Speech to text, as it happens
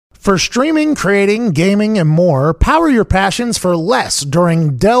For streaming, creating, gaming, and more, power your passions for less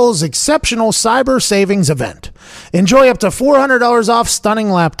during Dell's exceptional Cyber Savings event. Enjoy up to $400 off stunning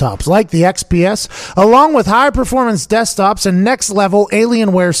laptops like the XPS, along with high-performance desktops and next-level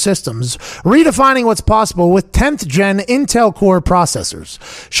Alienware systems, redefining what's possible with 10th-gen Intel Core processors.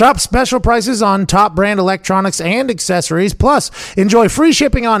 Shop special prices on top-brand electronics and accessories, plus enjoy free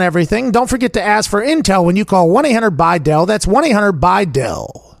shipping on everything. Don't forget to ask for Intel when you call 1-800-BUY-DELL. That's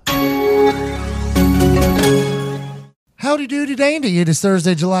 1-800-BUY-DELL. Howdy doody dandy. It is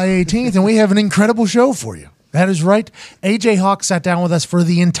Thursday, July 18th, and we have an incredible show for you. That is right. AJ Hawk sat down with us for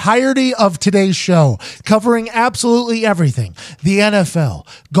the entirety of today's show, covering absolutely everything. The NFL,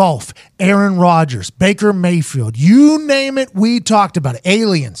 golf, Aaron Rodgers, Baker Mayfield, you name it, we talked about it.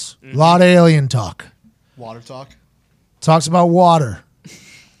 Aliens, a lot of alien talk. Water talk? Talks about water.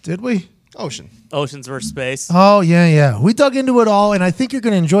 Did we? Ocean. Oceans versus space. Oh, yeah. We dug into it all, and I think you're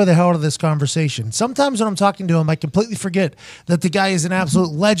going to enjoy the hell out of this conversation. Sometimes when I'm talking to him, I completely forget that the guy is an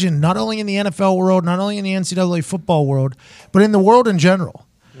absolute legend, not only in the NFL world, not only in the NCAA football world, but in the world in general.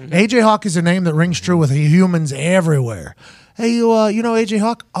 Mm-hmm. AJ Hawk is a name that rings true with humans everywhere. Hey, you know AJ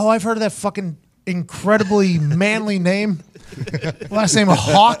Hawk? Oh, I've heard of that fucking incredibly manly name. Last name of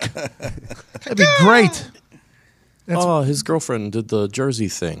Hawk. That'd be great. His girlfriend did the jersey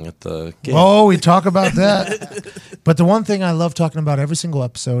thing at the game. Oh, we talk about that. But the one thing I love talking about every single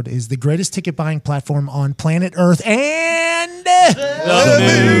episode is the greatest ticket buying platform on planet Earth and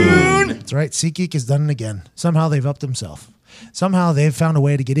the moon. That's right. SeatGeek has done it again. Somehow they've upped themselves. Somehow they've found a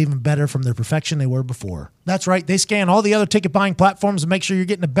way to get even better from their perfection they were before. That's right. They scan all the other ticket buying platforms and make sure you're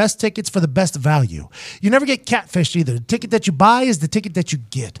getting the best tickets for the best value. You never get catfished either. The ticket that you buy is the ticket that you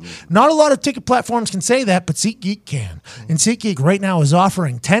get. Not a lot of ticket platforms can say that, but SeatGeek can. And SeatGeek right now is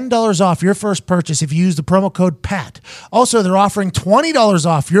offering $10 off your first purchase if you use the promo code PAT. Also, they're offering $20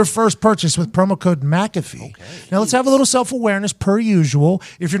 off your first purchase with promo code McAfee. Okay. Now, let's have a little self-awareness per usual.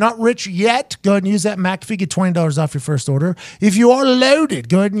 If you're not rich yet, go ahead and use that McAfee. Get $20 off your first order. If you are loaded,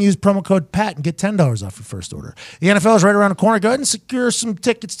 go ahead and use promo code PAT and get $10 off your first order. The NFL is right around the corner. Go ahead and secure some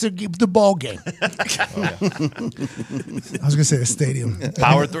tickets to the ball game. I was going to say the stadium.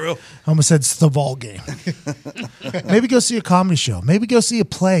 Power through. I almost said it's the ball game. Maybe go see a comedy show. Maybe go see a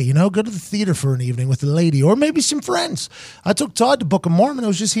play. Go to the theater for an evening with a lady or maybe some friends. I took Todd to Book of Mormon. It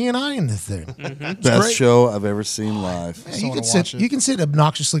was just he and I in the thing. Mm-hmm. Best great. Show I've ever seen live. Yeah, you can sit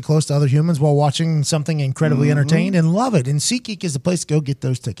obnoxiously close to other humans while watching something incredibly entertained and love it. And SeatGeek is the place to go get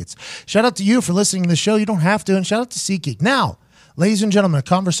those tickets. Shout out to you for listening to the show. You don't have to. And shout out to SeatGeek. Now, ladies and gentlemen, a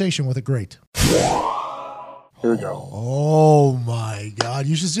conversation with a great. Here we go. Oh, my God.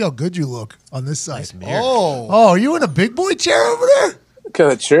 You should see how good you look on this side. Nice mirror. Oh, are you in a big boy chair over there? Look at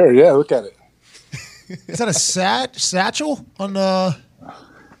that chair. Yeah, look at it. Is that a satchel on the...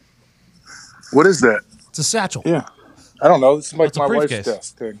 What is that? It's a satchel. Yeah. I don't know. This is like my wife's briefcase.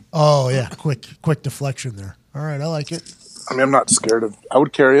 desk thing. Oh, yeah. Quick deflection there. All right, I like it. I mean, I'm not scared of... I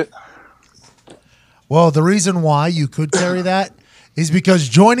would carry it. Well, the reason why you could carry that is because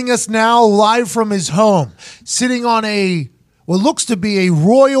joining us now live from his home, sitting on what looks to be a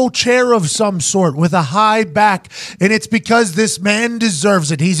royal chair of some sort with a high back, and it's because this man deserves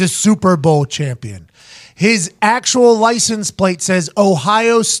it. He's a Super Bowl champion. His actual license plate says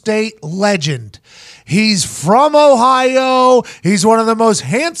Ohio State legend. He's from Ohio. He's one of the most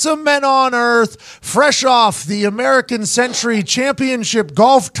handsome men on earth, fresh off the American Century Championship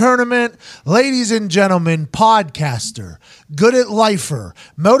Golf Tournament. Ladies and gentlemen, podcaster, good at lifer,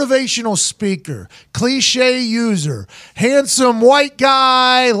 motivational speaker, cliche user, handsome white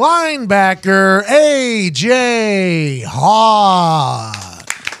guy, linebacker, AJ Hawk.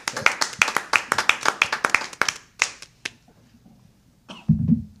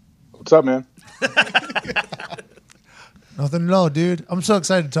 What's up, man? Nothing to know, dude. I'm so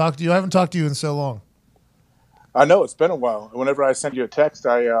excited to talk to you. I haven't talked to you in so long. I know it's been a while. Whenever I send you a text,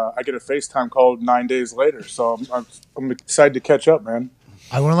 I get a FaceTime call 9 days later. So I'm excited to catch up, man.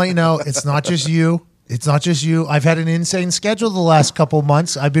 I want to let you know it's not just you. It's not just you. I've had an insane schedule the last couple of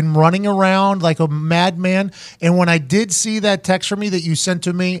months. I've been running around like a madman. And when I did see that text from me that you sent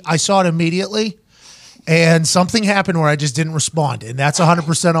to me, I saw it immediately. And something happened where I just didn't respond. And that's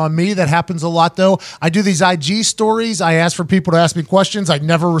 100% on me. That happens a lot, though. I do these IG stories. I ask for people to ask me questions. I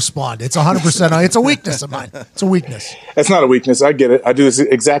never respond. It's 100%. It's a weakness of mine. It's a weakness. It's not a weakness. I get it. I do this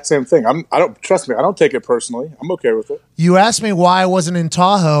exact same thing. Trust me, I don't take it personally. I'm okay with it. You asked me why I wasn't in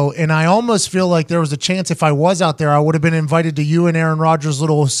Tahoe, and I almost feel like there was a chance if I was out there, I would have been invited to you and Aaron Rodgers'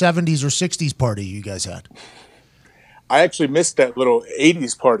 little 70s or 60s party you guys had. I actually missed that little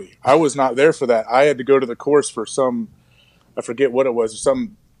 80s party. I was not there for that. I had to go to the course for I forget what it was,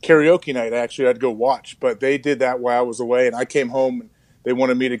 some karaoke night. Actually, I'd go watch, but they did that while I was away, and I came home and they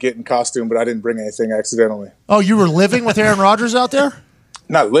wanted me to get in costume, but I didn't bring anything accidentally. Oh, you were living with Aaron Rodgers out there?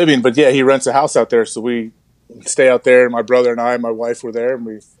 Not living, but yeah, he rents a house out there, so we stay out there. And my brother and I, and my wife were there, and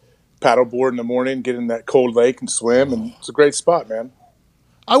we paddleboard in the morning, get in that cold lake and swim, and it's a great spot, man.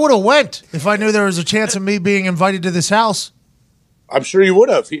 I would have went if I knew there was a chance of me being invited to this house. I'm sure you would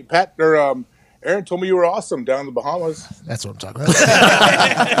have. Aaron told me you were awesome down in the Bahamas. That's what I'm talking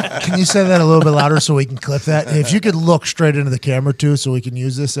about. Can you say that a little bit louder so we can clip that? If you could look straight into the camera too, so we can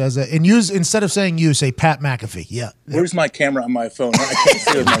use this as a and use instead of saying you, say Pat McAfee. Yeah. Where's my camera on my phone? I can't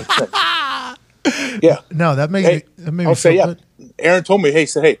see it on my phone. Yeah. No, that made me. I'll say good. Aaron told me, hey,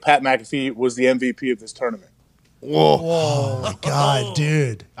 Pat McAfee was the MVP of this tournament. Whoa. Oh my God,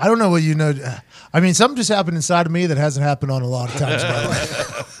 dude. I don't know what you know. I mean, something just happened inside of me that hasn't happened on a lot of times in my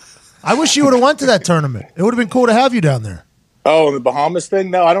life. I wish you would have went to that tournament. It would have been cool to have you down there. Oh, the Bahamas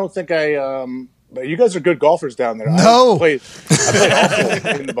thing? No, I don't think but you guys are good golfers down there. No. I played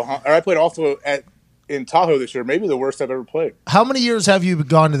awful in the Bahamas. Or I played awful in Tahoe this year. Maybe the worst I've ever played. How many years have you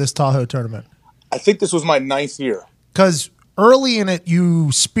gone to this Tahoe tournament? I think this was my 9th year. Because early in it,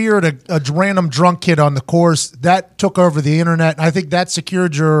 you speared a random drunk kid on the course. That took over the internet. And I think that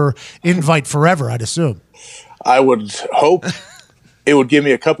secured your invite forever, I'd assume. I would hope it would give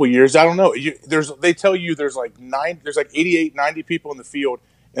me a couple years. I don't know. They tell you there's like 88, 90 people in the field,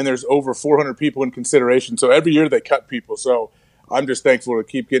 and there's over 400 people in consideration. So every year they cut people. So I'm just thankful to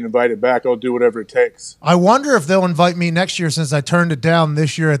keep getting invited back. I'll do whatever it takes. I wonder if they'll invite me next year since I turned it down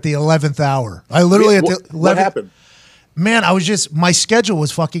this year at the 11th hour. I literally at the 11th. What happened? Man, my schedule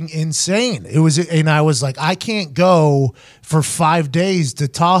was fucking insane. And I was like, I can't go for 5 days to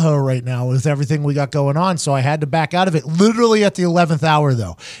Tahoe right now with everything we got going on. So I had to back out of it literally at the 11th hour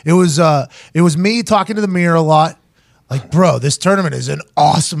though. It was me talking to the mirror a lot. Like, bro, this tournament is an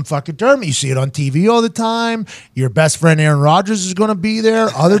awesome fucking tournament. You see it on TV all the time. Your best friend Aaron Rodgers is going to be there.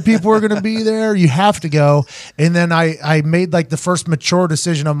 Other people are going to be there. You have to go. And then I made like the first mature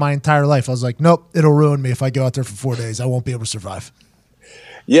decision of my entire life. I was like, nope, it'll ruin me if I go out there for 4 days. I won't be able to survive.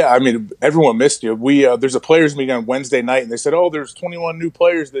 Yeah, I mean, everyone missed you. There's a players meeting on Wednesday night, and they said, there's 21 new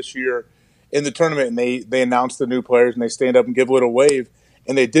players this year in the tournament. And they announced the new players, and they stand up and give a little wave.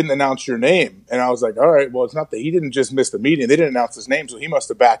 And they didn't announce your name. And I was like, all right, well, it's not that he didn't just miss the meeting. They didn't announce his name, so he must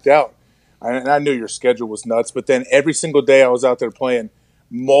have backed out. And I knew your schedule was nuts. But then every single day I was out there playing,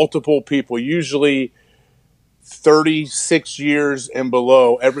 multiple people, usually 36 years and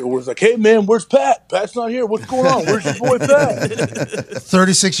below. Everyone was like, hey, man, where's Pat? Pat's not here. What's going on? Where's your boy Pat?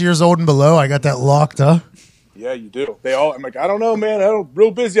 36 years old and below. I got that locked, huh? Yeah, you do. I'm like, I don't know, man.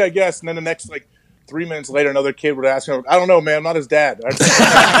 Real busy, I guess. And then the next, 3 minutes later, another kid would ask him, I don't know, man, I'm not his dad.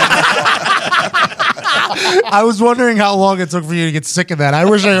 I was wondering how long it took for you to get sick of that. I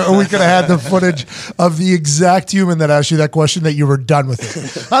wish we could have had the footage of the exact human that asked you that question that you were done with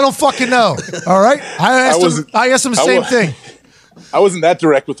it. I don't fucking know. All right? I asked him the same thing. I wasn't that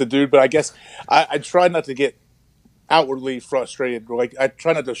direct with the dude, but I guess I tried not to get outwardly frustrated. I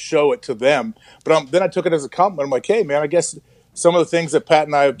try not to show it to them. But then I took it as a compliment. I'm like, hey, man, I guess some of the things that Pat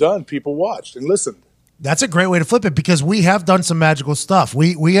and I have done, people watched and listened. That's a great way to flip it because we have done some magical stuff.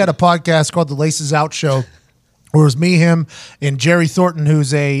 We had a podcast called The Laces Out Show where it was me, him, and Jerry Thornton,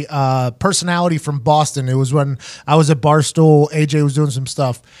 who's a personality from Boston. It was when I was at Barstool, AJ was doing some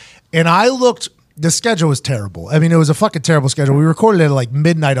stuff. And I looked, the schedule was terrible. I mean, it was a fucking terrible schedule. We recorded it at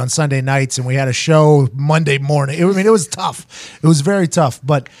midnight on Sunday nights and we had a show Monday morning. It was tough. It was very tough.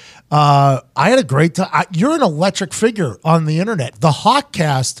 But I had a great time. You're an electric figure on the internet. The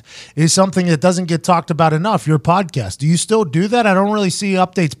Hawkcast is something that doesn't get talked about enough, your podcast. Do you still do that? I don't really see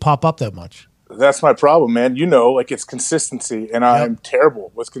updates pop up that much. That's my problem, man. It's consistency, and I'm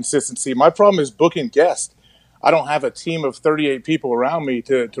terrible with consistency. My problem is booking guests. I don't have a team of 38 people around me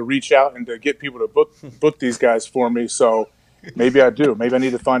to reach out and to get people to book these guys for me, so maybe I do. Maybe I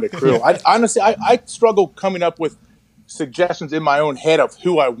need to find a crew. I struggle coming up with suggestions in my own head of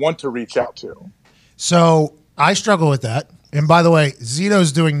who I want to reach out to. So I struggle with that. And by the way,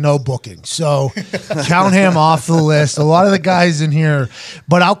 Zito's doing no booking. So count him off the list. A lot of the guys in here.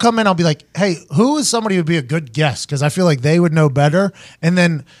 But I'll come in, I'll be like, hey, who is somebody who would be a good guest? Because I feel like they would know better. And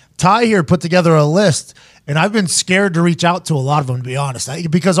then Ty here put together a list. And I've been scared to reach out to a lot of them, to be honest.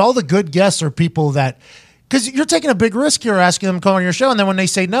 Because all the good guests are people that... Because you're taking a big risk here asking them to come on your show, and then when they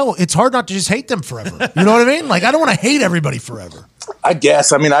say no, it's hard not to just hate them forever. You know what I mean? I don't want to hate everybody forever. I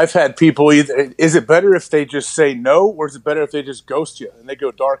guess. I mean, I've had people either, is it better if they just say no, or is it better if they just ghost you and they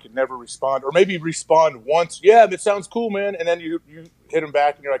go dark and never respond? Or maybe respond once, yeah, that sounds cool, man, and then you hit them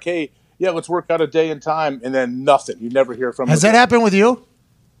back and you're like, hey, yeah, let's work out a day and time, and then nothing. You never hear from them. Has that happened with you?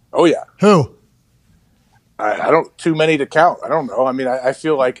 Oh yeah. Who? I don't too many to count. I don't know. I mean, I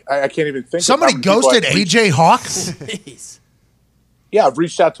feel like I can't even think. Somebody of how many ghosted people AJ Hawk. Yeah, I've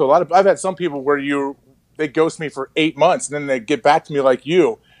reached out to a lot of. I've had some people where they ghost me for 8 months and then they get back to me like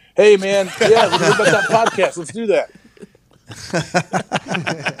you. Hey man, yeah, what about that podcast? Let's do that.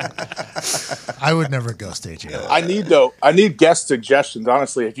 I would never ghost AJ Hawk. I need guest suggestions.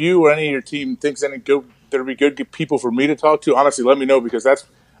 Honestly, if you or any of your team thinks there'd be good people for me to talk to, honestly, let me know because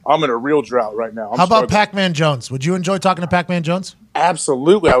I'm in a real drought right now. How about Pac-Man Jones? Would you enjoy talking to Pac-Man Jones?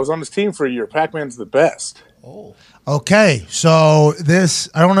 Absolutely. I was on his team for a year. Pac-Man's the best. Oh. Okay, so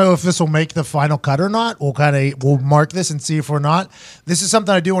I don't know if this will make the final cut or not. We'll mark this and see if we're not. This is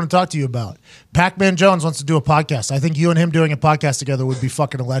something I do want to talk to you about. Pac-Man Jones wants to do a podcast. I think you and him doing a podcast together would be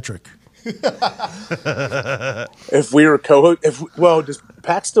fucking electric. If we were does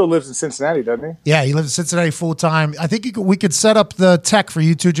Pac still lives in Cincinnati, doesn't he? Yeah, he lives in Cincinnati full time. I think we could set up the tech for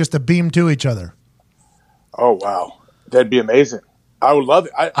you two just to beam to each other. Oh wow, that'd be amazing. I would love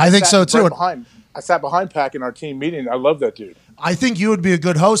it. I think so too. I sat behind Pac in our team meeting. I love that dude. I think you would be a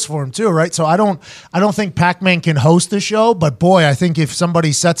good host for him too, right? So I don't think Pac-Man can host the show, but boy, I think if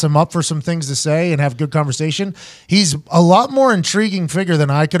somebody sets him up for some things to say and have good conversation, he's a lot more intriguing figure than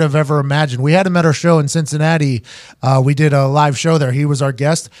I could have ever imagined. We had him at our show in Cincinnati. We did a live show there. He was our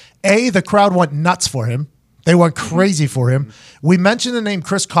guest. The crowd went nuts for him. They went crazy for him. We mentioned the name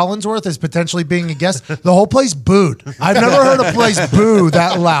Chris Collinsworth as potentially being a guest. The whole place booed. I've never heard a place boo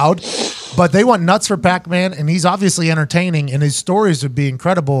that loud, but they went nuts for Pac-Man, and he's obviously entertaining, and his stories would be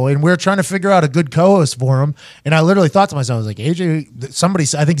incredible. And we're trying to figure out a good co-host for him. And I literally thought to myself, I was like,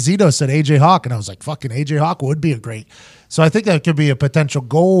 AJ, I think Zito said AJ Hawk, and I was like, fucking AJ Hawk would be a great. So I think that could be a potential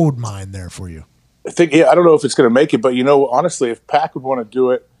gold mine there for you. I don't know if it's going to make it, but honestly, if Pac would want to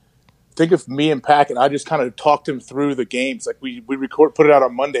do it, think of me and Pac, and I just kind of talked him through the games. Like we put it out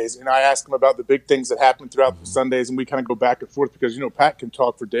on Mondays, and I asked him about the big things that happened throughout the Sundays, and we kind of go back and forth because Pac can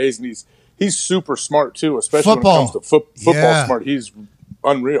talk for days, and he's super smart too, especially when it comes to football. Yeah. Smart, he's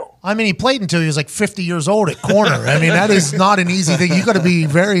unreal. I mean, he played until he was like 50 years old at corner. I mean, that is not an easy thing. You got to be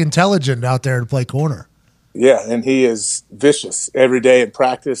very intelligent out there to play corner. Yeah, and he is vicious every day in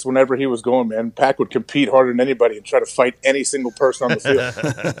practice. Whenever he was going, man, Pac would compete harder than anybody and try to fight any single person on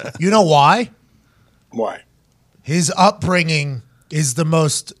the field. You know why? Why? His upbringing is the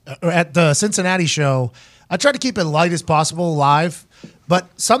most at the Cincinnati show. I try to keep it light as possible live, but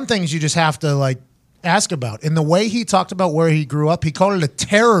some things you just have to ask about. And the way he talked about where he grew up, he called it a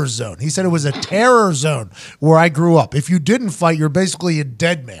terror zone. He said it was a terror zone where I grew up. If you didn't fight, you're basically a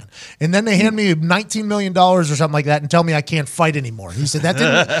dead man. And then they hand me $19 million or something like that and tell me I can't fight anymore. He said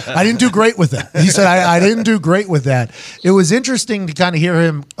I didn't do great with that. He said I didn't do great with that. It was interesting to kind of hear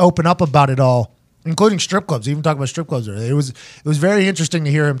him open up about it all, including strip clubs. He even talked about strip clubs earlier. It was very interesting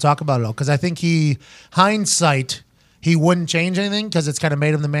to hear him talk about it all because I think hindsight, he wouldn't change anything because it's kind of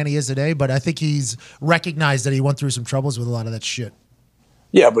made him the man he is today. But I think he's recognized that he went through some troubles with a lot of that shit.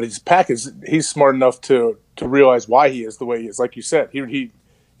 Yeah, but he's smart enough to realize why he is the way he is. Like you said, he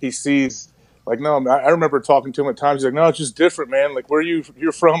sees no. I remember talking to him at times. He's like, no, it's just different, man. Like where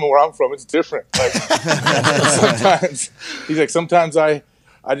you're from and where I'm from, it's different. Like sometimes I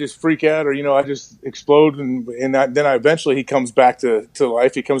just freak out or I just explode and then eventually he comes back to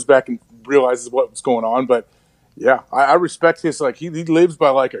life. He comes back and realizes what's going on, but. Yeah, I respect his he lives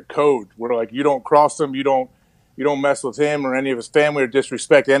by a code where you don't cross him, you don't mess with him or any of his family or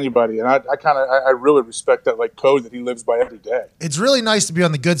disrespect anybody, and I really respect that code that he lives by every day. It's really nice to be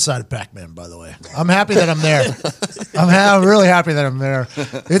on the good side of Pac-Man, by the way. I'm happy that I'm there. I'm really happy that I'm there.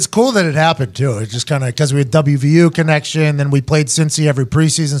 It's cool that it happened too. It's just kind of because we had WVU connection, then we played Cincy every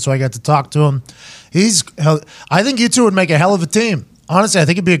preseason, so I got to talk to him. I think you two would make a hell of a team. Honestly, I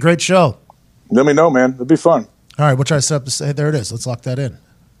think it'd be a great show. Let me know, man. It'd be fun. All right, we'll try to set up there it is. Let's lock that in.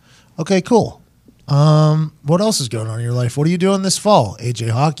 Okay, cool. What else is going on in your life? What are you doing this fall, AJ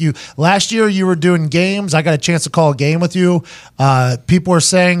Hawk? Last year you were doing games. I got a chance to call a game with you. People are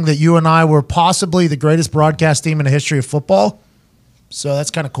saying that you and I were possibly the greatest broadcast team in the history of football. So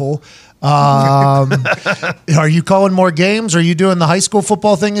that's kind of cool. Are you calling more games? Are you doing the high school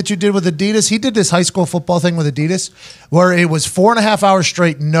football thing that you did with Adidas? He did this high school football thing with Adidas where it was 4.5 hours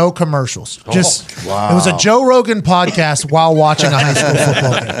straight, no commercials. Wow. It was a Joe Rogan podcast while watching a high school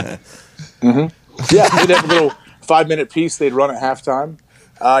football game. Mm-hmm. Yeah, they'd have a little 5-minute piece they'd run at halftime.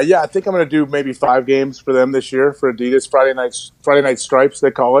 I think I'm going to do maybe 5 games for them this year for Adidas. Friday night stripes,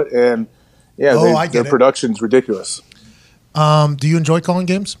 they call it. And their production's ridiculous. Do you enjoy calling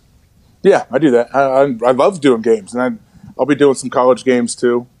games? Yeah, I do that. I love doing games, and I'll be doing some college games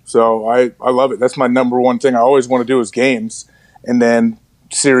too. So I love it. That's my number one thing I always want to do is games, and then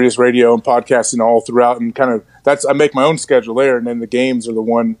Sirius radio and podcasting all throughout, and I make my own schedule there, and then the games are the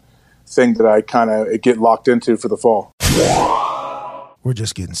one thing that I kind of get locked into for the fall. We're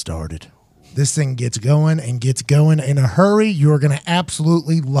just getting started. This thing gets going in a hurry. You're going to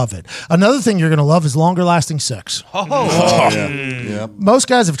absolutely love it. Another thing you're going to love is longer lasting sex. Yeah. Most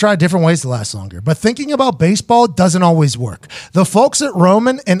guys have tried different ways to last longer, but thinking about baseball doesn't always work. The folks at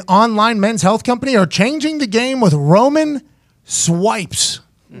Roman, an online men's health company, are changing the game with Roman Swipes.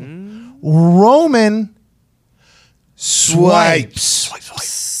 Roman Swipes.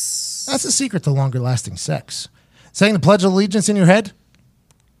 That's the secret to longer lasting sex. Saying the Pledge of Allegiance in your head,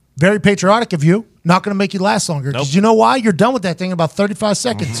 very patriotic of you. Not going to make you last longer. Because you know why? You're done with that thing in about 35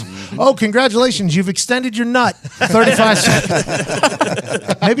 seconds. Oh, congratulations. You've extended your nut 35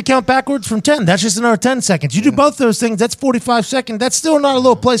 seconds. Maybe count backwards from 10. That's just another 10 seconds. You do both those things, that's 45 seconds. That's still not a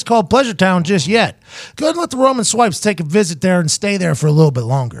little place called Pleasure Town just yet. Go ahead and let the Roman Swipes take a visit there and stay there for a little bit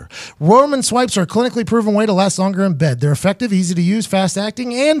longer. Roman Swipes are a clinically proven way to last longer in bed. They're effective, easy to use, fast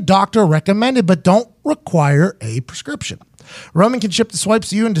acting, and doctor recommended, but don't require a prescription. Roman can ship the swipes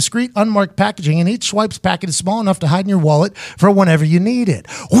to you in discreet, unmarked packaging, and each swipe's packet is small enough to hide in your wallet for whenever you need it.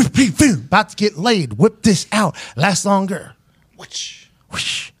 About to get laid. Whip this out. Last longer. Whoosh,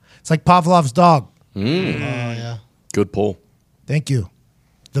 whoosh. It's like Pavlov's dog. Yeah. Good pull. Thank you.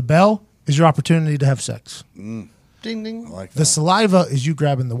 The bell is your opportunity to have sex. Ding, ding. I like that. The saliva is you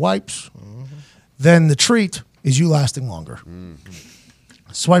grabbing the wipes. Then the treat is you lasting longer.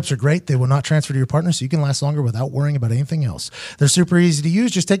 Swipes are great. They will not transfer to your partner, so you can last longer without worrying about anything else. They're super easy to use.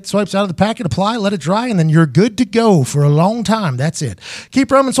 Just take the swipes out of the packet, apply, let it dry, and then you're good to go for a long time. That's it.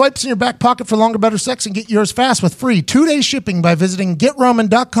 Keep Roman Swipes in your back pocket for longer, better sex, and get yours fast with free 2-day shipping by visiting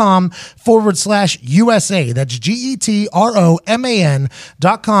getroman.com/USA. That's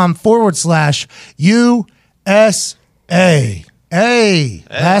GETROMAN.com/USA. Hey,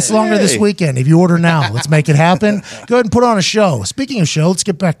 last longer this weekend. If you order now, let's make it happen. Go ahead and put on a show. Speaking of show, let's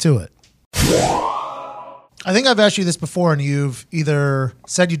get back to it. I think I've asked you this before, and you've either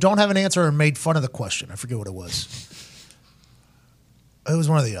said you don't have an answer or made fun of the question. I forget what it was. It was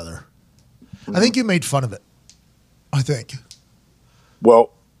one or the other. I think you made fun of it. I think.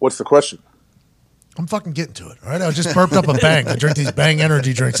 Well, what's the question? I'm fucking getting to it, all right? I just burped up a Bang. I drink these Bang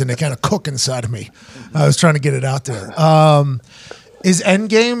energy drinks, and they kind of cook inside of me. I was trying to get it out there. Is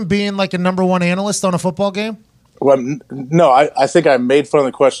Endgame being like a number one analyst on a football game? Well, no, I think I made fun of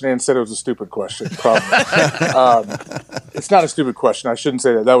the question and said it was a stupid question. Probably. It's not a stupid question. I shouldn't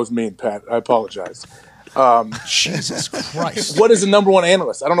say that. That was mean, Pat. I apologize. Jesus Christ. What is a number one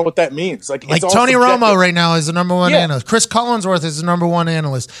analyst? I don't know what that means. Like Like it's Tony all subjective. Romo right now is the number one analyst. Chris Collinsworth is the number one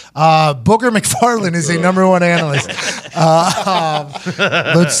analyst. Booger McFarlane is a number one analyst.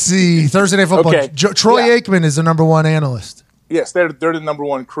 Let's see. Thursday Night Football. Okay. Troy Aikman is the number one analyst. Yes, they're the number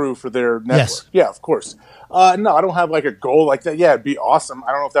one crew for their network. Yes. Yeah, of course. No, I don't have like a goal like that. Yeah, it'd be awesome.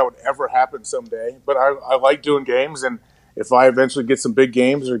 I don't know if that would ever happen someday, but I like doing games, and if I eventually get some big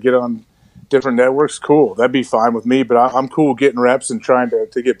games or get on different networks, cool. That'd be fine with me, but I'm cool getting reps and trying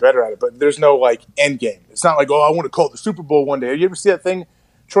to get better at it. But there's no like end game. It's not like, oh, I want to call it the Super Bowl one day. You ever see that thing?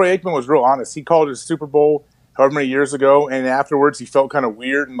 Troy Aikman was real honest. He called it a Super Bowl however many years ago, and afterwards he felt kind of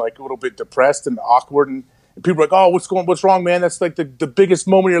weird and like a little bit depressed and awkward, and people were like, oh, what's wrong, man? That's like the biggest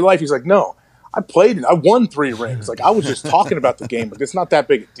moment of your life. He's like, no, I played it. I won 3 rings. Like, I was just talking about the game. Like, it's not that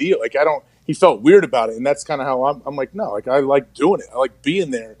big a deal. Like, he felt weird about it. And that's kind of how I'm like, no, like, I like doing it. I like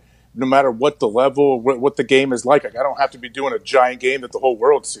being there no matter what the level, what the game is like. Like, I don't have to be doing a giant game that the whole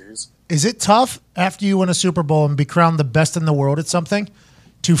world sees. Is it tough after you win a Super Bowl and be crowned the best in the world at something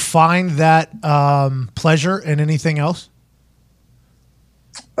to find that pleasure in anything else?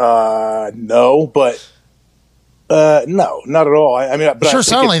 No, but no, not at all. I mean, but Sure,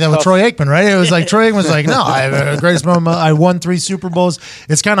 sounded like that with Troy Aikman, right? It was like Troy Aikman was like, "No, I have the greatest moment. I won 3 Super Bowls."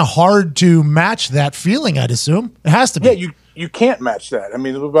 It's kind of hard to match that feeling. I'd assume it has to be. Yeah, you can't match that. I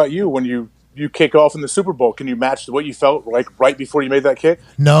mean, what about you when you kick off in the Super Bowl? Can you match what you felt like right before you made that kick?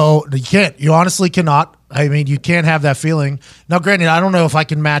 No, you can't. You honestly cannot. I mean, you can't have that feeling. Now, granted, I don't know if I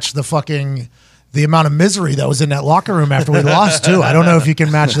can match the amount of misery that was in that locker room after we lost too. I don't know if you can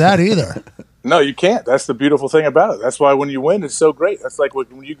match that either. No, you can't. That's the beautiful thing about it. That's why when you win, it's so great. That's like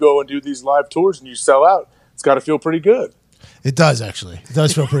when you go and do these live tours and you sell out. It's got to feel pretty good. It does, actually. It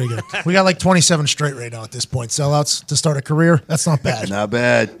does feel pretty good. We got like 27 straight right now at this point. Sellouts to start a career. That's not bad. Not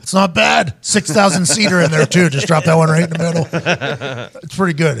bad. It's not bad. 6,000 seater in there too. Just drop that one right in the middle. It's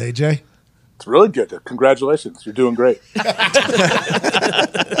pretty good, AJ. It's really good. Congratulations. You're doing great.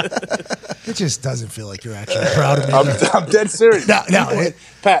 It just doesn't feel like you're actually proud of me. I'm dead serious. No,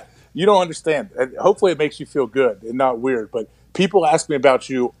 Pat, you don't understand. And hopefully it makes you feel good and not weird. But people ask me about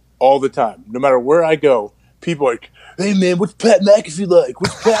you all the time. No matter where I go, people are like, hey, man, what's Pat McAfee like?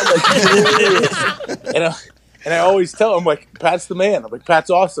 What's Pat like? And I always tell him, like, Pat's the man. I'm like,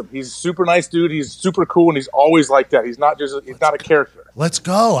 Pat's awesome. He's a super nice dude. He's super cool, and he's always like that. He's not a character. Let's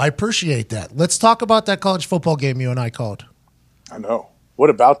go. I appreciate that. Let's talk about that college football game you and I called. I know.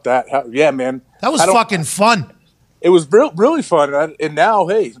 What about that? Yeah, man. That was fucking fun. It was really fun. And now,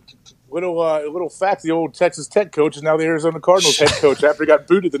 hey, little fact, the old Texas Tech coach is now the Arizona Cardinals head coach after he got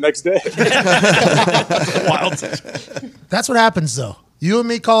booted the next day. Wild. That's what happens, though. You and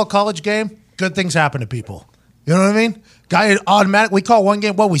me call a college game, good things happen to people. You know what I mean? Guy automatically, we call one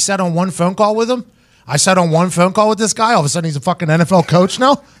game. Well, we sat on one phone call with him. I sat on one phone call with this guy. All of a sudden, he's a fucking NFL coach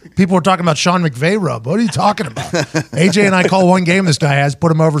now. People were talking about Sean McVay rub. What are you talking about? AJ and I call one game this guy has,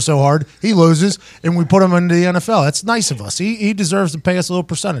 put him over so hard, he loses, and we put him into the NFL. That's nice of us. He deserves to pay us a little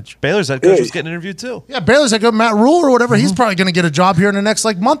percentage. Baylor's head coach was getting interviewed too. Yeah, Baylor's like Matt Rule or whatever. He's probably going to get a job here in the next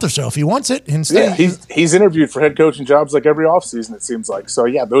month or so if he wants it. Yeah, he's interviewed for head coaching jobs like every offseason, it seems like. So,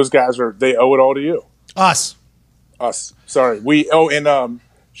 yeah, those guys they owe it all to you. Us. Sorry. And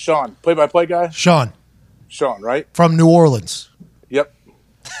Sean, play-by-play guy? Sean, right? from New Orleans. Yep.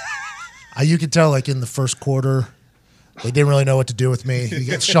 You could tell, in the first quarter, they didn't really know what to do with me.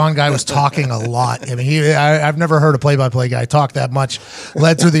 Sean guy was talking a lot. I mean, I've never heard a play-by-play guy talk that much.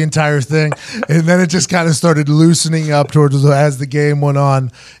 Led through the entire thing, and then it just kind of started loosening up towards as the game went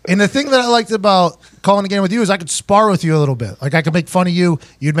on. And the thing that I liked about calling a game with you is I could spar with you a little bit. I could make fun of you,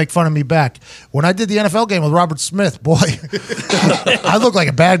 you'd make fun of me back. When I did the NFL game with Robert Smith, boy, I looked like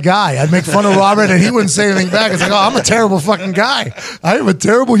a bad guy. I'd make fun of Robert, and he wouldn't say anything back. It's like, oh, I'm a terrible fucking guy. I am a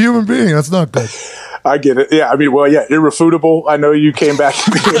terrible human being. That's not good. I get it. Yeah, I mean, well, yeah, irrefutable. I know you came back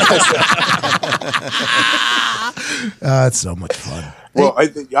to me. It's so much fun. Well,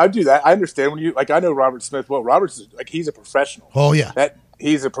 I do that. I understand when you I know Robert Smith. Well, Robert's he's a professional. Oh yeah,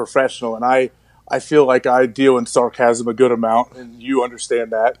 he's a professional, and I feel like I deal in sarcasm a good amount, and you understand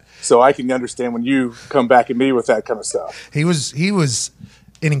that. So I can understand when you come back at me with that kind of stuff. He was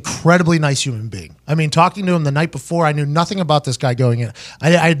an incredibly nice human being. I mean, talking to him the night before, I knew nothing about this guy going in. I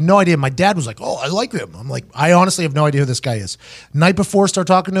had no idea. My dad was like, oh, I like him. I'm like, I honestly have no idea who this guy is. Night before, start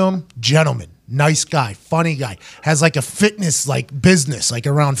talking to him, gentleman, nice guy, funny guy, has a fitness business,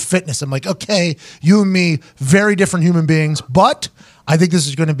 around fitness. I'm like, okay, you and me, very different human beings, but I think this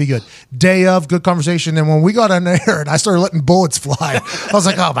is going to be good. Day of, good conversation. And when we got on air and I started letting bullets fly, I was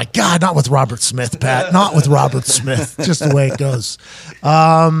like, oh my God, not with Robert Smith, Pat. Not with Robert Smith. Just the way it goes.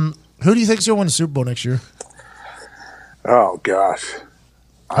 Who do you think is going to win the Super Bowl next year? Oh, gosh.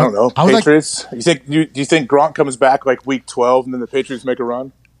 I don't know. Patriots? Do you think Gronk comes back week 12 and then the Patriots make a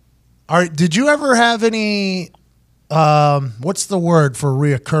run? All right. Did you ever have any, what's the word for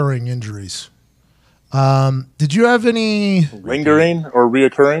reoccurring injuries? Did you have any lingering or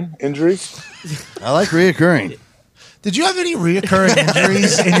reoccurring injuries? I like reoccurring. Did you have any reoccurring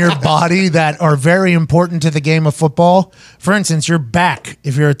injuries in your body that are very important to the game of football? For instance, your back,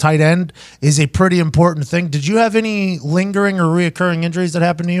 if you're a tight end, is a pretty important thing. Did you have any lingering or reoccurring injuries that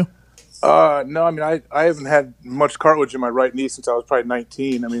happened to you? No, I mean, I haven't had much cartilage in my right knee since I was probably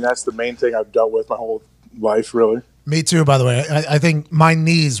 19. I mean, that's the main thing I've dealt with my whole life, really. Me too, by the way. I think my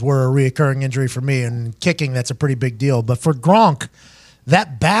knees were a reoccurring injury for me, and kicking, that's a pretty big deal. But for Gronk,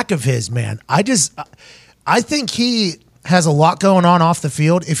 that back of his, man, I think he has a lot going on off the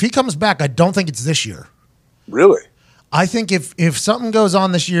field. If he comes back, I don't think it's this year. Really? I think if something goes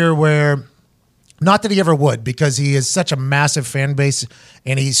on this year where, not that he ever would, because he is such a massive fan base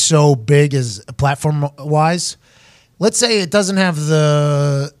and he's so big as platform-wise, let's say it doesn't have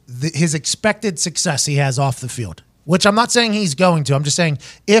his expected success he has off the field, which I'm not saying he's going to. I'm just saying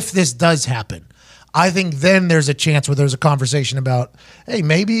if this does happen, I think then there's a chance where there's a conversation about, hey,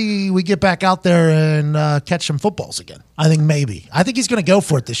 maybe we get back out there and catch some footballs again. I think maybe. I think he's going to go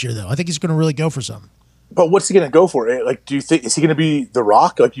for it this year, though. I think he's going to really go for something. But what's he going to go for? Do you think, is he going to be The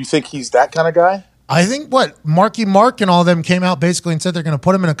Rock? You think he's that kind of guy? I think Marky Mark and all of them came out basically and said they're going to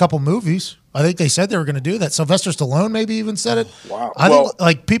put him in a couple movies. I think they said they were going to do that. Sylvester Stallone maybe even said it. Wow.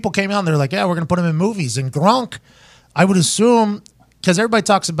 I think people came out and they're like, yeah, we're going to put him in movies. And Gronk, I would assume, because everybody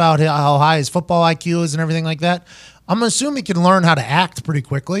talks about how high his football IQ is and everything like that, I'm assuming he can learn how to act pretty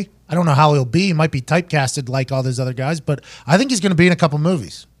quickly. I don't know how he'll be. He might be typecasted like all those other guys, but I think he's going to be in a couple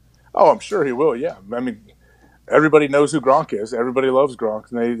movies. Oh, I'm sure he will, yeah. I mean, everybody knows who Gronk is. Everybody loves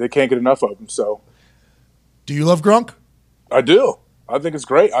Gronk, and they can't get enough of him, so. Do you love Gronk? I do. I think it's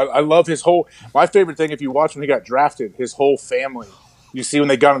great. I love his whole – my favorite thing, if you watch when he got drafted, his whole family. You see when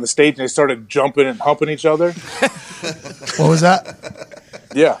they got on the stage and they started jumping and humping each other. What was that?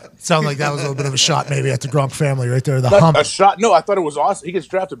 Yeah. Sound like that was a little bit of a shot maybe at the Gronk family right there, the Not hump. a shot. No, I thought it was awesome. He gets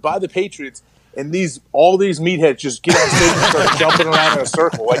drafted by the Patriots, and all these meatheads just get on stage and start jumping around in a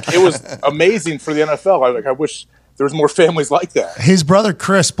circle. Like, it was amazing for the NFL. I wish there was more families like that. His brother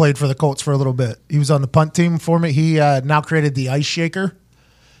Chris played for the Colts for a little bit. He was on the punt team for me. He now created the Ice Shaker.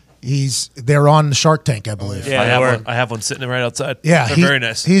 They're on the Shark Tank, I believe. Yeah, I have one sitting right outside. Yeah, They're very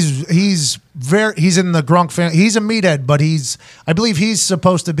nice. He's in the Gronk family. He's a meathead, but I believe he's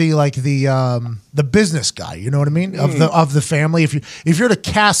supposed to be like the business guy. You know what I mean? Of the family. If you're to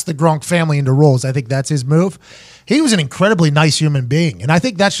cast the Gronk family into roles, I think that's his move. He was an incredibly nice human being, and I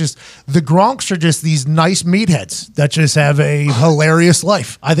think that's just the Gronks are just these nice meatheads that just have a hilarious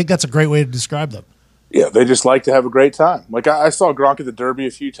life. I think that's a great way to describe them. Yeah, they just like to have a great time. Like, I saw Gronk at the Derby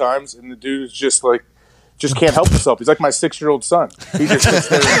a few times, and the dude is just can't help himself. He's like my 6-year-old son. He just sits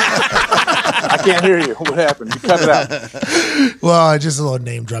there. I can't hear you. What happened? You cut it out. Well, just a little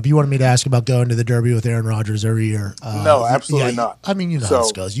name drop. You wanted me to ask about going to the Derby with Aaron Rodgers every year. No, absolutely not. I mean, you know how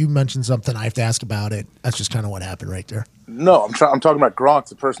this goes. You mentioned something, I have to ask about it. That's just kind of what happened right there. No, I'm talking about Gronk,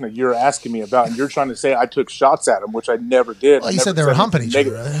 the person that you're asking me about, and you're trying to say I took shots at him, which I never did. Well, you said they were humping each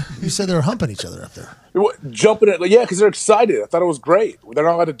other. Right? You said they were humping each other up there. Jumping it, yeah, because they're excited. I thought it was great. They're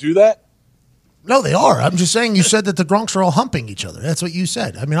not allowed to do that? No, they are. I'm just saying you said that the Gronks are all humping each other. That's what you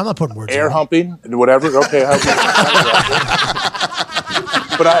said. I mean, I'm not putting words Air in humping and whatever. Okay.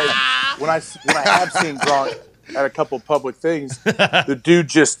 But when I have seen Gronk at a couple public things, the dude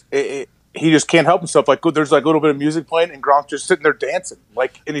just he just can't help himself. Like, there's like a little bit of music playing, and Gronk just sitting there dancing.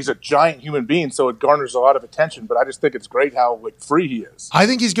 Like, and he's a giant human being, so it garners a lot of attention. But I just think it's great how free he is. I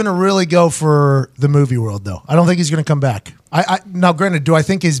think he's going to really go for the movie world, though. I don't think he's going to come back. Now, granted, do I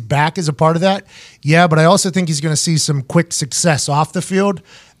think his back is a part of that? Yeah, but I also think he's going to see some quick success off the field.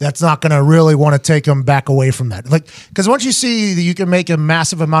 That's not going to really want to take him back away from that. Like, because once you see that you can make a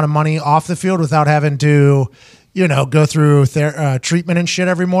massive amount of money off the field without having to, go through treatment and shit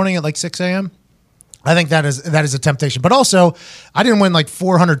every morning at like 6 a.m., I think that is a temptation. But also, I didn't win like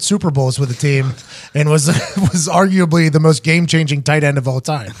 400 Super Bowls with the team and was arguably the most game-changing tight end of all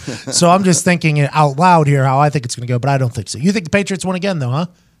time. So I'm just thinking it out loud here how I think it's going to go, but I don't think so. You think the Patriots win again, though, huh?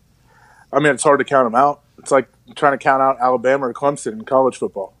 I mean, it's hard to count them out. It's like trying to count out Alabama or Clemson in college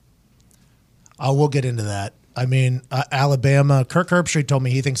football. We'll get into that. I mean, Alabama, Kirk Herbstreit told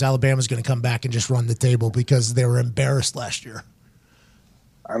me he thinks Alabama's going to come back and just run the table because they were embarrassed last year.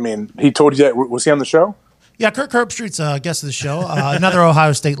 I mean, he told you that. Was he on the show? Yeah, Kirk Herbstreit's a guest of the show. Another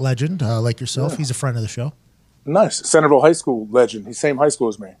Ohio State legend like yourself. Yeah. He's a friend of the show. Nice. Centerville High School legend. He's same high school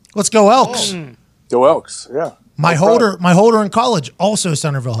as me. Let's go Elks. Go Elks, yeah. My holder in college, also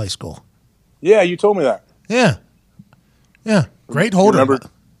Centerville High School. Yeah, you told me that. Yeah. Great holder. You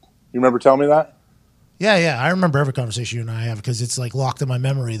remember telling me that? Yeah. I remember every conversation you and I have because it's like locked in my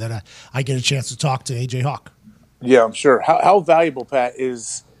memory that I get a chance to talk to AJ Hawk. Yeah, I'm sure. How valuable, Pat,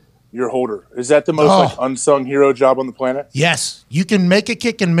 is your holder? Is that the most unsung hero job on the planet? Yes. You can make a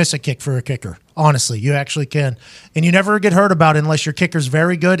kick and miss a kick for a kicker. Honestly, you actually can. And you never get heard about it unless your kicker's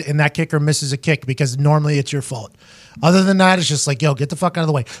very good and that kicker misses a kick because normally it's your fault. Other than that, it's just like, yo, get the fuck out of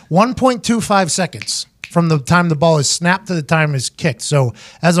the way. 1.25 seconds from the time the ball is snapped to the time it's kicked. So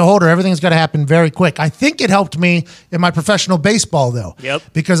as a holder, everything's got to happen very quick. I think it helped me in my professional baseball, though. Yep.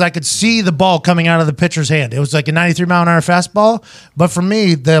 Because I could see the ball coming out of the pitcher's hand. It was like a 93-mile-an-hour fastball. But for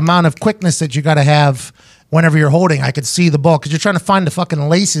me, the amount of quickness that you got to have whenever you're holding, I could see the ball because you're trying to find the fucking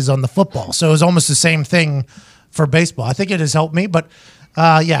laces on the football. So it was almost the same thing for baseball. I think it has helped me, but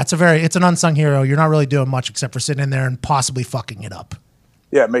it's an unsung hero. You're not really doing much except for sitting in there and possibly fucking it up.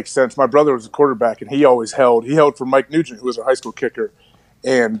 Yeah, it makes sense. My brother was a quarterback, and he always held. He held for Mike Nugent, who was a high school kicker,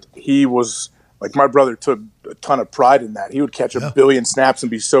 and he was like my brother took a ton of pride in that. He would catch a billion snaps and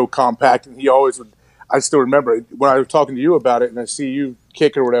be so compact, and he always would. I still remember when I was talking to you about it, and I see you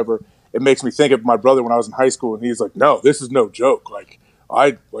kick or whatever. It makes me think of my brother when I was in high school, and he's like, "No, this is no joke.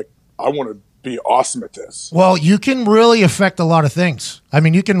 I want to be awesome at this." Well, you can really affect a lot of things. I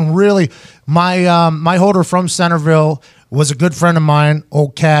mean, you can really. My holder from Centerville was a good friend of mine,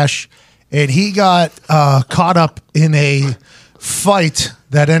 old Cash, and he got caught up in a fight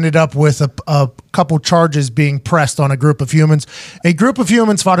that ended up with a couple charges being pressed on a group of humans. A group of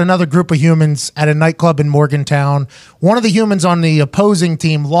humans fought another group of humans at a nightclub in Morgantown. One of the humans on the opposing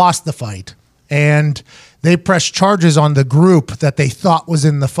team lost the fight, and they pressed charges on the group that they thought was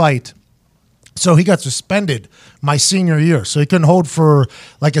in the fight. So he got suspended my senior year. So he couldn't hold for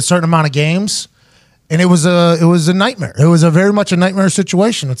like a certain amount of games. And it was a nightmare. It was a very much a nightmare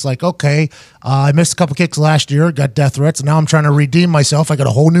situation. It's like, okay, I missed a couple kicks last year, got death threats, and now I'm trying to redeem myself. I got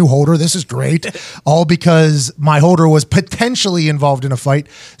a whole new holder. This is great. All because my holder was potentially involved in a fight.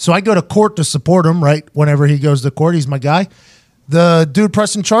 So I go to court to support him, right? Whenever he goes to court, he's my guy. The dude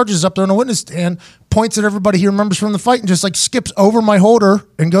pressing charges up there on the witness stand, points at everybody he remembers from the fight and just like skips over my holder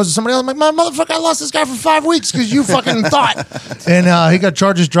and goes to somebody else. I'm like, my motherfucker, I lost this guy for 5 weeks because you fucking thought. And he got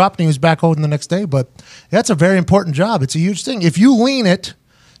charges dropped and he was back holding the next day. But that's a very important job. It's a huge thing. If you lean it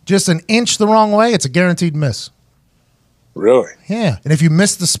just an inch the wrong way, it's a guaranteed miss. Really? Yeah. And if you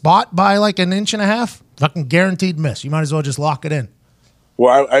miss the spot by like an inch and a half, fucking guaranteed miss. You might as well just lock it in.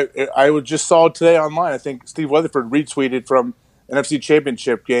 Well, I just saw it today online. I think Steve Weatherford retweeted from NFC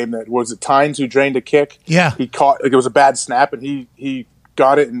Championship game that was it Tynes who drained a kick. Yeah. He caught, like it was a bad snap, and he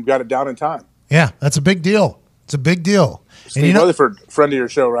got it and got it down in time. Yeah, that's a big deal. It's a big deal. Steve Weatherford, friend of your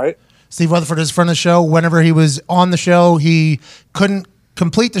show, right? Steve Weatherford is a friend of the show. Whenever he was on the show, he couldn't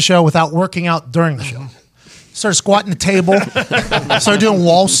complete the show without working out during the show. Started squatting the table, started doing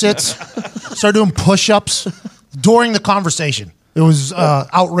wall sits, started doing push-ups during the conversation. It was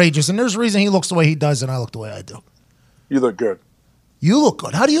outrageous. And there's a reason he looks the way he does and I look the way I do. You look good. You look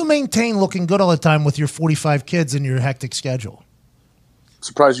good. How do you maintain looking good all the time with your 45 kids and your hectic schedule?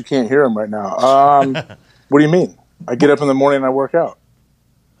 Surprised you can't hear him right now. What do you mean? I get up in the morning and I work out.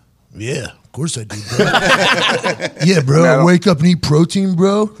 Yeah, of course I do, bro. Yeah, bro. I wake up and eat protein,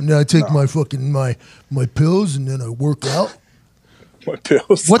 bro. And then I take my fucking my pills and then I work out. My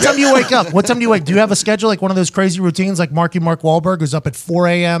pills. What time do you wake up? What time do you wake? Do you have a schedule like one of those crazy routines like Mark Wahlberg who's up at 4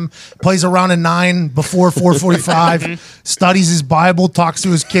 a.m., plays around at 9 before 4:45, studies his Bible, talks to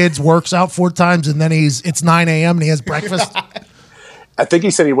his kids, works out 4 times, and then it's 9 a.m. and he has breakfast? I think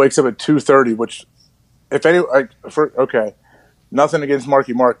he said he wakes up at 2:30, which if any okay. Nothing against Mark,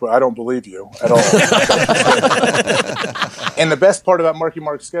 but I don't believe you at all. And the best part about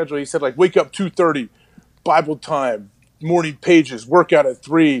Mark's schedule, he said like wake up 2:30, Bible time, morning pages, workout at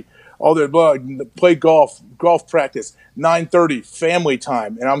 3, all their play golf practice, 9:30, family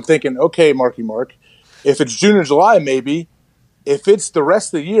time. And I'm thinking, okay, Mark, if it's June or July, maybe. If it's the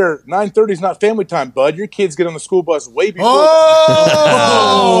rest of the year, 9:30 is not family time, bud. Your kids get on the school bus way before.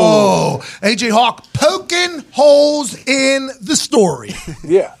 Oh, AJ Hawk poking holes in the story.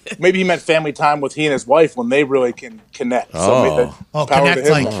 Yeah, maybe he meant family time with he and his wife when they really can connect. So connect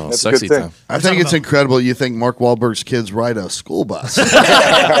like that's a good thing. Time. I think it's incredible. You think Mark Wahlberg's kids ride a school bus, They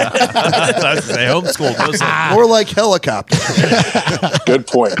homeschooled mostly. or like helicopter? Good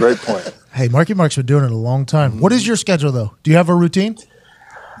point. Great point. Hey, Mark's been doing it a long time. What is your schedule, though? Do you have a routine?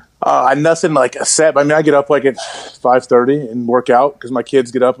 Nothing like a set. I mean, I get up like at 5:30 and work out because my kids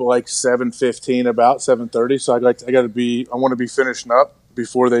get up at like 7:15, about 7:30. So I want to be finishing up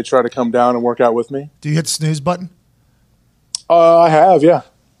before they try to come down and work out with me. Do you hit the snooze button? I have, yeah.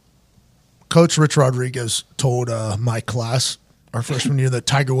 Coach Rich Rodriguez told my class our freshman year that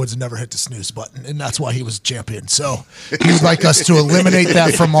Tiger Woods never hit the snooze button, and that's why he was champion. So he would like us to eliminate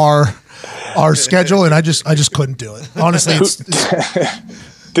that from our schedule, and I just couldn't do it. Honestly,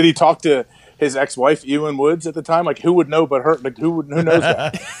 Did he talk to his ex-wife Ewan Woods at the time? Like, who would know but her? Like, who knows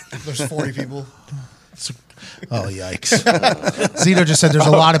that? There's 40 people. Oh, yikes. Zito just said there's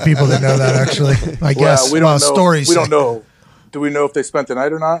a lot of people that know that, actually. I guess. We don't know. Stories. We don't know. Do we know if they spent the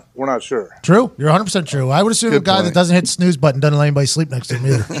night or not? We're not sure. True. You're 100% true. I would assume a guy that doesn't hit the snooze button doesn't let anybody sleep next to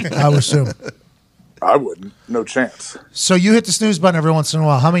him either. I would assume. I wouldn't. No chance. So you hit the snooze button every once in a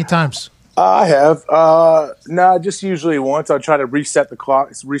while. How many times? I have. Just usually once. I try to reset the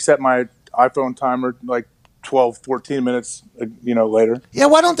clock, reset my iPhone timer like 12, 14 minutes, later. Yeah,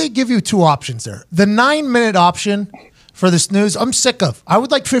 why don't they give you 2 options there? The 9-minute option for the snooze, I'm sick of. I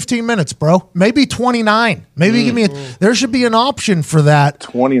would like 15 minutes, bro. Maybe 29. Maybe give me there should be an option for that.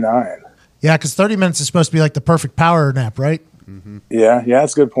 29. Yeah, because 30 minutes is supposed to be like the perfect power nap, right? Mm-hmm. Yeah,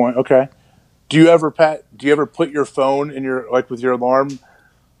 that's a good point. Okay. Do you ever put your phone in with your alarm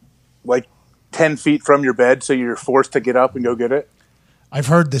like 10 feet from your bed so you're forced to get up and go get it? I've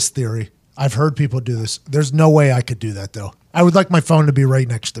heard this theory. I've heard people do this. There's no way I could do that, though. I would like my phone to be right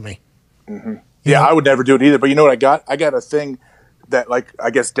next to me. Mm-hmm. Yeah, I would never do it either. But you know what I got? I got a thing that,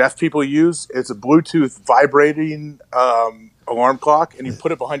 I guess deaf people use. It's a Bluetooth vibrating alarm clock, and you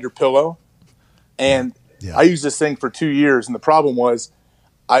put it behind your pillow. And I used this thing for 2 years, and the problem was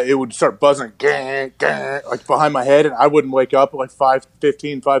it would start buzzing like behind my head, and I wouldn't wake up at like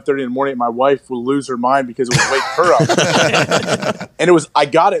 5:15, 5:30 in the morning. And my wife would lose her mind because it would wake her up. And I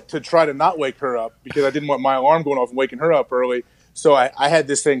got it to try to not wake her up because I didn't want my alarm going off and waking her up early. So I had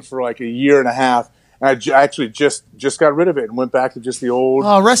this thing for like a year and a half, I actually just got rid of it and went back to just the old.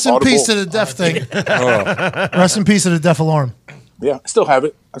 Oh, rest in Audible. peace to the deaf thing. Rest in peace to the deaf alarm. Yeah, I still have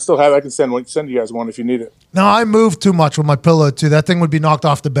it. I can send you guys one if you need it. No, I moved too much with my pillow too. That thing would be knocked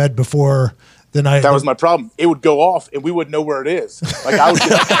off the bed before the night. That was my problem. It would go off, and we wouldn't know where it is. Like I would.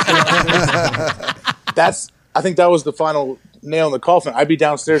 I think that was the final nail in the coffin. I'd be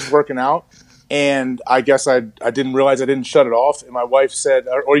downstairs working out, and I guess I didn't realize I didn't shut it off. And my wife said,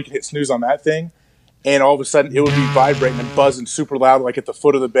 "Or you can hit snooze on that thing." And all of a sudden, it would be vibrating and buzzing super loud, like at the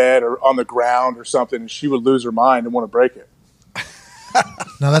foot of the bed or on the ground or something. And she would lose her mind and want to break it.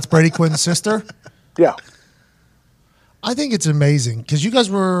 Now that's Brady Quinn's sister. Yeah. I think it's amazing because you guys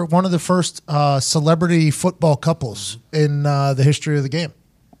were one of the first celebrity football couples in the history of the game.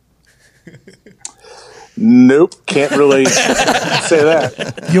 Nope. Can't really say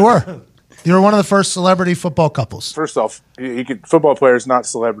that. You were. You were one of the first celebrity football couples. First off, football players, not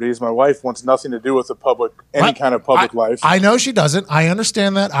celebrities. My wife wants nothing to do with any kind of public life. I know she doesn't. I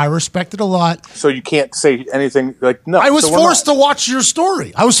understand that. I respect it a lot. So you can't say anything like, no. I was forced to watch your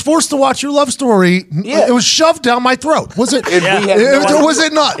story. I was forced to watch your love story. Yeah. It was shoved down my throat. Was it? Was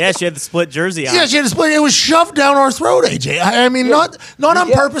it not? Yeah, she had the split jersey on. Yeah, she had to split. It was shoved down our throat, AJ. I mean, not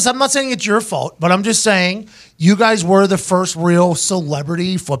on purpose. I'm not saying it's your fault, but I'm just saying you guys were the first real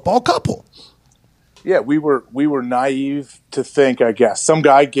celebrity football couple. Yeah, we were naive to think, I guess. Some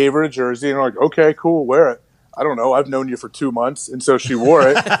guy gave her a jersey and we're like, okay, cool, wear it. I don't know. I've known you for 2 months. And so she wore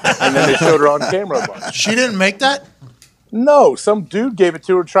it, and then they showed her on camera a bunch. She didn't make that? No, some dude gave it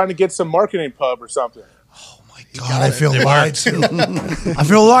to her trying to get some marketing pub or something. Oh, my God, I feel lied to. I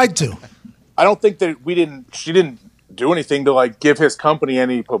feel lied to. I don't think that she didn't do anything to like give his company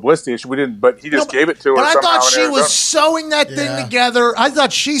any publicity. But he just gave it to her. But I somehow thought she was sewing that thing together. I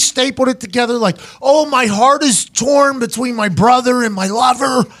thought she stapled it together like, oh, my heart is torn between my brother and my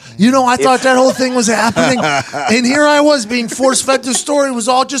lover. You know, I thought that whole thing was happening. And here I was being force-fed the story. It was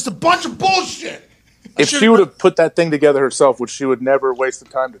all just a bunch of bullshit. If she would have put that thing together herself, which she would never waste the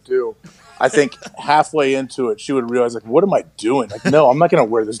time to do, I think halfway into it, she would realize, like, what am I doing? Like, no, I'm not going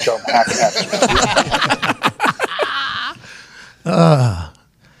to wear this dumb half.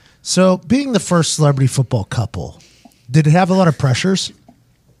 So being the first celebrity football couple, did it have a lot of pressures?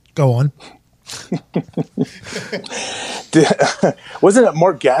 Go on. Wasn't it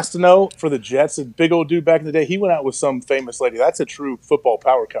Mark Gastineau for the Jets, a big old dude back in the day? He went out with some famous lady. That's a true football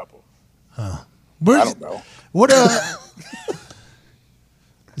power couple. I don't know.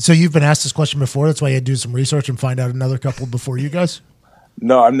 So you've been asked this question before. That's why you had to do some research and find out another couple before you guys?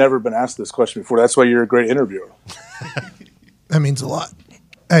 No, I've never been asked this question before. That's why you're a great interviewer. That means a lot.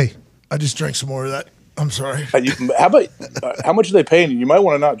 Hey, I just drank some more of that. I'm sorry. How much are they paying you? You might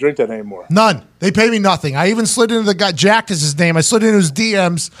want to not drink that anymore. None. They pay me nothing. I even slid into the guy, Jack is his name. I slid into his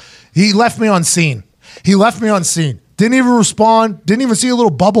DMs. He left me on scene. Didn't even respond. Didn't even see a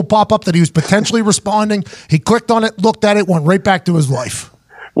little bubble pop up that he was potentially responding. He clicked on it, looked at it, went right back to his life.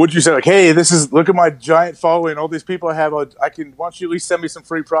 Would you say, like, hey, look at my giant following, all these people I have. Why don't you at least send me some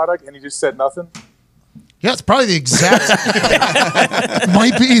free product? And he just said nothing? Yeah, it's probably the exact.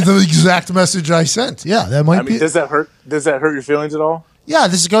 Might be the exact message I sent. Yeah, that might be. Does that hurt? Does that hurt your feelings at all? Yeah,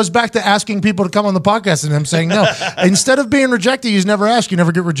 this goes back to asking people to come on the podcast and them saying no. Instead of being rejected, you never ask, you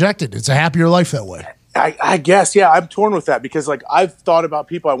never get rejected. It's a happier life that way. I guess, yeah, I'm torn with that because, like, I've thought about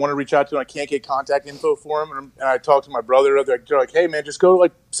people I want to reach out to and I can't get contact info for them. And I talked to my brother. They're like, hey, man, just go,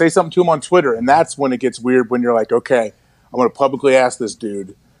 like, say something to him on Twitter. And that's when it gets weird when you're like, okay, I'm going to publicly ask this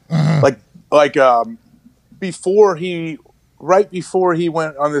dude. Mm-hmm. Right before he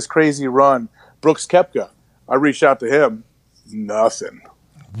went on this crazy run, Brooks Koepka, I reached out to him. Nothing.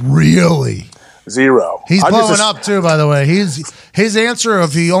 Really? Zero. He's blowing up too, by the way. His answer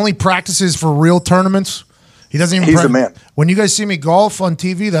of he only practices for real tournaments. He doesn't even. He's the man. When you guys see me golf on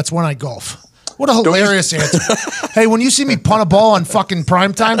TV, that's when I golf. What a hilarious answer. Hey, when you see me punt a ball on fucking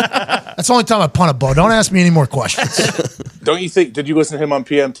primetime, that's the only time I punt a ball. Don't ask me any more questions. Don't you think? Did you listen to him on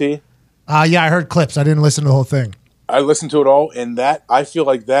PMT? Yeah, I heard clips. I didn't listen to the whole thing. I listened to it all, and I feel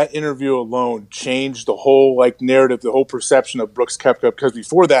like that interview alone changed the whole narrative, the whole perception of Brooks Koepka. Because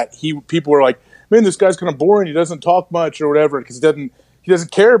before that, people were like, "Man, this guy's kind of boring. He doesn't talk much or whatever because he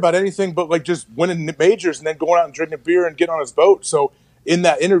doesn't care about anything but like just winning majors and then going out and drinking beer and getting on his boat." So in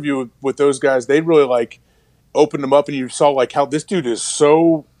that interview with those guys, they really like opened him up, and you saw like how this dude is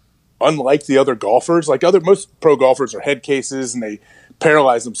so unlike the other golfers. Like most pro golfers are head cases and they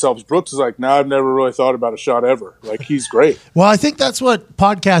paralyze themselves. Brooks is like, no, I've never really thought about a shot ever. Like, he's great. Well, I think that's what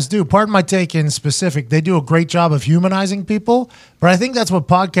podcasts do. Pardon my take in specific. They do a great job of humanizing people, but I think that's what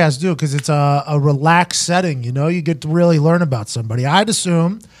podcasts do because it's a relaxed setting. You know, you get to really learn about somebody. I'd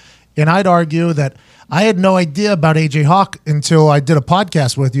assume And I'd argue that I had no idea about AJ Hawk until I did a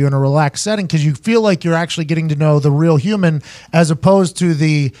podcast with you in a relaxed setting, because you feel like you're actually getting to know the real human as opposed to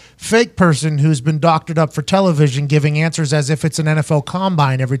the fake person who's been doctored up for television giving answers as if it's an NFL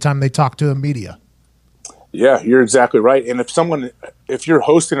combine every time they talk to the media. Yeah, you're exactly right. And if you're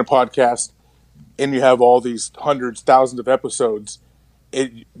hosting a podcast and you have all these hundreds, thousands of episodes,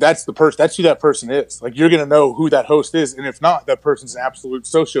 that's who that person is. Like, you're going to know who that host is, and if not, that person's an absolute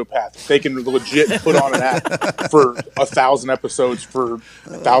sociopath. They can legit put on an act for 1,000 episodes for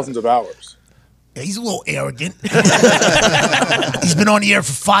thousands of hours. Yeah, he's a little arrogant. He's been on the air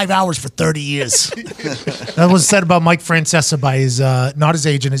for 5 hours for 30 years. That was said about Mike Francesa by his not his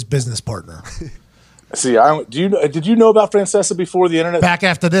agent, his business partner. See, did you know about Francesa before the internet? Back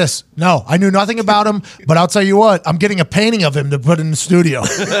after this. No, I knew nothing about him, but I'll tell you what, I'm getting a painting of him to put in the studio.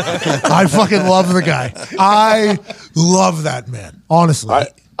 I fucking love the guy. I love that man, honestly.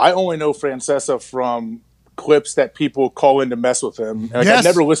 I only know Francesa from clips that people call in to mess with him. Like, Yes. I've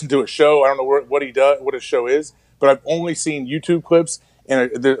never listened to a show. I don't know what he does, what his show is, but I've only seen YouTube clips.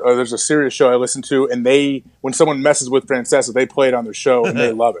 And there's a serious show I listen to, and when someone messes with Francesa, they play it on their show, and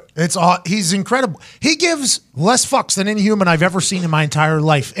they love it. He's incredible. He gives less fucks than any human I've ever seen in my entire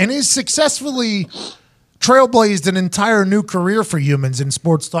life, and has successfully trailblazed an entire new career for humans in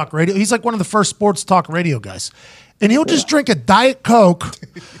sports talk radio. He's like one of the first sports talk radio guys. And he'll just drink a Diet Coke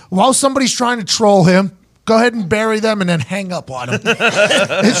while somebody's trying to troll him. Go ahead and bury them and then hang up on them.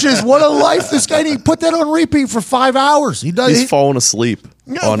 It's just, what a life this guy. He put that on repeat for 5 hours. He's fallen asleep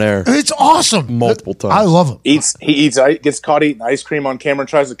on air. It's awesome. Multiple times. I love him. He gets caught eating ice cream on camera and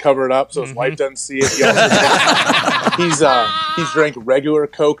tries to cover it up so his wife doesn't see it. He's drank regular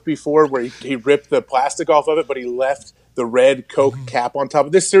Coke before, where he ripped the plastic off of it, but he left the red Coke cap on top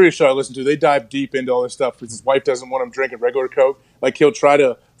of this serious show I listen to. They dive deep into all this stuff because his wife doesn't want him drinking regular Coke. Like, he'll try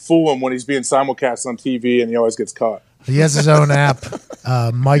to fool him when he's being simulcast on TV, and he always gets caught. He has his own app.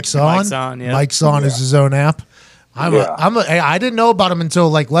 Mike's On. Mike's On, yeah. Mike's On is his own app. I didn't know about him until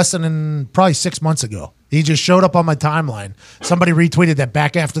like less than probably 6 months ago. He just showed up on my timeline. Somebody retweeted that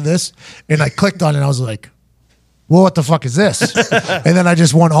back after this, and I clicked on it, and I was like, well, what the fuck is this? And then I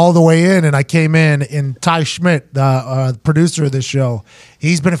just went all the way in, and I came in, and Ty Schmidt, the producer of this show,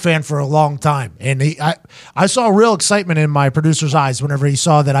 he's been a fan for a long time. And I saw real excitement in my producer's eyes whenever he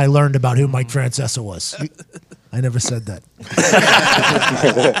saw that I learned about who Mike Francesa was. I never said that.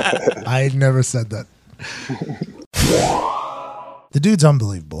 I never said that. The dude's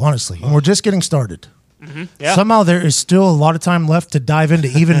unbelievable, honestly. And we're just getting started. Yeah. Somehow there is still a lot of time left to dive into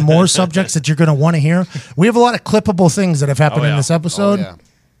even more subjects that you're going to want to hear. We have a lot of clippable things that have happened in this episode.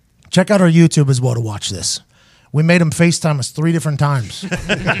 Check out our YouTube as well to watch this. We made him FaceTime us 3 different times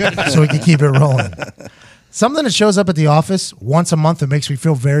so we could keep it rolling. Something that shows up at the office once a month that makes me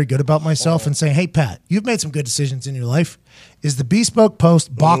feel very good about myself and saying, hey, Pat, you've made some good decisions in your life, is the Bespoke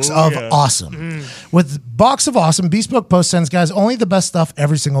Post Box of Awesome. With Box of Awesome, Bespoke Post sends guys only the best stuff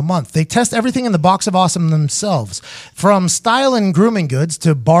every single month. They test everything in the Box of Awesome themselves. From style and grooming goods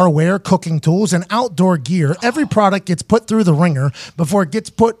to barware, cooking tools, and outdoor gear, every product gets put through the ringer before it gets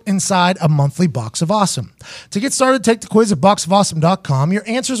put inside a monthly Box of Awesome. To get started, take the quiz at boxofawesome.com. Your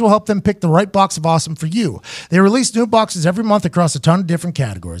answers will help them pick the right Box of Awesome for you. They release new boxes every month across a ton of different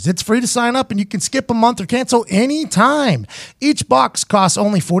categories. It's free to sign up, and you can skip a month or cancel anytime. Each box costs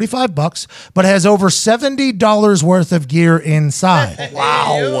only $45, but has over $70 worth of gear inside.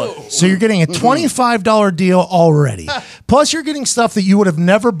 Wow. So you're getting a $25 deal already. Plus, you're getting stuff that you would have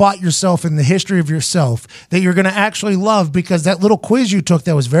never bought yourself in the history of yourself that you're going to actually love, because that little quiz you took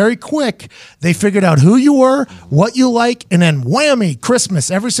that was very quick, they figured out who you were, what you like, and then whammy,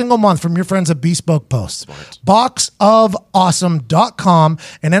 Christmas every single month from your friends at Bespoke Post. Boxofawesome.com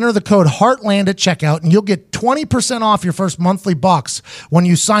and enter the code Heartland at checkout, and you'll get 20% off your first monthly box when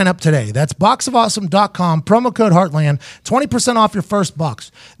you sign up today. That's boxofawesome.com, promo code Heartland, 20% off your first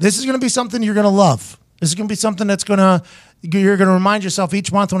box. This is going to be something you're going to love. This is going to be something that's you're going to remind yourself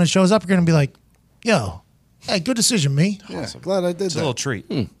each month when it shows up, you're going to be like, yo, hey, good decision, me. Yeah, glad I did It's a little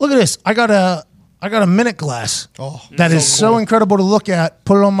treat. Look at this. I got a minute glass that is so incredible to look at.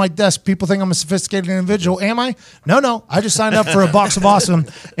 Put it on my desk. People think I'm a sophisticated individual. Am I? No. I just signed up for a Box of Awesome,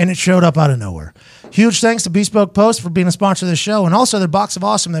 and it showed up out of nowhere. Huge thanks to Bespoke Post for being a sponsor of the show, and also their Box of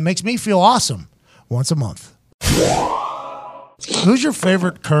Awesome that makes me feel awesome once a month. Who's your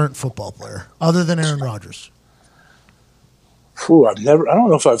favorite current football player other than Aaron Rodgers? I don't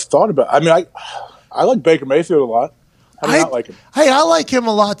know if I've thought about it. I mean, I like Baker Mayfield a lot. I do not like him. Hey, I like him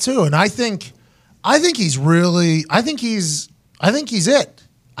a lot too, and I think he's it.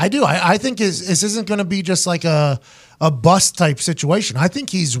 I do. I think this isn't going to be just like a bust type situation. I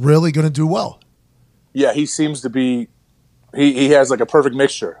think he's really going to do well. Yeah, he seems to be. He has like a perfect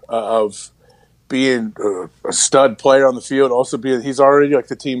mixture of being a stud player on the field, also he's already like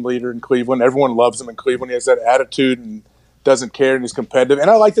the team leader in Cleveland. Everyone loves him in Cleveland. He has that attitude and doesn't care, and he's competitive. And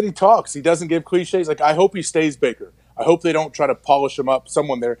I like that he talks. He doesn't give cliches. Like, I hope he stays Baker. I hope they don't try to polish him up.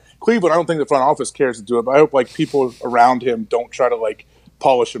 Someone there, Cleveland, I don't think the front office cares to do it, but I hope like people around him don't try to like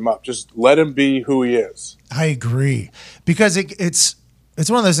polish him up. Just let him be who he is. I agree, because it's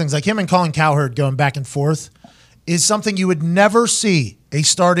one of those things, like him and Colin Cowherd going back and forth is something you would never see a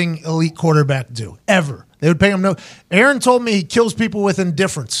starting elite quarterback do, ever. They would pay him no. Aaron told me he kills people with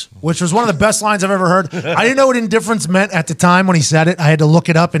indifference, which was one of the best lines I've ever heard. I didn't know what indifference meant at the time when he said it. I had to look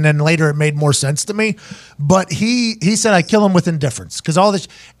it up, and then later it made more sense to me. But he said I kill him with indifference, because all this.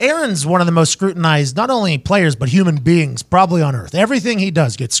 Aaron's one of the most scrutinized, not only players but human beings probably on earth. Everything he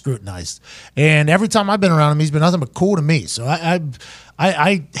does gets scrutinized, and every time I've been around him, he's been nothing but cool to me. So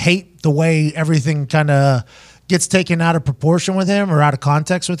I hate the way everything kind of gets taken out of proportion with him or out of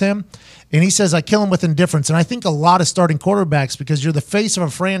context with him. And he says, I kill him with indifference. And I think a lot of starting quarterbacks, because you're the face of a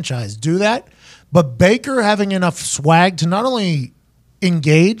franchise, do that. But Baker having enough swag to not only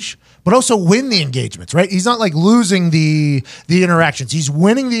engage, but also win the engagements, right? He's not like losing the interactions. He's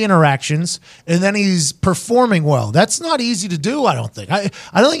winning the interactions, and then he's performing well. That's not easy to do, I don't think. I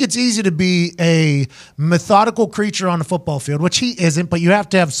don't think it's easy to be a methodical creature on the football field, which he isn't, but you have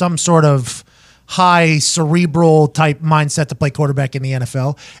to have some sort of high cerebral type mindset to play quarterback in the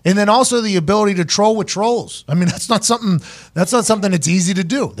NFL. And then also the ability to troll with trolls. I mean, that's not something that's easy to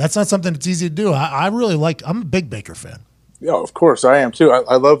do. I'm a big Baker fan. Yeah, of course I am too.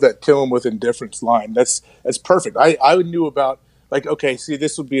 I love that kill him with indifference line. That's perfect. I knew about, like, okay, see,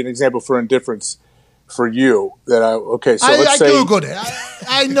 this would be an example for indifference for you I Googled it.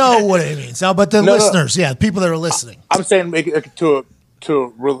 I know what it means now, but the listeners, people that are listening. I'm saying make it to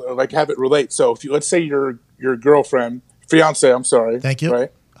like have it relate. So if let's say your girlfriend, fiance, I'm sorry. Thank you.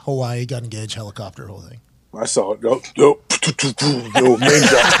 Right? Hawaii, got engaged, helicopter, whole thing. I saw it. Name drop.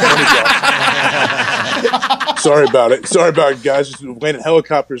 Sorry about it, guys. Just landing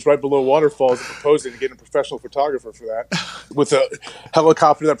helicopters right below waterfalls and proposing and getting a professional photographer for that. With a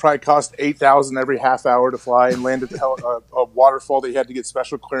helicopter that probably cost $8,000 every half hour to fly and land at a waterfall that you had to get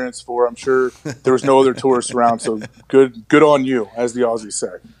special clearance for. I'm sure there was no other tourists around, so good on you, as the Aussies say.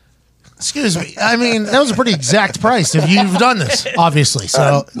 Excuse me. I mean, that was a pretty exact price if you've done this, obviously.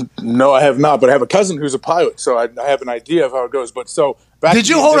 So no, I have not, but I have a cousin who's a pilot, so I have an idea of how it goes. But so back did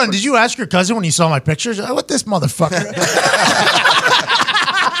you hold on? Did you ask your cousin when you saw my pictures? Oh, what this motherfucker?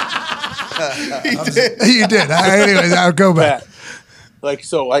 You did. Anyways, I'll go back.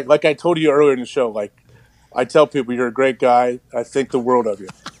 Like I told you earlier in the show, like I tell people you're a great guy. I think the world of you.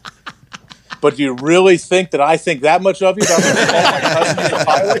 But do you really think that I think that much of you? That my cousin is a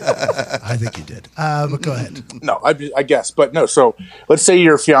pilot? I think you did. But go ahead. No, I guess. But no, so let's say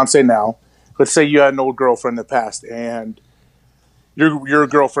you're a fiance now. Let's say you had an old girlfriend in the past, and your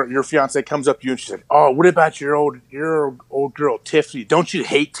girlfriend, your fiance comes up to you and she said, oh, what about your old girl, Tiffany? Don't you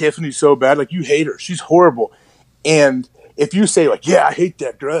hate Tiffany so bad? Like, you hate her. She's horrible. And if you say, like, yeah, I hate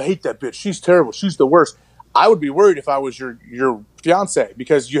that girl. I hate that bitch. She's terrible. She's the worst. I would be worried if I was your fiance,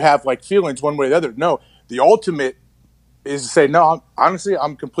 because you have like feelings one way or the other. No, the ultimate is to say, no, honestly,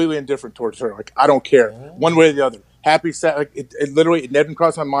 I'm completely indifferent towards her. Like, I don't care one way or the other. Happy, sad. Like, it literally, it never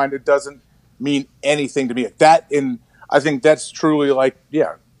crossed my mind. It doesn't mean anything to me. And I think that's truly like,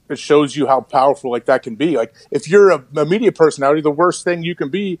 yeah, it shows you how powerful like that can be. Like, if you're a media personality, the worst thing you can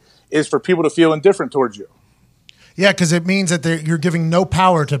be is for people to feel indifferent towards you. Yeah, because it means that you're giving no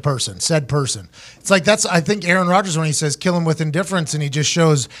power to said person. It's like I think Aaron Rodgers, when he says kill him with indifference, and he just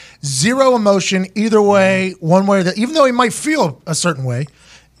shows zero emotion either way, one way or the, even though he might feel a certain way,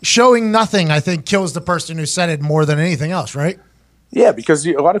 showing nothing, I think, kills the person who said it more than anything else, right? Yeah, because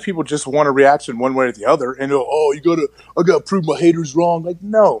a lot of people just want a reaction one way or the other, and I gotta prove my haters wrong. Like,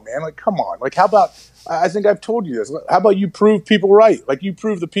 no, man, like, come on. Like, how about, I think I've told you this, how about you prove people right? Like, you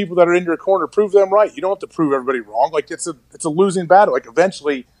prove the people that are in your corner, prove them right. You don't have to prove everybody wrong. Like, it's a losing battle. Like,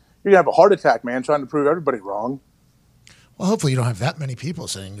 eventually, you're gonna have a heart attack, man, trying to prove everybody wrong. Well, hopefully you don't have that many people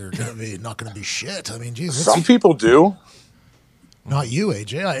saying you're not gonna be shit. I mean, geez. Some people do. Not you,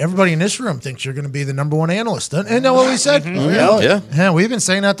 AJ. Everybody in this room thinks you're going to be the number one analyst. Isn't that what we said? Mm-hmm. Yeah, we've been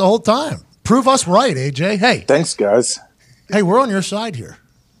saying that the whole time. Prove us right, AJ. Hey. Thanks, guys. Hey, we're on your side here.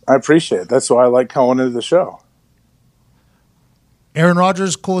 I appreciate it. That's why I like calling into the show. Aaron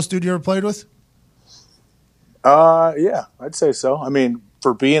Rodgers, coolest dude you ever played with? Yeah, I'd say so. I mean,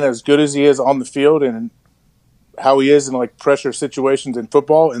 for being as good as he is on the field and how he is in like pressure situations in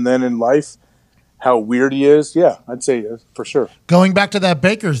football, and then in life, how weird he is. Yeah, I'd say for sure. Going back to that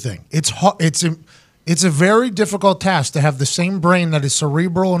Baker thing, it's a very difficult task to have the same brain that is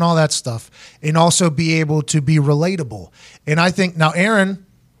cerebral and all that stuff, and also be able to be relatable. And I think now Aaron,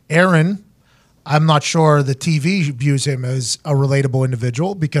 I'm not sure the TV views him as a relatable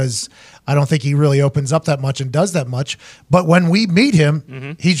individual because I don't think he really opens up that much and does that much. But when we meet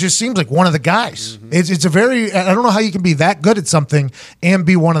him, he just seems like one of the guys. It's a very, I don't know how you can be that good at something and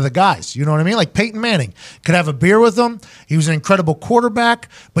be one of the guys. You know what I mean? Like Peyton Manning could have a beer with him. He was an incredible quarterback,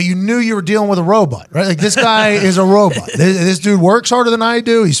 but you knew you were dealing with a robot, right? Like this guy is a robot. This dude works harder than I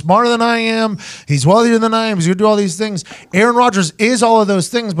do. He's smarter than I am. He's wealthier than I am. He's going to do all these things. Aaron Rodgers is all of those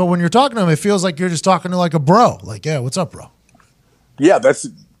things, but when you're talking to him, it feels like you're just talking to like a bro. Like, yeah, what's up, bro? Yeah,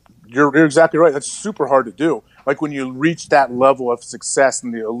 you're exactly right. That's super hard to do. Like when you reach that level of success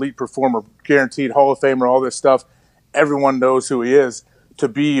and the elite performer, guaranteed Hall of Famer, all this stuff, everyone knows who he is. To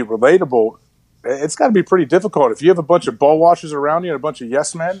be relatable, it's got to be pretty difficult. If you have a bunch of ball washers around you and a bunch of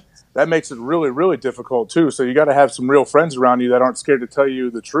yes men, that makes it really, really difficult too. So you got to have some real friends around you that aren't scared to tell you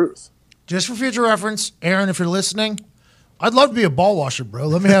the truth. Just for future reference, Aaron, if you're listening, I'd love to be a ball washer, bro.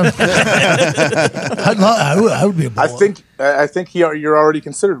 Let me have. I would be a ball washer. I think you're already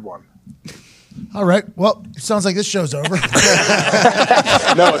considered one. All right. Well, it sounds like this show's over.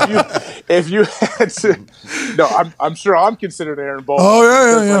 No, if you had to, no, I'm sure I'm considered Aaron Ball.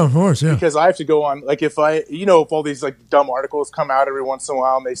 Oh yeah, of course, yeah. Because I have to go on, like if all these like dumb articles come out every once in a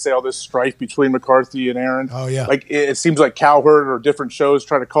while and they say all this strife between McCarthy and Aaron. Oh yeah. Like it seems like Cowherd or different shows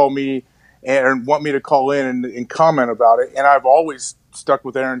try to call me and want me to call in and comment about it. And I've always stuck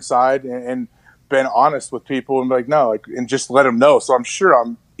with Aaron's side and been honest with people and be like, no, like, and just let them know. So I'm sure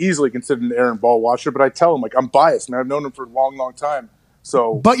I'm easily considered an Aaron Ball watcher, but I tell him like I'm biased, man. I've known him for a long, long time.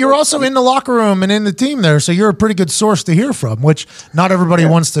 So, but you're also in the locker room and in the team there, so you're a pretty good source to hear from, which not everybody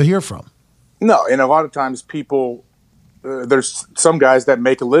wants to hear from. No, and a lot of times people, there's some guys that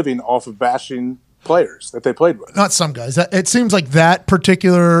make a living off of bashing players that they played with. Not some guys. It seems like that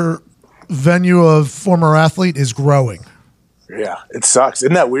particular venue of former athlete is growing. Yeah, it sucks.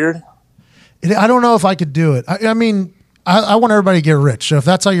 Isn't that weird? I don't know if I could do it. I mean, I want everybody to get rich. So if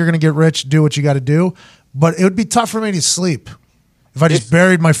that's how you're going to get rich, do what you got to do. But it would be tough for me to sleep if I just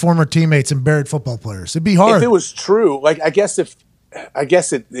buried my former teammates and buried football players. It'd be hard. If it was true, like I guess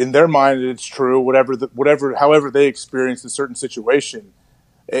it in their mind it's true. However they experience a certain situation,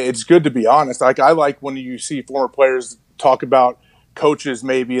 it's good to be honest. Like I like when you see former players talk about coaches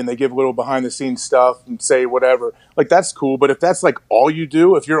maybe and they give a little behind the scenes stuff and say whatever, like that's cool. But if that's like all you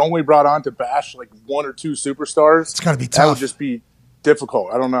do, if you're only brought on to bash like one or two superstars, it's got to be tough. That would just be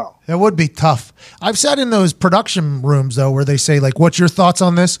difficult. I don't know. It would be tough. I've sat in those production rooms though where they say like, what's your thoughts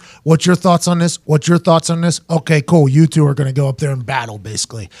on this? What's your thoughts on this? What's your thoughts on this? Okay, cool. You two are going to go up there and battle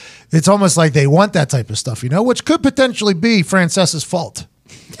basically. It's almost like they want that type of stuff, which could potentially be Frances's fault.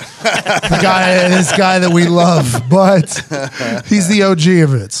 This guy that we love, but he's the OG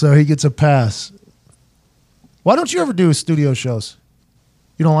of it, so he gets a pass. Why don't you ever do studio shows?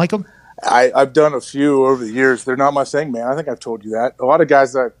 You don't like them? I've done a few over the years. They're not my thing, man. I think I've told you that. A lot of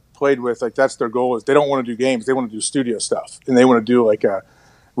guys that I've played with, like that's their goal is they don't want to do games. They want to do studio stuff, and they want to do like a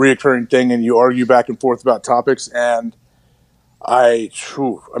reoccurring thing, and you argue back and forth about topics. And I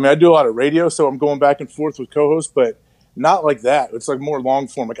do a lot of radio, so I'm going back and forth with co-hosts, but not like that. It's like more long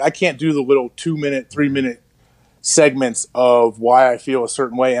form. Like I can't do the little 2-minute, 3-minute segments of why I feel a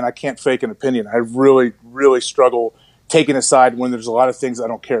certain way, and I can't fake an opinion. I really, really struggle taking a side when there's a lot of things I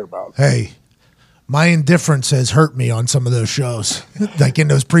don't care about. Hey, my indifference has hurt me on some of those shows, like in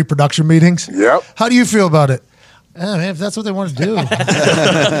those pre-production meetings. Yep. How do you feel about it? Man, if that's what they want to do.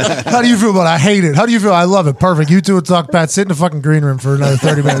 How do you feel about it? I hate it. How do you feel? I love it. Perfect. You two would talk, Pat. Sit in the fucking green room for another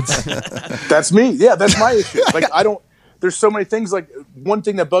 30 minutes. That's me. Yeah, that's my issue. Like there's so many things. Like one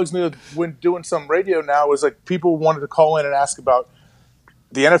thing that bugs me when doing some radio now is like people wanted to call in and ask about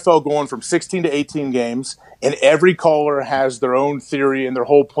the NFL going from 16 to 18 games, and every caller has their own theory and their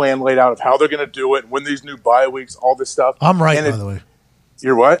whole plan laid out of how they're going to do it, when these new bye weeks, all this stuff. I'm right, by the way.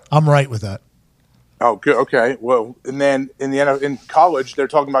 You're what? I'm right with that. Oh, good. Okay. Well, and then in college, they're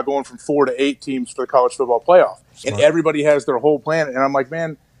talking about going from 4 to 8 teams for the college football playoff, and everybody has their whole plan. And I'm like,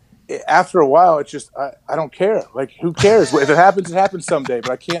 man, after a while, it's just I don't care. Like, who cares? If it happens, it happens someday.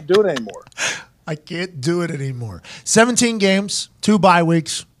 But I can't do it anymore. I can't do it anymore. 17 games, 2 bye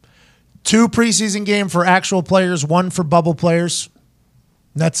weeks, 2 preseason game for actual players, 1 for bubble players.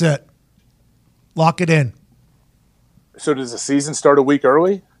 That's it. Lock it in. So does the season start a week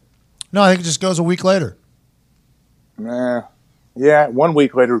early? No, I think it just goes a week later. Nah. Yeah, 1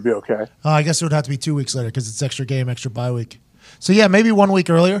 week later would be okay. I guess it would have to be 2 weeks later because it's extra game, extra bye week. So, yeah, maybe 1 week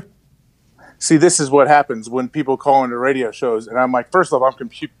earlier. See, this is what happens when people call into radio shows. And I'm like, first off, I'm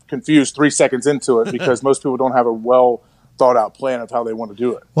confused 3 seconds into it because most people don't have a well-thought-out plan of how they want to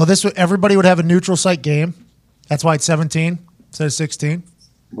do it. Well, everybody would have a neutral site game. That's why it's 17 instead of 16.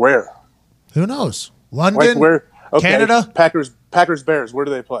 Where? Who knows? London, Like where? Okay, Canada? Packers, Bears, where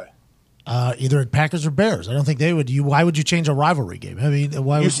do they play? Either Packers or Bears. I don't think they would. Why would you change a rivalry game? I mean,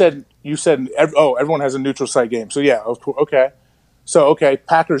 why? You said everyone has a neutral site game. So, yeah, okay. So, okay,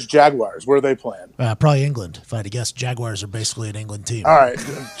 Packers, Jaguars, where are they playing? Probably England, if I had to guess. Jaguars are basically an England team. All right,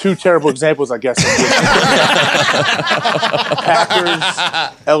 2 terrible examples, I guess.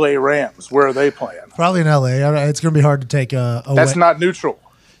 Packers, L.A. Rams, where are they playing? Probably in L.A. It's going to be hard to take away. That's not neutral.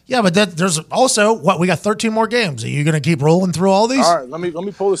 Yeah, but there's also, we got 13 more games. Are you going to keep rolling through all these? All right, let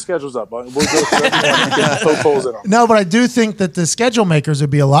me pull the schedules up. We'll go through everyone and get poke holes in them. No, but I do think that the schedule makers would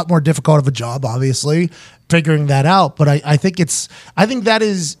be a lot more difficult of a job, obviously, figuring that out. But I think this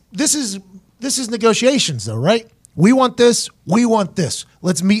is negotiations, though, right? We want this. We want this.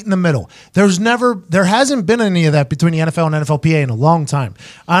 Let's meet in the middle. There hasn't been any of that between the NFL and NFLPA in a long time.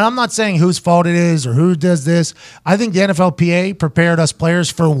 And I'm not saying whose fault it is or who does this. I think the NFLPA prepared us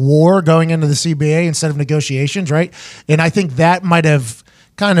players for war going into the CBA instead of negotiations, right? And I think that might have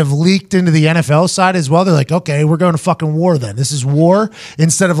kind of leaked into the NFL side as well. They're like, okay, we're going to fucking war then. This is war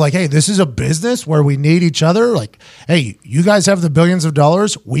instead of like, hey, this is a business where we need each other. Like, hey, you guys have the billions of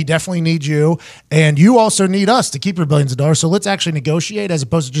dollars. We definitely need you. And you also need us to keep your billions of dollars. So let's actually negotiate as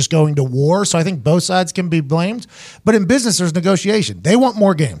opposed to just going to war. So I think both sides can be blamed. But in business, there's negotiation. They want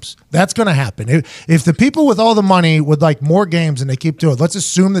more games. That's going to happen. If the people with all the money would like more games and they keep doing it, let's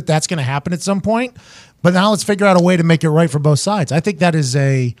assume that that's going to happen at some point. But now let's figure out a way to make it right for both sides. I think that is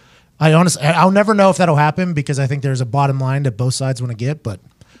I'll never know if that'll happen because I think there's a bottom line that both sides want to get. But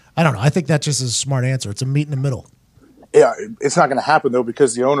I don't know. I think that just is a smart answer. It's a meet in the middle. Yeah, it's not going to happen, though,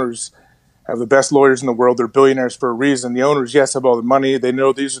 because the owners have the best lawyers in the world. They're billionaires for a reason. The owners, yes, have all the money. They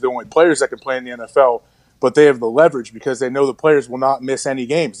know these are the only players that can play in the NFL. But they have the leverage because they know the players will not miss any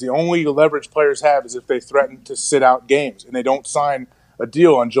games. The only leverage players have is if they threaten to sit out games and they don't sign a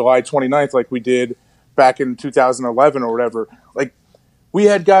deal on July 29th like we did back in 2011 or whatever. Like, we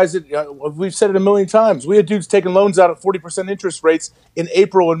had guys that, we've said it a million times, we had dudes taking loans out at 40% interest rates in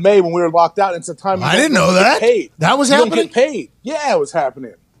April and May when we were locked out. And it's a time I didn't know that. Paid. That was you happening? don't get paid. Yeah, it was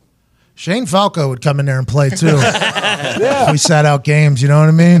happening. Shane Falco would come in there and play, too. Yeah. If we sat out games, you know what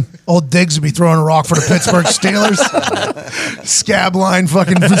I mean? Old Diggs would be throwing a rock for the Pittsburgh Steelers. Scab line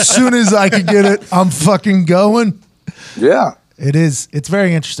fucking, as soon as I could get it, I'm fucking going. Yeah. It is. It's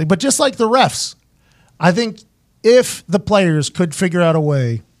very interesting. But just like the refs, I think if the players could figure out a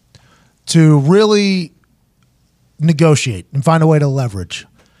way to really negotiate and find a way to leverage,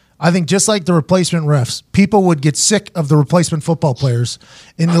 I think just like the replacement refs, people would get sick of the replacement football players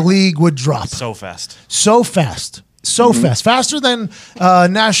and the league would drop. So fast. So fast. So fast. Faster than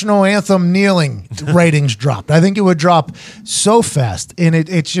national anthem kneeling ratings dropped. I think it would drop so fast. And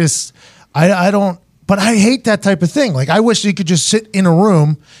it's just, I don't. But I hate that type of thing. Like, I wish you could just sit in a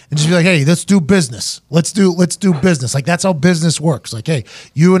room and just be like, hey, let's do business. Let's do business. Like, that's how business works. Like, hey,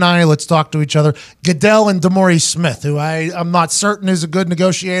 you and I, let's talk to each other. Goodell and DeMaurice Smith, who I'm not certain is a good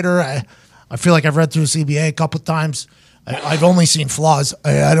negotiator. I feel like I've read through CBA a couple of times. I've only seen flaws.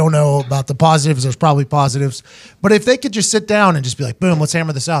 I don't know about the positives. There's probably positives. But if they could just sit down and just be like, boom, let's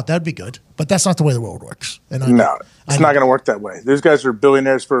hammer this out, that'd be good. But that's not the way the world works. And no, it's not going to work that way. Those guys are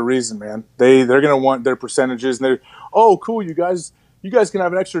billionaires for a reason, man. They're going to want their percentages. And they're, oh, cool, you guys can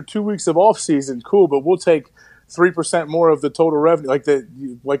have an extra 2 weeks of off season. Cool, but we'll take 3% more of the total revenue.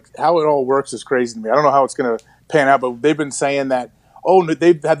 Like how it all works is crazy to me. I don't know how it's going to pan out, but they've been saying that,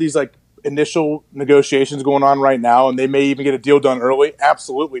 they've had these like initial negotiations going on right now, and they may even get a deal done early.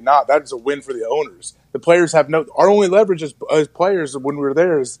 Absolutely not. That is a win for the owners. The players have our only leverage as players when we were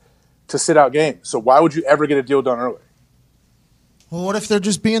there is to sit out games. So why would you ever get a deal done early? Well, what if they're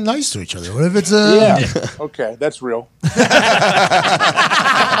just being nice to each other? What if it's Okay, that's real.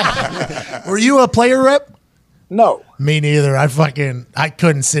 Were you a player rep? No. Me neither. I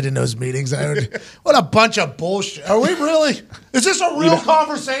couldn't sit in those meetings. What a bunch of bullshit. Are we really? Is this a real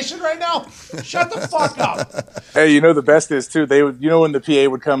conversation right now? Shut the fuck up. Hey, the best is too, they would, when the PA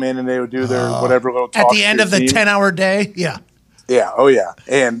would come in and they would do their whatever little talk. At the end of the 10-hour day? Yeah. Yeah. Oh yeah.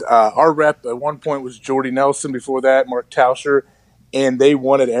 And our rep at one point was Jordy Nelson, before that, Mark Tauscher. And they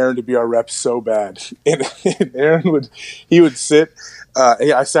wanted Aaron to be our rep so bad. And Aaron would sit,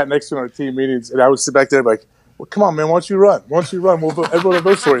 I sat next to him on our team meetings, and I would sit back there like, well, come on, man, why don't you run? We'll vote, everyone will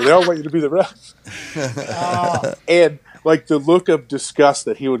vote for you. They all want you to be the rep. And like the look of disgust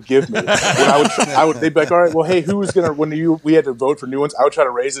that he would give me when they'd be like, all right, well, hey, who was gonna we had to vote for new ones? I would try to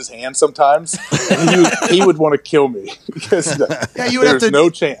raise his hand sometimes, and he would want to kill me because there's no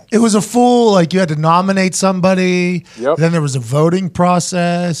chance. It was a full you had to nominate somebody. Yep. Then there was a voting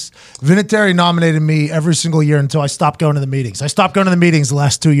process. Vinatieri nominated me every single year until I stopped going to the meetings. I stopped going to the meetings the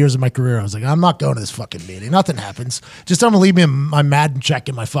last 2 years of my career. I was like, I'm not going to this fucking meeting. Nothing happens. Just tell them to leave me my Madden check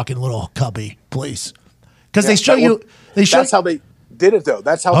in my fucking little cubby, please. Because they show you. That's how they did it, though.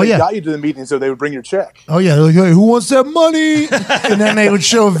 That's how they got you to the meeting, so they would bring your check. Oh yeah, they're like, hey, who wants that money? And then they would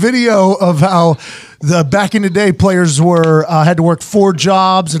show a video of how back in the day players were had to work 4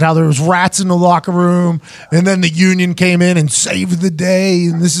 jobs and how there was rats in the locker room, and then the union came in and saved the day,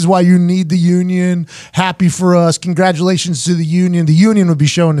 and this is why you need the union. Happy for us, congratulations to the union. The union would be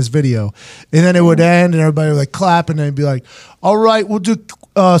showing this video, and then it would end, and everybody would clap, and they'd be like, all right, we'll do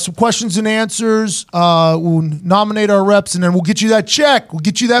some questions and answers. We'll nominate our reps, and then we'll get you that check. We'll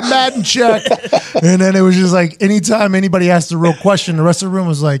get you that Madden check. And then it was just like anytime anybody asked a real question, the rest of the room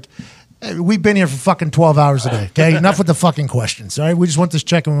was like, hey, we've been here for fucking 12 hours a day. Okay, enough with the fucking questions. All right, we just want this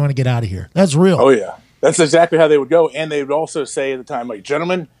check and we want to get out of here. That's real. Oh yeah, that's exactly how they would go. And they would also say at the time, like,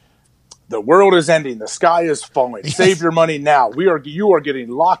 gentlemen, the world is ending. The sky is falling. Save your money now. You are getting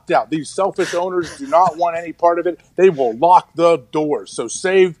locked out. These selfish owners do not want any part of it. They will lock the doors. So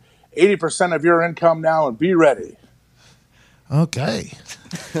save 80% of your income now and be ready. Okay.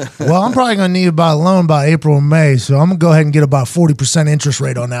 Well, I'm probably going to need about a loan by April or May, so I'm going to go ahead and get about 40% interest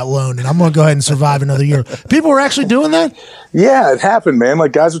rate on that loan, and I'm going to go ahead and survive another year. People were actually doing that? Yeah, it happened, man.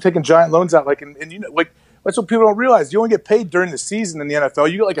 Like, guys were taking giant loans out, and you know, like, that's what people don't realize. You only get paid during the season in the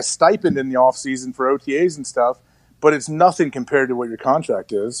NFL. You get like a stipend in the off season for OTAs and stuff, but it's nothing compared to what your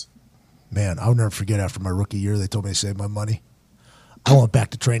contract is. Man, I'll never forget after my rookie year, they told me to save my money. I went back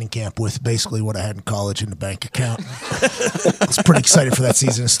to training camp with basically what I had in college in the bank account. I was pretty excited for that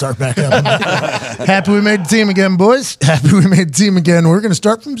season to start back up. Happy we made the team again, boys. Happy we made the team again. We're going to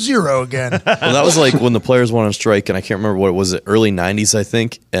start from zero again. Well, that was like when the players went on strike, and I can't remember what was it, early 90s, I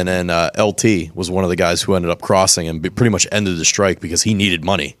think. And then LT was one of the guys who ended up crossing and pretty much ended the strike because he needed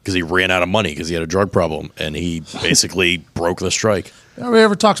money, because he ran out of money because he had a drug problem, and he basically broke the strike. Nobody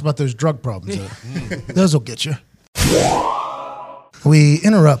ever talks about those drug problems. Those will get you. We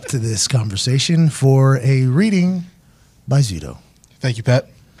interrupt this conversation for a reading by Zito. Thank you, Pat.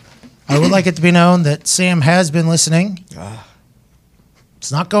 I would like it to be known that Sam has been listening.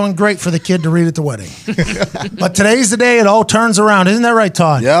 It's not going great for the kid to read at the wedding. But today's the day it all turns around. Isn't that right,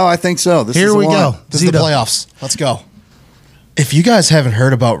 Todd? Yeah, I think so. Here we go. This is the playoffs. Let's go. If you guys haven't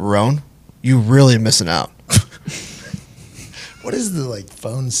heard about Roan, you're really missing out. What is the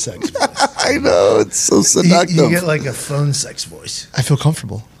phone sex voice? I know, it's so seductive. You get like a phone sex voice. I feel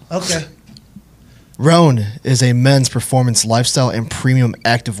comfortable. Okay. Roan is a men's performance lifestyle and premium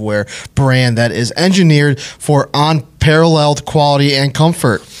activewear brand that is engineered for unparalleled quality and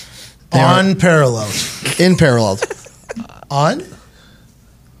comfort. Unparalleled. Unparalleled. On?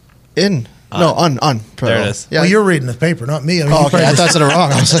 In. No, unparalleled. There it is. Yeah. Well, you're reading the paper, not me. I mean, Oh, okay. I thought I said it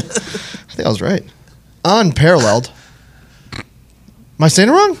wrong. I think I was right. Unparalleled. Am I saying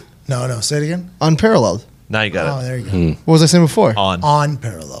it wrong? No. Say it again. Unparalleled. Now you got Oh, it. there you go. What was I saying before? On.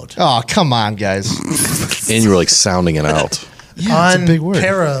 Unparalleled. Oh, come on, guys. And you were like sounding it out. Yeah, it's a big word.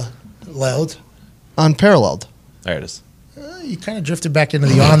 Unparalleled. Unparalleled. There it is. You kind of drifted back into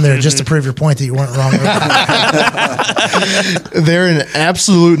the on there just to prove your point that you weren't wrong. They're an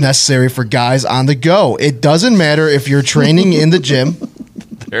absolute necessary for guys on the go. It doesn't matter if you're training in the gym.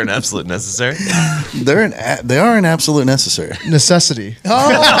 They're an absolute necessary. They are an absolute necessary. Necessity. All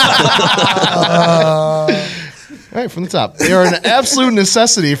right, from the top. They are an absolute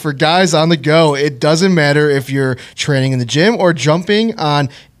necessity for guys on the go. It doesn't matter if you're training in the gym or jumping on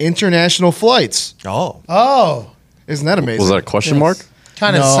international flights. Oh. Isn't that amazing? Was that a question mark?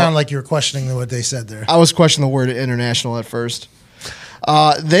 Kind of No. sound like you were questioning what they said there. I was questioning the word international at first.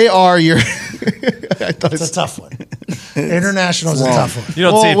 They are your... I thought It's a tough one. International is a tough one. You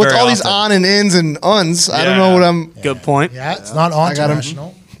don't see it with very all these often. on and ins and uns, I don't know what I'm... Good point. Yeah, it's not on got 'em.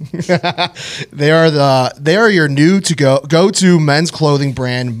 international. They are your new to go to men's clothing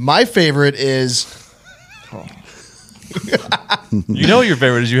brand. My favorite is You know your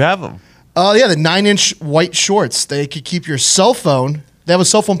favorite is you have them. the 9-inch white shorts. They could keep your cell phone. They have a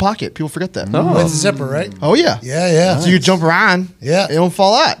cell phone pocket. People forget that. With a zipper, right? Oh yeah. Yeah. So you jump around. Yeah. It don't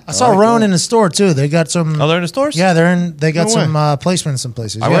fall out. I saw Roan in the store too. They got some. Oh, they're in the stores? Yeah, they got No some placement in some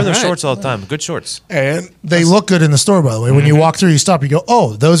places. I yeah. wear their shorts all the time. Good shorts. And they look good in the store, by the way. When you walk through, you stop, you go,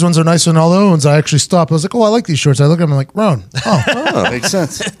 oh, those ones are nicer than all the other ones. I actually stopped. I was like, oh, I like these shorts. I look at them, I'm like, Roan. Oh, Oh, makes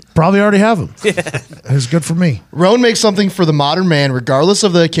sense. Probably already have them. It's good for me. Roan makes something for the modern man, regardless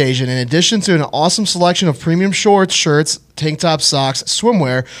of the occasion. In addition to an awesome selection of premium shorts, shirts, tank tops, socks,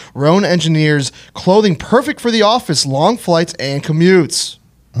 swimwear, Roan engineers clothing perfect for the office, long flights, and commutes.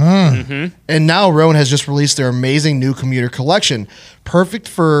 And now Roan has just released their amazing new commuter collection, perfect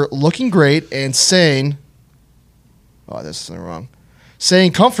for looking great and saying, oh, this is wrong,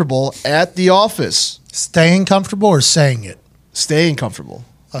 saying comfortable at the office. Staying comfortable or saying it? Staying comfortable.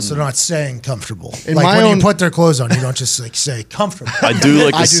 Oh, so they're not saying comfortable. In like my when own- you put their clothes on, you don't just like say comfortable. I do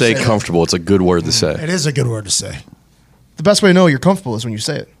like I to do say say that. comfortable. It's a good word to say. It is a good word to say. The best way to know you're comfortable is when you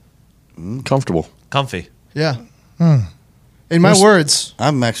say it. Comfortable. Comfy. Yeah. In my words,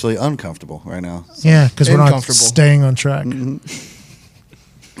 I'm actually uncomfortable right now. Yeah, because we're not Uncomfortable. staying on track.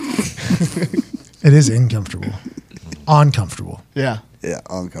 It is uncomfortable. Uncomfortable. yeah. Yeah,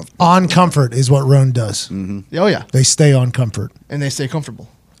 uncomfortable. On comfort is what Roan does. Oh, yeah. They stay on comfort And they stay comfortable.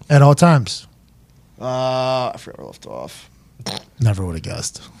 at all times. I forgot where I left off. Never would have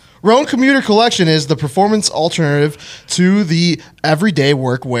guessed. Roan Commuter Collection is the performance alternative to the everyday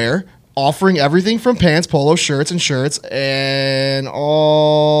workwear, offering everything from pants, polo shirts, and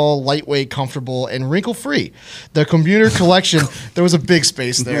all lightweight, comfortable, and wrinkle-free. The Commuter Collection, there was a big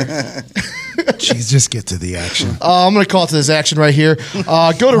space there. Jeez, just get to the action. I'm going to call it to this action right here.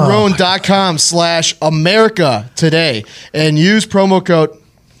 Go to roan.com/America today and use promo code.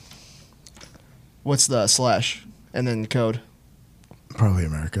 What's the slash? And then code. Probably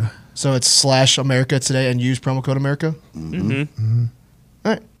America. So it's /America today and use promo code America? Mm-hmm.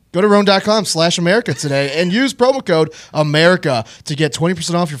 All right. Go to roan.com/America today and use promo code America to get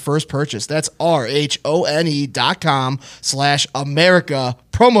 20% off your first purchase. That's RHONE.com/America.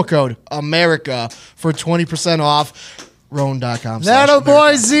 Promo code America for 20% off. Roan.com. That'll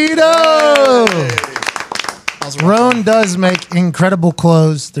boy Zito! Roan does make incredible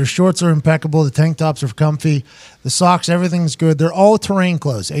clothes. Their shorts are impeccable. The tank tops are comfy. The socks, everything's good. They're all terrain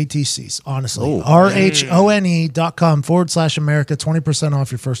clothes, ATCs, honestly. RHONE.com/America, 20%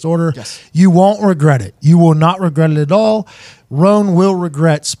 off your first order. Yes. You won't regret it. You will not regret it at all. Roan will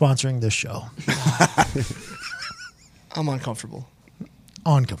regret sponsoring this show. I'm uncomfortable.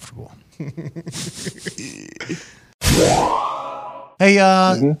 Uncomfortable. Hey,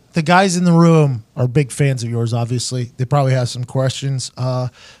 the guys in the room are big fans of yours, obviously. They probably have some questions.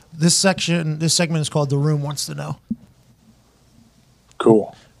 This segment is called The Room Wants to Know.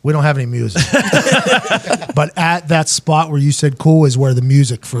 Cool. We don't have any music. But at that spot where you said cool is where the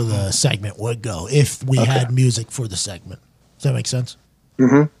music for the segment would go if we had music for the segment. Does that make sense?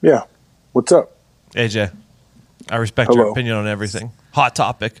 Yeah. What's up? AJ, I respect Hello. your opinion on everything. Hot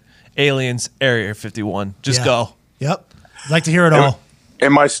topic. Aliens, Area 51. Just Yeah. go. Yep. I'd like to hear it all.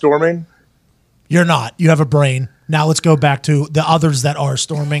 Am I storming? You're not. You have a brain. Now let's go back to the others that are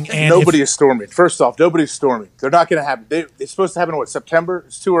storming. And Nobody is storming. First off, nobody's storming. They're not going to happen. It's supposed to happen in what, September?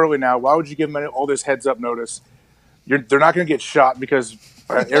 It's too early now. Why would you give them all this heads up notice? They're not going to get shot because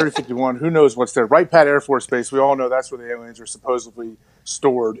Area 51, who knows what's there. Wright Pat Air Force Base, we all know that's where the aliens are supposedly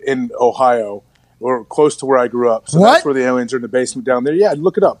stored in Ohio or close to where I grew up. So What? that's where the aliens are in the basement down there. Yeah,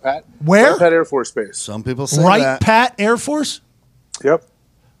 look it up, Pat. Where? Wright Pat Air Force Base. Some people say Wright that. Pat Air Force? Yep.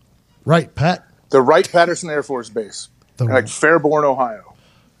 Right, Pat. The Wright Patterson Air Force Base. The- Like Fairborn, Ohio.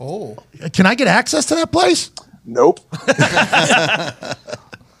 Oh. Can I get access to that place? Nope.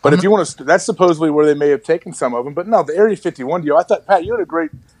 But if you want to, that's supposedly where they may have taken some of them. But no, the Area 51 deal. I thought, Pat, you had a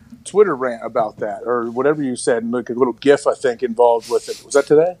great Twitter rant about that, or whatever you said, and like a little GIF, I think, involved with it. Was that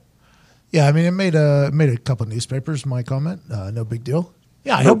today? Yeah, I mean, it made a couple newspapers. My comment, no big deal.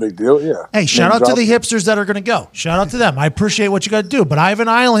 Yeah, I No hope. big deal. Yeah. Hey, shout Name out to drop. the hipsters that are going to go. Shout out to them. I appreciate what you got to do, but I have an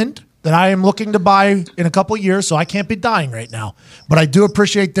island that I am looking to buy in a couple of years, so I can't be dying right now. But I do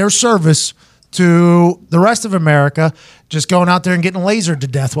appreciate their service to the rest of America, just going out there and getting lasered to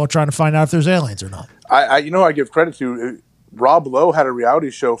death while trying to find out if there's aliens or not. I give credit to Rob Lowe had a reality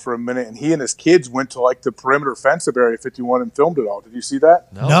show for a minute, and he and his kids went to like the perimeter fence of Area 51 and filmed it all. Did you see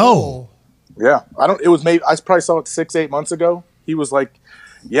that? No. Yeah, I don't. It was maybe I probably saw it 6-8 months ago. He was like,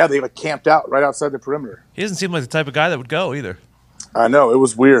 yeah, they like camped out right outside the perimeter. He doesn't seem like the type of guy that would go either. I know, it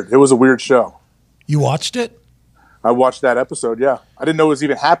was weird. It was a weird show. You watched it? I watched that episode. Yeah, I didn't know it was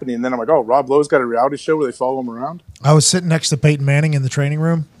even happening. And then I'm like, oh, Rob Lowe's got a reality show where they follow him around. I was sitting next to Peyton Manning in the training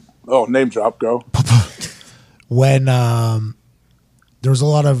room Oh, name drop, go. when there was a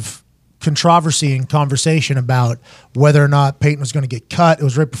lot of controversy and conversation about whether or not Peyton was going to get cut. It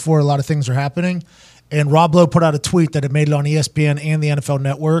was right before a lot of things were happening. And Rob Lowe put out a tweet that had made it on ESPN and the NFL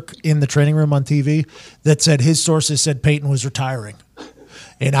Network in the training room on TV that said his sources said Peyton was retiring.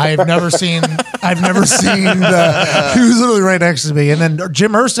 And I have never seen I've never seen. He was literally right next to me, and then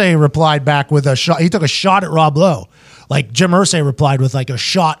Jim Irsay replied back with a shot. He took a shot at Rob Lowe. Like Jim Irsay replied with like a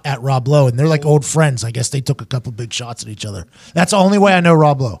shot at Rob Lowe, and they're like old friends. I guess they took a couple big shots at each other. That's the only way I know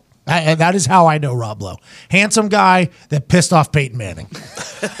Rob Lowe. That is how I know Rob Lowe. Handsome guy that pissed off Peyton Manning.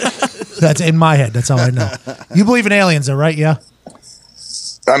 That's in my head. That's how I know. You believe in aliens, though, right? Yeah.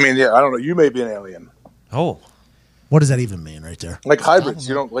 I mean, yeah, I don't know. You may be an alien. Oh. What does that even mean, right there? Like hybrids,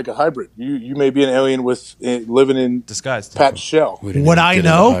 you don't like a hybrid. You may be an alien with living in Disguised. Pat's shell. Would I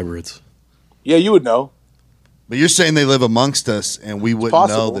know? Hybrids. Yeah, you would know. But you're saying they live amongst us and we wouldn't know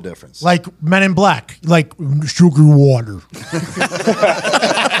possible. the difference. Like Men in Black, like sugar water.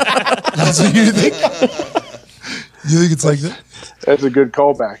 That's what you think? You think it's like that? That's a good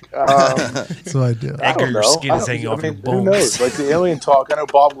callback. That's what I do. I don't know. Your skin is hanging off your Who bones. knows? Like the alien talk. I know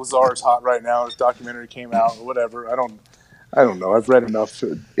Bob Lazar is hot right now. His documentary came out or whatever. I don't know. I've read enough.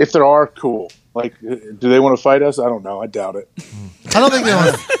 If there are, cool. Like, do they want to fight us? I don't know. I doubt it. I don't think they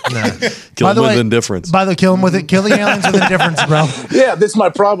want to. Kill them with indifference. By the way, kill them with it. Kill the aliens with indifference, bro. Yeah, this is my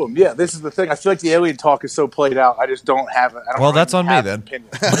problem. Yeah, this is the thing. I feel like the alien talk is so played out. I just don't have it. Well, that's on me then. Opinion.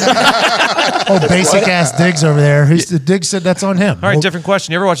 Oh, basic ass Diggs over there. Diggs said that's on him. All right, different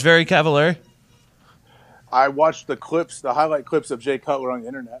question. You ever watch Very Cavalier? I watched the highlight clips of Jay Cutler on the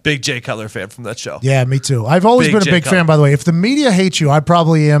internet. Big Jay Cutler fan from that show. Yeah, me too. I've always Big been a Jay big Cutler. fan, by the way. If the media hates you, I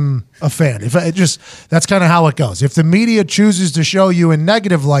probably am a fan. If it just that's kind of how it goes. If the media chooses to show you in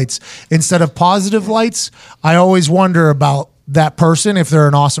negative lights instead of positive lights, I always wonder about that person, if they're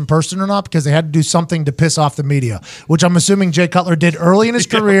an awesome person or not, because they had to do something to piss off the media, which I'm assuming Jay Cutler did early in his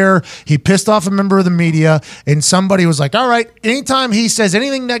career. He pissed off a member of the media, and somebody was like, all right, anytime he says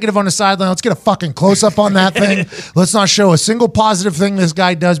anything negative on the sideline, let's get a fucking close-up on that thing. Let's not show a single positive thing this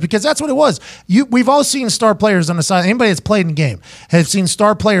guy does, because that's what it was. We've all seen star players on the sideline. Anybody that's played in a game has seen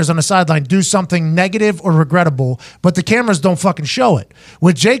star players on the sideline do something negative or regrettable, but the cameras don't fucking show it.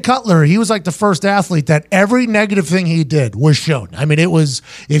 With Jay Cutler, he was like the first athlete that every negative thing he did was shown. I mean, it was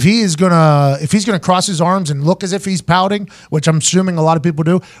if he's gonna cross his arms and look as if he's pouting, which I'm assuming a lot of people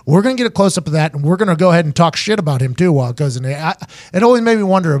do, we're gonna get a close up of that, and we're gonna go ahead and talk shit about him too while it goes in there. It always made me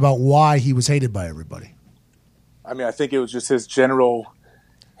wonder about why he was hated by everybody. I mean, I think it was just his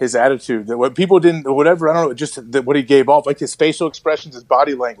attitude that what people didn't, whatever, I don't know, just that what he gave off, like his facial expressions, his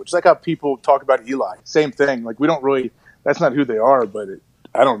body language. It's like how people talk about Eli. Same thing. Like we don't really, that's not who they are, but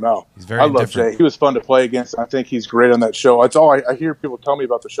I don't know. He's very I love different. Jay. He was fun to play against. I think he's great on that show. That's all I hear people tell me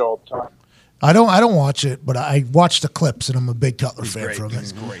about the show all the time. I don't watch it, but I watch the clips, and I'm a big Cutler fan from it.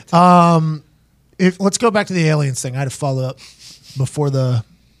 He's great. Let's go back to the aliens thing. I had to follow up before the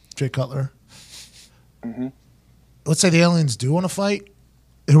Jay Cutler. Mm-hmm. Let's say the aliens do want to fight.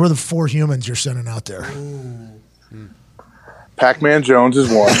 Who are the 4 humans you're sending out there? Pac-Man Jones is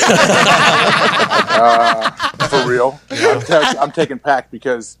one. For real. I'm taking Pac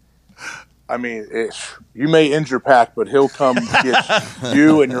because, I mean, you may injure Pac, but he'll come get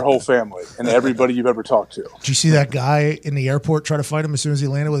you and your whole family and everybody you've ever talked to. Did you see that guy in the airport try to fight him as soon as he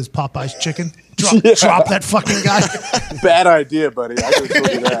landed with his Popeye's chicken? Drop that fucking guy. Bad idea, buddy. I could have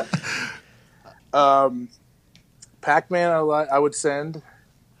told you that. Pac-Man, I would send.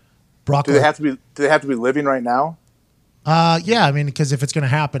 Brock. Do they have to be living right now? Yeah, I mean, because if it's going to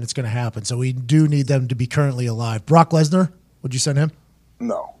happen, it's going to happen. So we do need them to be currently alive. Brock Lesnar, would you send him?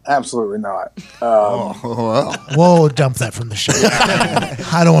 No, absolutely not. We'll dump that from the show.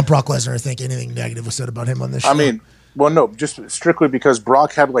 I don't want Brock Lesnar to think anything negative was said about him on this show. I mean, well, no, just strictly because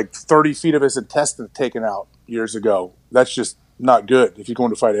Brock had like 30 feet of his intestines taken out years ago. That's just not good if you're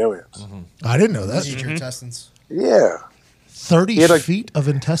going to fight aliens. Mm-hmm. I didn't know that. Eat your intestines. Yeah. 30 had, like- feet of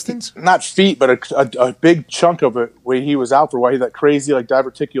intestines? Not feet, but a big chunk of it where he was out for a while. He had that crazy like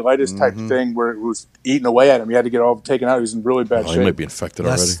diverticulitis type thing where it was eating away at him. He had to get all taken out. He was in really bad He shape. might be infected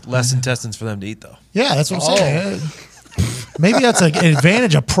already. Less intestines for them to eat, though. Yeah, that's what I'm saying. Maybe that's like an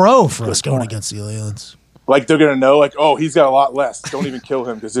advantage, a pro for us going against the aliens. Like they're going to know, like, oh, he's got a lot less. Don't even kill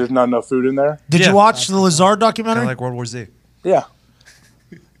him because there's not enough food in there. Did Yeah. you watch the Lazard Kind documentary? of like World War Z. Yeah.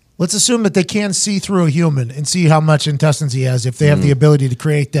 Let's assume that they can see through a human and see how much intestines he has if they have the ability to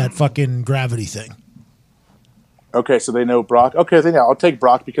create that fucking gravity thing. Okay, so they know Brock. Okay, then yeah, I'll take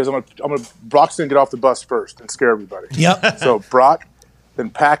Brock because Brock's going to get off the bus first and scare everybody. Yep. So Brock, then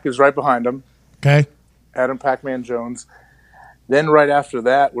Pac is right behind him. Okay. Adam Pac-Man Jones. Then right after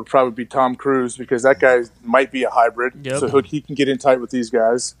that would probably be Tom Cruise because that guy might be a hybrid. Yep. So he can get in tight with these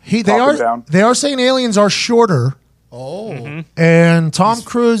guys. They talk are him down. they are saying aliens are shorter, Oh, and Tom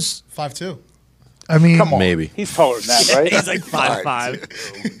Cruise. 5'2". I mean, Come on. Maybe. He's taller than that, right? He's like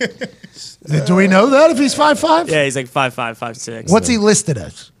 5'5". do we know that if he's 5'5"? Yeah, he's like 5'5", 5'6". What's he listed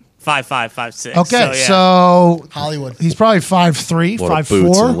as? 5'5", 5'6". Okay, yeah. so Hollywood. he's probably 5'3", What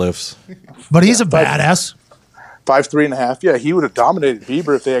boots and 5'4", lifts. but he's a badass. 5'3.5". Yeah, he would have dominated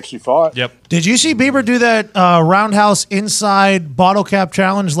Bieber if they actually fought. Yep. Did you see Bieber do that roundhouse inside bottle cap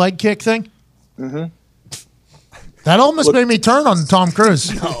challenge leg kick thing? Mm-hmm. That almost made me turn on Tom Cruise.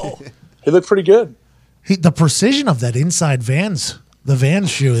 He looked pretty good. The precision of that inside the Vans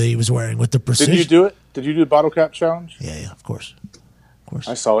shoe that he was wearing with the precision. Did you do it? Did you do the bottle cap challenge? Yeah, of course.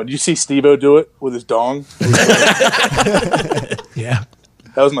 I saw it. Did you see Steve-O do it with his dong? Yeah.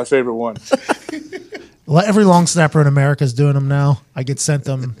 That was my favorite one. Every long snapper in America is doing them now. I get sent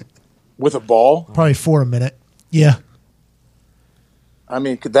them With a ball? probably 4 a minute. Yeah. I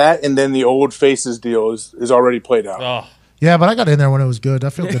mean, that and then the old faces deal is already played out. Oh, Yeah, but I got in there when it was good. I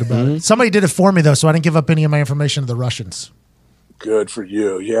feel good about it. Somebody did it for me, though, so I didn't give up any of my information to the Russians. Good for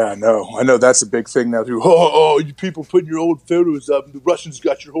you. Yeah, I know. I know that's a big thing now, too. Oh, you people putting your old photos up. The Russians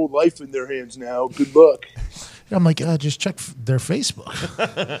got your whole life in their hands now. Good luck. I'm like, just check their Facebook.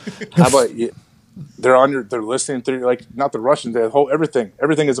 How about you? They're listening through, like, not the Russians, the whole everything.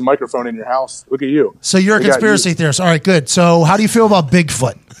 Everything is a microphone in your house. Look at you. So you're a They got conspiracy you. theorist. All right, good. So how do you feel about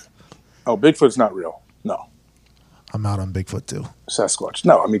Bigfoot? Oh, Bigfoot's not real. No. I'm out on Bigfoot, too. Sasquatch.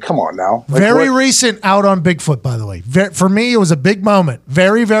 No, I mean, come on now. Like, Very what? recent out on Bigfoot, by the way. For me, it was a big moment.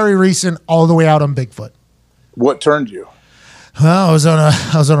 Very, very recent all the way out on Bigfoot. What turned you? Well, I was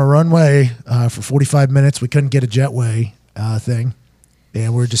on a runway for 45 minutes. We couldn't get a jetway thing,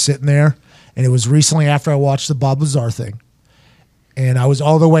 and we were just sitting there. And it was recently after I watched the Bob Lazar thing, and I was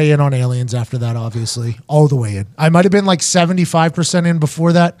all the way in on aliens after that. Obviously, all the way in. I might have been like 75% in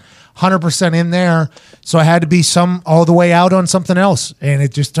before that, 100% in there. So I had to be all the way out on something else, and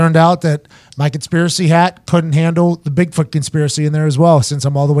it just turned out that my conspiracy hat couldn't handle the Bigfoot conspiracy in there as well. Since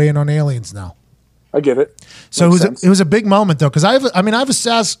I'm all the way in on aliens now. I get it. So Makes sense. it was a big moment though, because I have a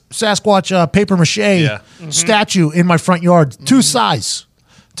Sasquatch paper mache statue in my front yard, two size.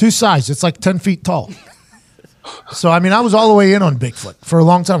 It's like 10 feet tall. So I mean, I was all the way in on Bigfoot for a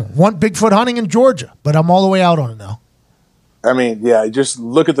long time. One Bigfoot hunting in Georgia, but I'm all the way out on it now. I mean, yeah, just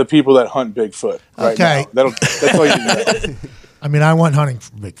look at the people that hunt Bigfoot right Okay. now. That's all you know. I mean, I went hunting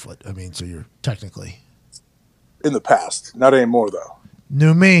for Bigfoot. I mean, so you're technically In the past. Not anymore, though.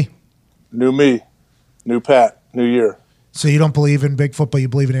 new me. New me. New Pat. New year. So you don't believe in Bigfoot, but you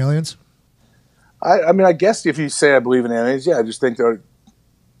believe in aliens? I mean, I guess if you say I believe in aliens, yeah, I just think that,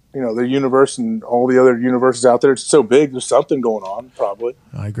 the universe and all the other universes out there, it's so big, there's something going on, probably.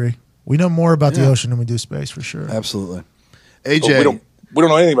 I agree. We know more about the ocean than we do space, for sure. Absolutely. But AJ. we don't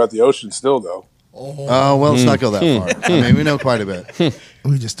know anything about the ocean still, though. Oh, well, let's not go that far. I mean, we know quite a bit.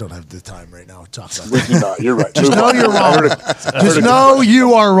 We just don't have the time right now to talk about that. You're not. You're right. Just Move know on. you're I heard wrong. it. Just know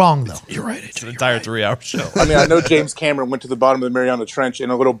you are wrong, though. You're right. it's an entire 3-hour show. I mean, I know James Cameron went to the bottom of the Mariana Trench in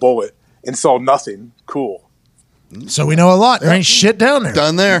a little bullet and saw nothing. Cool. So we know a lot. There ain't shit down there.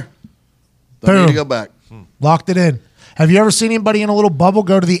 Done there. Don't Boom. need to go back. Locked it in. Have you ever seen anybody in a little bubble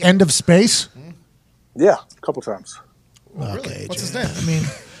go to the end of space? Yeah, a couple times. Okay, What's his Jay. name? I mean,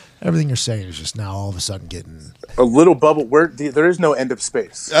 everything you're saying is just now all of a sudden getting. A little bubble where there is no end of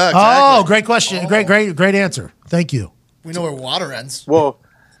space. Exactly. Oh, great question. Great answer. Thank you. We know where water ends. Well,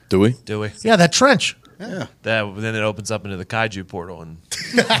 Do we? Do we? Yeah, that trench. Yeah. Then it opens up into the kaiju portal, and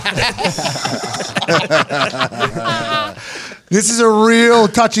This is a real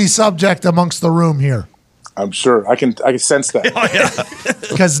touchy subject amongst the room here. I'm sure I can sense that.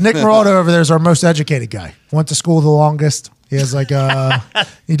 Because Nick Morado over there is our most educated guy. Went to school the longest. He has like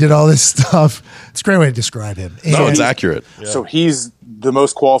he did all this stuff. It's a great way to describe him. No, And- it's accurate. So he's the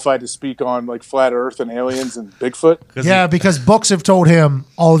most qualified to speak on like flat Earth and aliens and Bigfoot. Yeah, because books have told him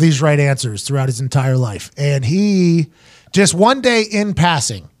all these right answers throughout his entire life. And he, just one day in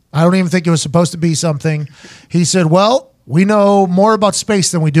passing, I don't even think it was supposed to be something, he said, well, we know more about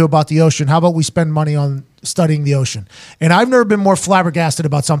space than we do about the ocean. How about we spend money on studying the ocean? And I've never been more flabbergasted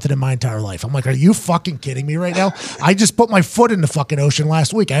about something in my entire life. I'm like, are you fucking kidding me right now? I just put my foot in the fucking ocean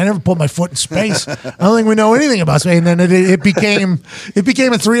last week. I never put my foot in space. I don't think we know anything about space. And then it became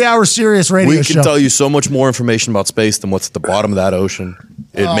a 3-hour serious radio We show. can tell you so much more information about space than what's at the bottom of that ocean.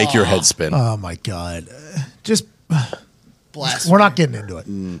 It'd make your head spin. Oh my God. Just, Blast. we're not getting into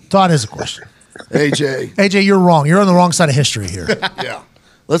it. Todd has a question. AJ. AJ, you're wrong. You're on the wrong side of history here. Yeah.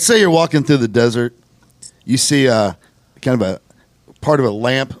 Let's say you're walking through the desert. You see kind of a part of a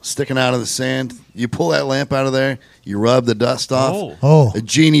lamp sticking out of the sand. You pull that lamp out of there. You rub the dust off. Oh. A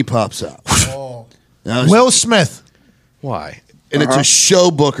genie pops out. Oh. Now, Will Smith. Why? and it's a show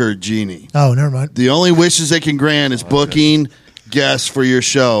booker genie. Oh, never mind. The only wishes they can grant is booking guests for your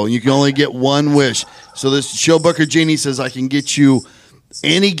show. You can only get one wish. So this show booker genie says, I can get you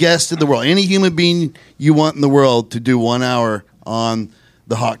any guest in the world, any human being you want in the world to do 1 hour on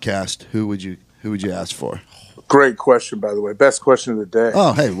the Hotcast, who would you ask for? Great question, by the way. Best question of the day.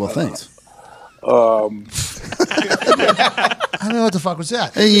 Oh, hey, well, thanks. I don't know what the fuck was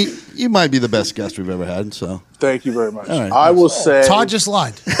that. Hey, you might be the best guest we've ever had. So Thank you very much. All right. I will say Todd just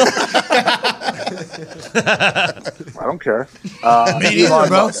lied. I don't care. Me neither, Elon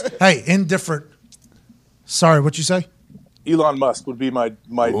bro. Musk. Hey, indifferent. Sorry, what'd you say? Elon Musk would be my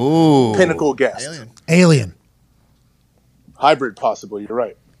Ooh. pinnacle guest. Alien. Hybrid, possibly. You're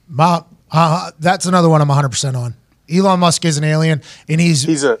right. That's another one I'm 100% on. Elon Musk is an alien, and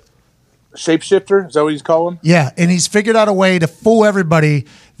He's a shapeshifter. Is that what he's calling? yeah, and he's figured out a way to fool everybody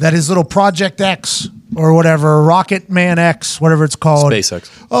that his little Project X or whatever, Rocket Man X, whatever it's called.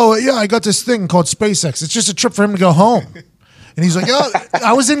 SpaceX. Oh, yeah, I got this thing called SpaceX. It's just a trip for him to go home. And he's like, oh,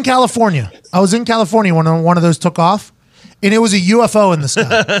 I was in California. When one of those took off. And it was a UFO in the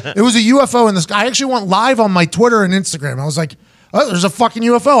sky. It was a UFO in the sky. I actually went live on my Twitter and Instagram. I was like, oh, there's a fucking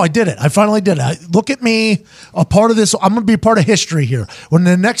UFO. I did it. I finally did it. Look at me, a part of this. I'm going to be a part of history here. When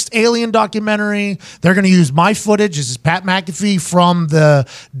the next Alien documentary, they're going to use my footage. This is Pat McAfee from the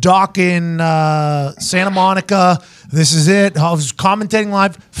dock in Santa Monica. This is it. I was commentating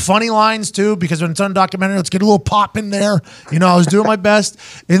live. Funny lines, too, because when it's on a documentary, let's get a little pop in there. You know, I was doing my best.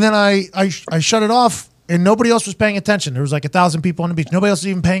 And then I shut it off. And nobody else was paying attention. There was like 1,000 people on the beach. Nobody else was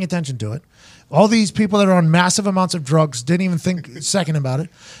even paying attention to it. All these people that are on massive amounts of drugs didn't even think a second about it.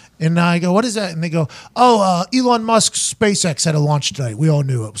 And I go, what is that? And they go, Elon Musk's SpaceX had a launch tonight. We all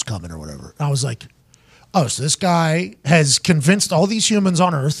knew it was coming or whatever. And I was like, oh, so this guy has convinced all these humans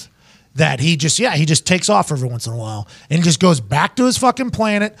on Earth that he just takes off every once in a while and just goes back to his fucking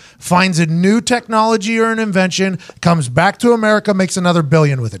planet, finds a new technology or an invention, comes back to America, makes another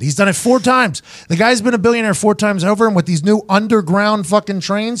billion with it. He's done it 4 times. The guy's been a billionaire 4 times over, and with these new underground fucking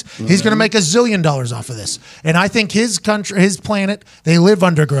trains, he's going to make $1 zillion off of this. And I think his country, his planet, they live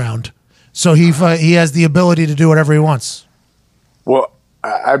underground. So he has the ability to do whatever he wants. Well,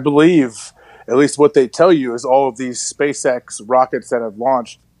 I believe, at least what they tell you, is all of these SpaceX rockets that have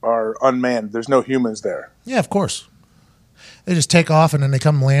launched are unmanned. There's no humans there. Yeah, of course. They just take off and then they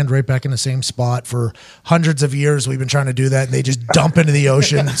come land right back in the same spot. For hundreds of years, we've been trying to do that, and they just dump into the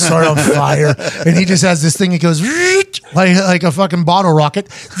ocean, start on fire. And he just has this thing. He goes like a fucking bottle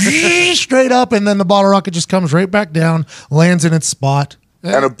rocket, straight up, and then the bottle rocket just comes right back down, lands in its spot.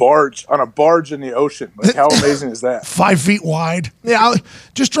 And on a barge in the ocean. Like, how amazing is that? 5 feet wide. Yeah,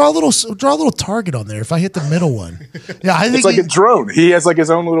 just draw a little target on there. If I hit the middle one, yeah, I think it's like a drone. He has like his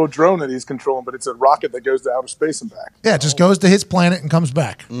own little drone that he's controlling, but it's a rocket that goes to outer space and back. Yeah, it just goes to his planet and comes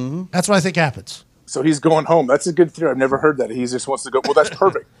back. Mm-hmm. That's what I think happens. So he's going home. That's a good theory. I've never heard that. He just wants to go. Well, that's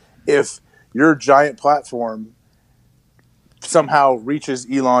perfect. If your giant platform somehow reaches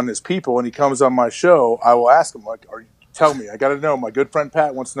Elon and his people, and he comes on my show, I will ask him, like, tell me, I got to know. My good friend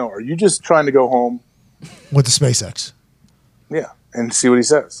Pat wants to know, are you just trying to go home? With the SpaceX. Yeah, and see what he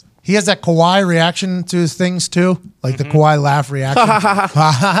says. He has that Kawhi reaction to his things, too. Like the Kawhi laugh reaction.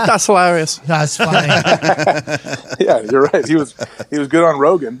 That's hilarious. That's funny. Yeah, you're right. He was good on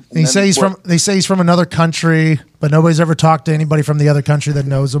Rogan. They say he's from another country, but nobody's ever talked to anybody from the other country that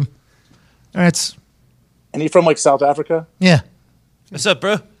knows him. All right. And he from like South Africa? Yeah. What's up,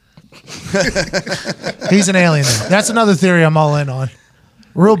 bro? He's an alien, though. That's another theory I'm all in on.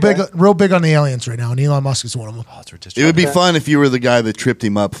 Real big on the aliens right now, and Elon Musk is one of them. Oh, it would be fun if you were the guy that tripped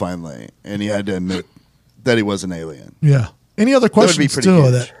him up finally, and he had to admit that he was an alien. Yeah. Any other questions, pretty too,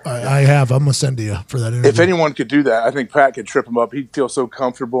 huge. that I have? I'm going to send to you for that interview. If anyone could do that, I think Pat could trip him up. He'd feel so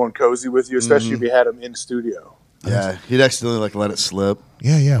comfortable and cozy with you, especially if you had him in studio. Yeah, he'd accidentally let it slip.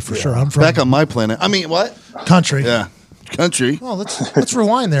 Yeah, for sure. I'm from Back on my planet. I mean, what? country. Yeah, country. Well, let's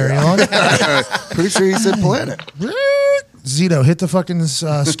rewind there, Elon. Pretty sure he said planet. Zito, hit the fucking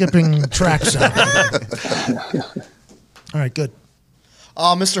skipping track sound. All right, good.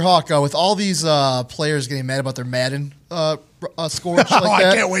 Mr. Hawk, with all these players getting mad about their Madden scores, like that,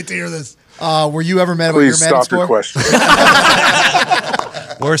 I can't wait to hear this. were you ever mad Please about your Madden stop score? your question.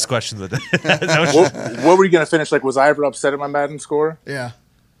 Worst question of the day. Is that what you- What were you going to finish? Like, was I ever upset at my Madden score? Yeah.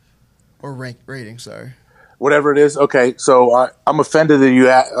 Or rating, sorry. Whatever it is. Okay, so I'm offended that you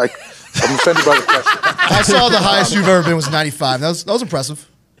I'm offended by the question. I saw the highest you've ever been was 95. That was impressive.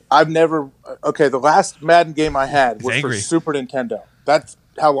 I've never. Okay, the last Madden game I had was for angry. Super Nintendo. That's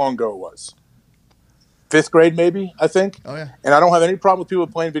how long ago it was. 5th grade, maybe, I think. Oh, yeah. And I don't have any problem with people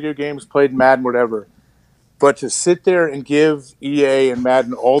playing video games, played Madden, whatever. But to sit there and give EA and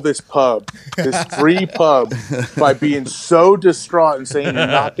Madden all this free pub, by being so distraught and saying you're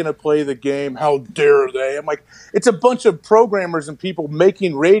not going to play the game, how dare they? I'm like, it's a bunch of programmers and people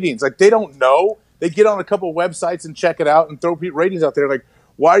making ratings. Like, they don't know. They get on a couple of websites and check it out and throw ratings out there. Like,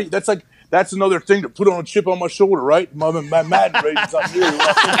 why are you, that's another thing to put on a chip on my shoulder, right? Mama, my Madden ratings not nearly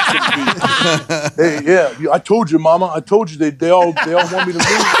what I think it's going to be. Hey, yeah, I told you, Mama. I told you they all want me to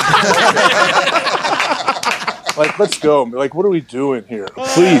lose. Like, let's go. Like, what are we doing here?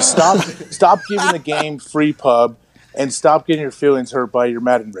 Please stop giving the game free pub and stop getting your feelings hurt by your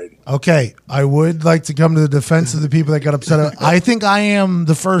Madden rating. Okay, I would like to come to the defense of the people that got upset. I think I am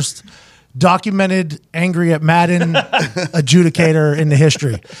the first documented angry at Madden adjudicator in the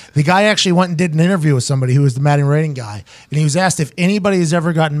history. The guy actually went and did an interview with somebody who was the Madden rating guy, and he was asked if anybody has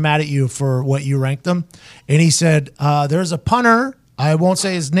ever gotten mad at you for what you ranked them, and he said, there's a punter, I won't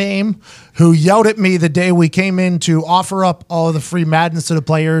say his name, who yelled at me the day we came in to offer up all of the free Maddens to the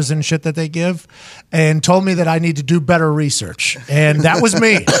players and shit that they give, and told me that I need to do better research. And that was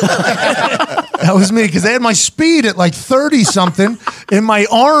me. That was me, because they had my speed at like 30-something and my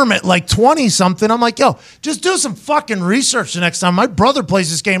arm at like 20-something. I'm like, yo, just do some fucking research the next time. My brother plays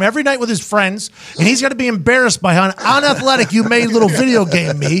this game every night with his friends, and he's got to be embarrassed by how unathletic you made little video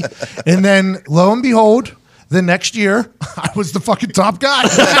game me. And then, lo and behold, the next year, I was the fucking top guy.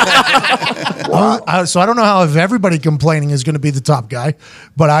 So I don't know how if everybody complaining is going to be the top guy,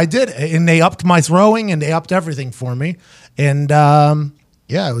 but I did. And they upped my throwing and they upped everything for me. And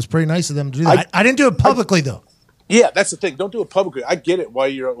yeah, it was pretty nice of them to do that. I didn't do it publicly, though. Yeah, that's the thing. Don't do it publicly. I get it. Why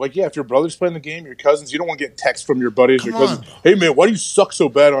you're like, yeah, if your brother's playing the game, your cousins, you don't want to get texts from your buddies, your cousins. Hey, man, why do you suck so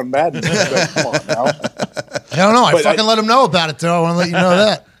bad on Madden? Like, come on now. I don't know. I fucking let them know about it, though. I want to let you know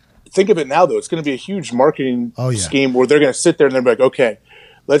that. Think of it now, though. It's going to be a huge marketing scheme where they're going to sit there and they're like, okay,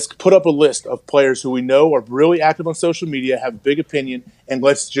 let's put up a list of players who we know are really active on social media, have a big opinion, and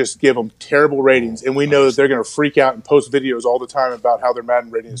let's just give them terrible ratings. And we know that they're going to freak out and post videos all the time about how their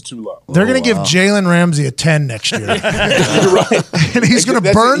Madden rating is too low. They're going to give Jalen Ramsey a 10 next year. You're right. And he's going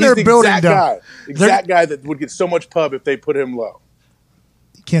to burn their building down. Exact guy that would get so much pub if they put him low.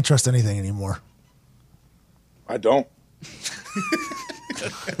 You can't trust anything anymore. I don't.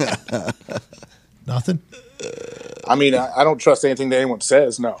 Nothing? I mean, I don't trust anything that anyone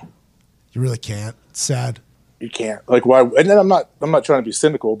says, no. You really can't. It's sad. You can't. Like, why? And then I'm not trying to be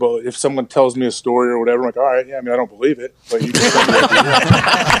cynical, but if someone tells me a story or whatever, I'm like, all right, yeah, I mean, I don't believe it. But you can tell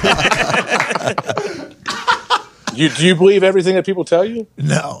me do you believe everything that people tell you?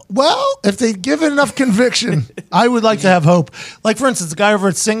 No. Well, if they give it enough conviction, I would like to have hope. Like, for instance, the guy over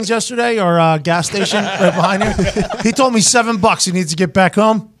at Sings yesterday, or gas station right behind him, he told me $7 he needs to get back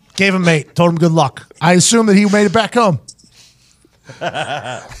home. Gave him 8. Told him good luck. I assume that he made it back home.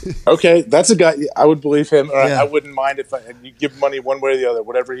 Okay, that's a guy. I would believe him. Or I wouldn't mind if you give money one way or the other,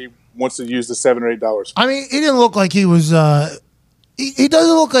 whatever he wants to use the $7 or $8. I mean, he didn't look like he was... He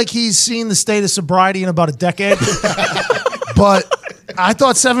doesn't look like he's seen the state of sobriety in about a decade. But I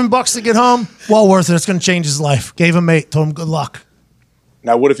thought $7 to get home, well worth it. It's going to change his life. Gave him 8. Told him good luck.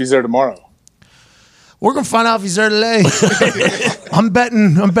 Now, what if he's there tomorrow? We're going to find out if he's there today. I'm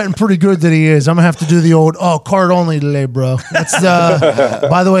betting pretty good that he is. I'm going to have to do the old, card only today, bro. That's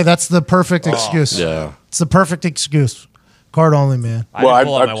by the way, that's the perfect excuse. Yeah. It's the perfect excuse. Card only, man. Well,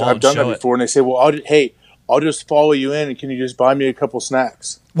 I've done that before, and they say, well, I'll just follow you in, and can you just buy me a couple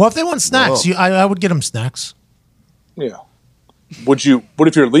snacks? Well, if they want snacks, I would get them snacks. Yeah. What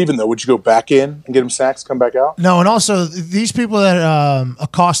if you're leaving, though? Would you go back in and get them snacks, come back out? No, and also, these people that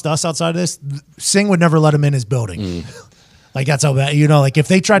accost us outside of this, Singh would never let him in his building. Like, that's how bad, like, if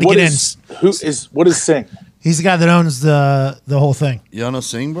they try to what get is Singh? He's the guy that owns the whole thing. Y'all know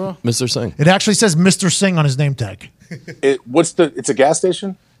Singh, bro? Mr. Singh. It actually says Mr. Singh on his name tag. It's a gas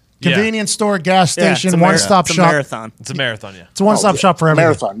station? Convenience store, gas station, it's one-stop shop. Marathon. It's a marathon, yeah. It's a one-stop shop for everything.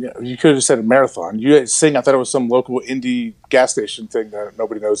 Marathon, yeah. You could have said a marathon. You had Sing, I thought it was some local indie gas station thing that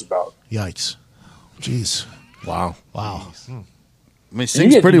nobody knows about. Yikes. Jeez. Wow. Wow. I mean,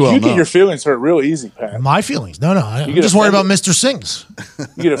 Singh's pretty well You known. get your feelings hurt real easy, Pat. My feelings. No. I'm get just worried about offended. Mr. Singh's.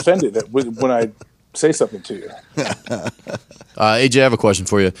 You get offended when I say something to you. AJ, I have a question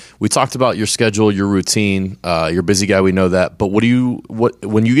for you. We talked about your schedule, your routine. You're a busy guy. We know that. But when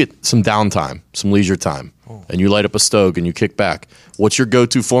you get some downtime, some leisure time, and you light up a stove and you kick back, what's your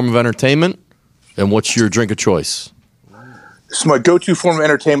go-to form of entertainment, and what's your drink of choice? So my go-to form of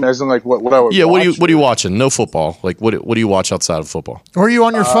entertainment, as in like what I would. Yeah, watch, what are you watching? No football. Like what do you watch outside of football? Or are you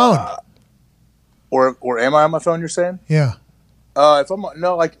on your phone? or am I on my phone? You're saying? Yeah. If I'm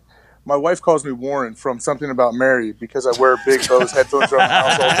like. My wife calls me Warren from Something About Mary because I wear big Bose headphones around the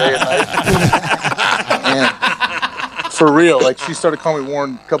house all day and night. For real, like she started calling me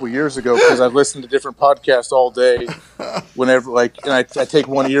Warren a couple years ago because I've listened to different podcasts all day. Whenever, and I take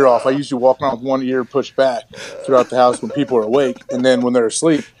one ear off. I usually walk around with one ear pushed back throughout the house when people are awake, and then when they're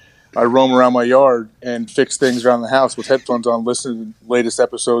asleep, I roam around my yard and fix things around the house with headphones on, listening to the latest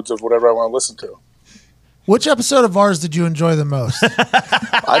episodes of whatever I want to listen to. Which episode of ours did you enjoy the most?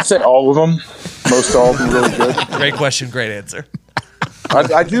 I'd say all of them. Most all of them really good. Great question, great answer.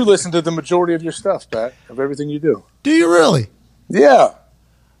 I do listen to the majority of your stuff, Pat, of everything you do. Do you really? Yeah.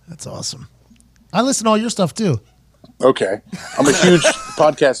 That's awesome. I listen to all your stuff too. Okay. I'm a huge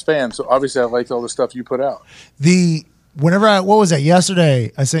podcast fan, so obviously I liked all the stuff you put out. What was that?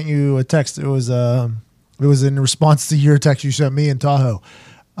 Yesterday, I sent you a text. It was in response to your text you sent me in Tahoe.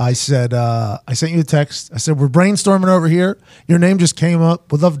 I said, I sent you a text. I said, we're brainstorming over here. Your name just came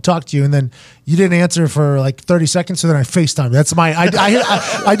up. Would love to talk to you. And then you didn't answer for like 30 seconds. So then I FaceTime. That's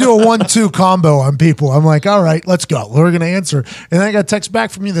I do a 1-2 combo on people. I'm like, all right, let's go. We're going to answer. And then I got a text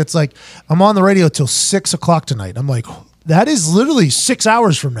back from you that's like, I'm on the radio till 6 o'clock tonight. I'm like, that is literally 6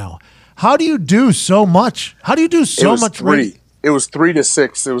 hours from now. How do you do so much? How do you do so much radio? It was 3 to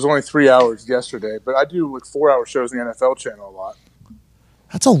 6. It was only 3 hours yesterday. But I do like 4-hour shows in the NFL channel a lot.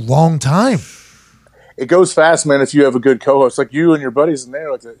 That's a long time. It goes fast, man, if you have a good co-host. Like you and your buddies in there,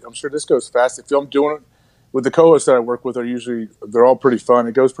 like I'm sure this goes fast. If I'm doing it with the co-hosts that I work with, they're all pretty fun.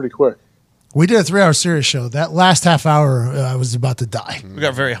 It goes pretty quick. We did a 3-hour Sirius show. That last half hour, I was about to die. We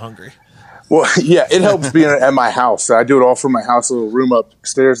got very hungry. Well, yeah, it helps being at my house. I do it all from my house, a little room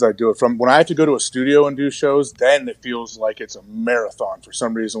upstairs I do it from. When I have to go to a studio and do shows, then it feels like it's a marathon for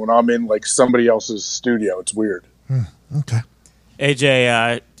some reason. When I'm in like somebody else's studio, it's weird. Okay.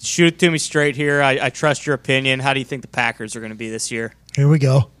 AJ, shoot it to me straight here. I trust your opinion. How do you think the Packers are going to be this year? Here we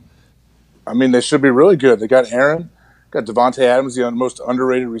go. I mean, they should be really good. They got Aaron, got Devontae Adams, the most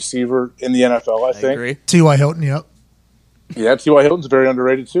underrated receiver in the NFL, I think. Agree. T.Y. Hilton, yep. Yeah, T.Y. Hilton's very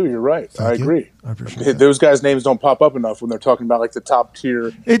underrated too. You're right. I agree. I appreciate that. Those guys' names don't pop up enough when they're talking about like the top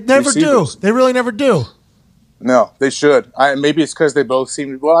tier. It never receivers. do. They really never do. No, they should. Maybe it's because they both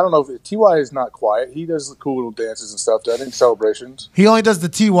seem. Well, I don't know. T.Y. is not quiet. He does cool little dances and stuff. I think celebrations. He only does the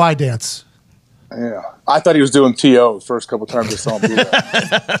T.Y. dance. Yeah, I thought he was doing T.O. the first couple times I saw him do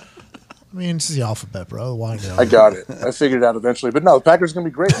that. I mean, it's the alphabet, bro. Why not? I got it. I figured it out eventually. But no, the Packers are going to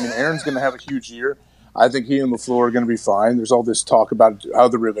be great. I mean, Aaron's going to have a huge year. I think he and LaFleur are going to be fine. There's all this talk about how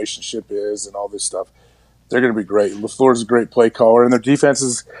the relationship is and all this stuff. They're going to be great. LaFleur's a great play caller, and their defense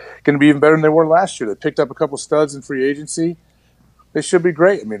is going to be even better than they were last year. They picked up a couple studs in free agency. They should be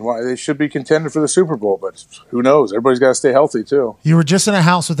great. I mean, they should be contender for the Super Bowl, but who knows? Everybody's got to stay healthy, too. You were just in a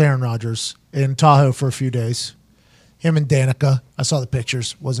house with Aaron Rodgers in Tahoe for a few days. Him and Danica. I saw the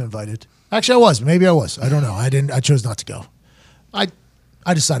pictures. Wasn't invited. Actually, I was. Maybe I was. I don't know. I chose not to go. I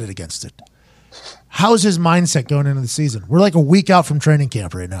decided against it. How's his mindset going into the season? We're like a week out from training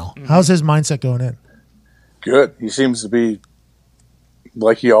camp right now. Mm-hmm. How's his mindset going in? Good. He seems to be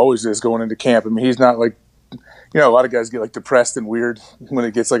like he always is going into camp. I mean, he's not like, a lot of guys get like depressed and weird when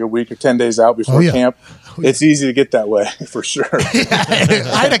it gets like a week or 10 days out before camp. It's easy to get that way for sure.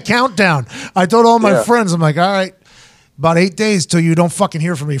 I had a countdown. I told all my friends, I'm like, all right, about 8 days till you don't fucking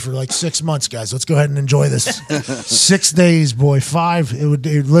hear from me for like 6 months, guys. Let's go ahead and enjoy this. 6 days, boy. 5. It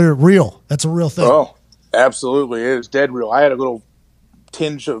literally real. That's a real thing. Oh, absolutely. It is dead real. I had a little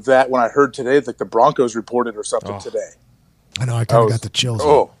tinge of that when I heard today, like the Broncos reported or something today. I know. I kind of got the chills.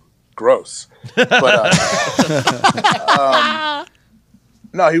 Oh, gross. But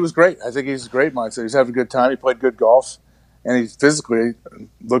no, he was great. I think he's a great mindset. He's having a good time. He played good golf, and he physically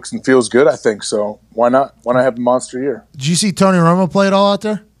looks and feels good, I think. So why not? Why not have a monster year? Did you see Tony Romo play it all out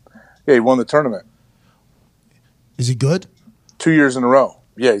there? Yeah, he won the tournament. Is he good? 2 years in a row.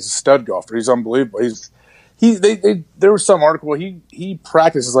 Yeah, he's a stud golfer. He's unbelievable. There was some article. He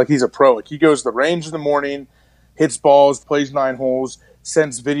practices like he's a pro. Like he goes to the range in the morning, hits balls, plays 9 holes,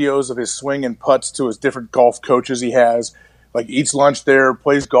 sends videos of his swing and putts to his different golf coaches he has. Like eats lunch there,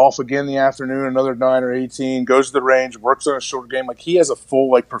 plays golf again in the afternoon, another 9 or 18, goes to the range, works on a short game. Like he has a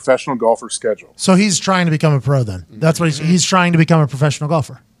full like professional golfer schedule. So he's trying to become a pro then. That's what he's trying to become a professional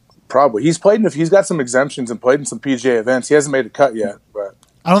golfer. Probably. He's got some exemptions and played in some PGA events. He hasn't made a cut yet, but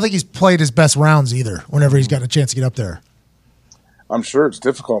I don't think he's played his best rounds either whenever he's gotten a chance to get up there. I'm sure it's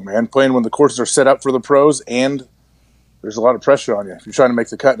difficult, man. Playing when the courses are set up for the pros and there's a lot of pressure on you. If you're trying to make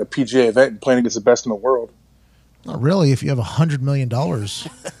the cut in a PGA event and playing against the best in the world. Not really. If you have $100 million, is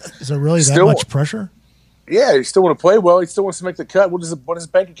there really that much pressure? Yeah, you still want to play well. He still wants to make the cut. What does his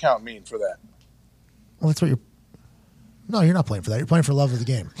bank account mean for that? Well, that's what you're. No, you're not playing for that. You're playing for love of the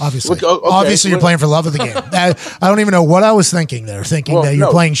game. Obviously, okay, you're playing for love of the game. I don't even know what I was thinking there. Thinking that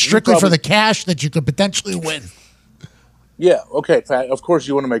you're playing strictly for the cash that you could potentially win. Yeah, okay, Pat. Of course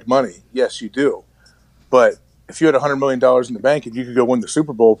you want to make money. Yes, you do. But if you had $100 million in the bank and you could go win the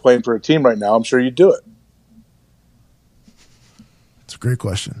Super Bowl playing for a team right now, I'm sure you'd do it. It's a great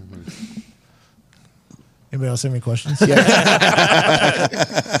question. Anybody else have any questions?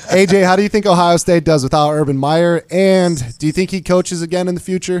 AJ, how do you think Ohio State does without Urban Meyer? And do you think he coaches again in the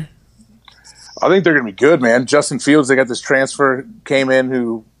future? I think they're going to be good, man. Justin Fields, they got this transfer, came in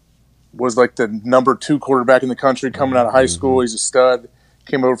who was like the number 2 quarterback in the country coming out of high school. He's a stud.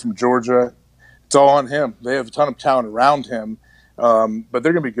 Came over from Georgia. It's all on him. They have a ton of talent around him. But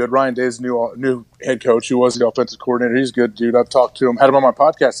they're going to be good. Ryan Day is new head coach. Who was the offensive coordinator. He's a good dude. I've talked to him. Had him on my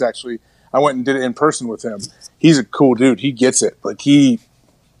podcast, actually. I went and did it in person with him. He's a cool dude. He gets it. Like he's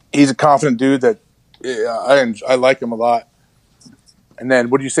a confident dude that I like him a lot. And then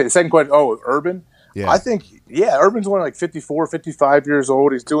what do you say? The second question, Urban? Yeah. I think, Urban's only like 54, 55 years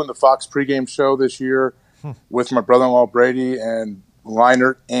old. He's doing the Fox pregame show this year with my brother-in-law Brady and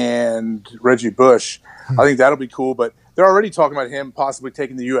Leinart and Reggie Bush. I think that'll be cool. But they're already talking about him possibly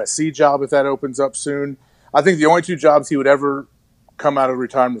taking the USC job if that opens up soon. I think the only 2 jobs he would ever come out of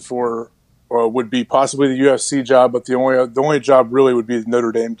retirement for would be possibly the UFC job, but the only job really would be the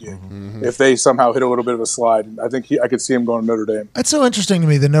Notre Dame gig. If they somehow hit a little bit of a slide. I think I could see him going to Notre Dame. That's so interesting to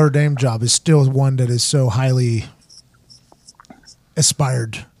me. The Notre Dame job is still one that is so highly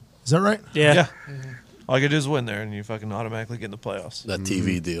aspired. Is that right? Yeah. All you gotta do is win there, and you fucking automatically get in the playoffs. That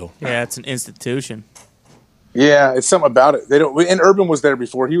TV deal. Yeah, it's an institution. Yeah, it's something about it. They don't. And Urban was there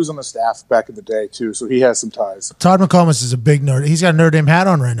before. He was on the staff back in the day too, so he has some ties. Todd McComas is a big Notre. He's got a Notre Dame hat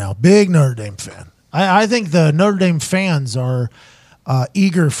on right now. Big Notre Dame fan. I think the Notre Dame fans are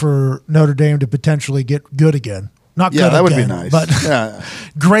eager for Notre Dame to potentially get good again. Not good that would again, be nice. but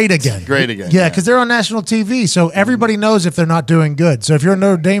great again. Great again. Yeah, because they're on national TV, so everybody knows if they're not doing good. So if you're a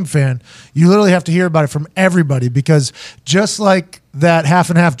Notre Dame fan, you literally have to hear about it from everybody because just like that half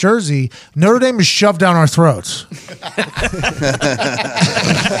and half jersey, Notre Dame is shoved down our throats.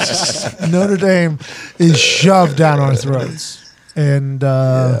 Notre Dame is shoved down our throats. And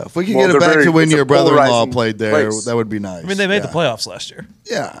if we could get it back to when your brother-in-law played there, place. that would be nice. I mean, they made the playoffs last year.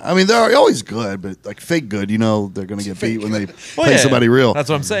 Yeah, I mean they're always good, but like fake good, they're going to get beat when they play somebody real. That's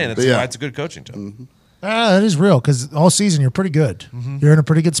what I'm saying. It's why it's a good coaching job. that is real because all season you're pretty good. You're in a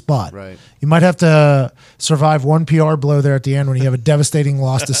pretty good spot. Right. You might have to survive one PR blow there at the end when you have a devastating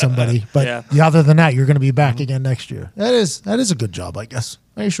loss to somebody. But other than that, you're going to be back again next year. That is a good job, I guess.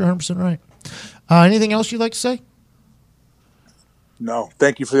 Are you sure 100% right? Anything else you'd like to say? No,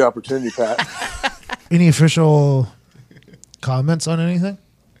 thank you for the opportunity, Pat. Any official comments on anything?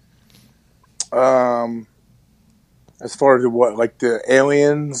 As far as what, like the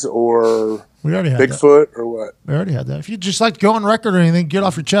aliens or We already had Bigfoot or what? We already had that. If you just like to go on record or anything, get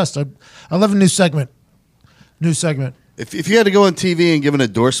off your chest. I love a new segment. If you had to go on TV and give an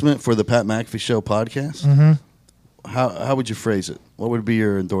endorsement for the Pat McAfee Show podcast, how would you phrase it? What would be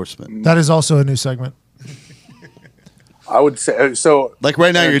your endorsement? That is also a new segment. I would say so. Like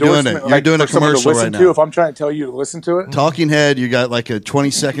right now, you're doing it. You're doing a for someone to commercial listen right to, now. if I'm trying to tell you to listen to it, Talking Head, you got like a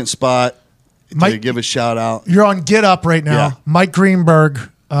 20-second spot to Mike- give a shout out. You're on Get Up right now. Yeah. Mike Greenberg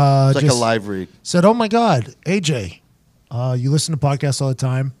It's like a just live read. said, "Oh my God, AJ, you listen to podcasts all the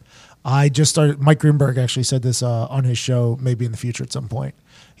time. I just started." Mike Greenberg actually said this on his show, maybe in the future at some point.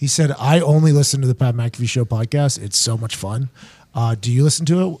 He said, "I only listen to the Pat McAfee Show podcast. It's so much fun. Do you listen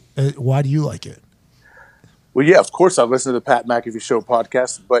to it? Why do you like it?" well, yeah, of course I listen to the Pat McAfee Show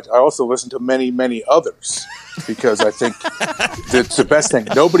podcast, but I also listen to many, many others because I think it's the best thing.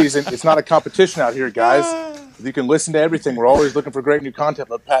 It's not a competition out here, guys. You can listen to everything. We're always looking for great new content,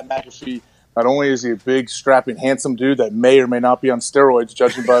 but Pat McAfee, not only is he a big, strapping, handsome dude that may or may not be on steroids,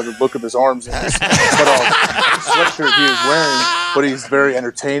 judging by the look of his arms and his sweatshirt he is wearing, but he's very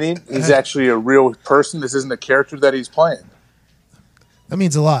entertaining. He's actually a real person. This isn't a character that he's playing. That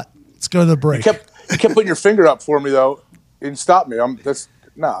means a lot. Let's go to the break. You kept putting your finger up for me though, and stop me.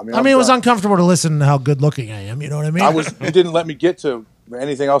 It was uncomfortable to listen to how good looking I am. You know what I mean? You didn't let me get to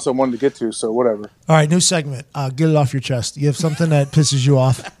anything else I wanted to get to, so whatever. All right, new segment. Get it off your chest. You have something that pisses you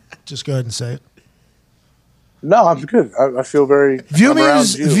off, just go ahead and say it. No, I'm good. I feel very. View I'm me around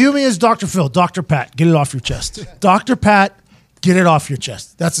as you. Dr. Phil, Dr. Pat. Get it off your chest, Dr. Pat. Get it off your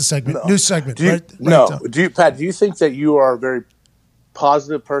chest. That's a segment. New segment. Do you, right no, down. Pat? Do you think that you are a very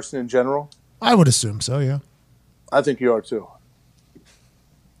positive person in general? I would assume so. Yeah, I think you are too.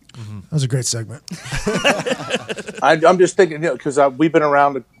 that was a great segment. I'm just thinking, because we've been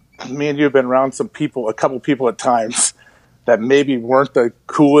around. Me and you have been around a couple people at times that maybe weren't the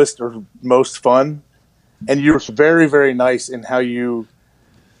coolest or most fun, and you're very, very nice in how you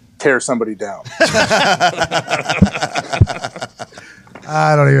tear somebody down.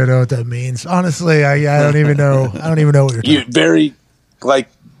 I don't even know what that means. Honestly, I don't even know. I don't even know what you're talking Very like,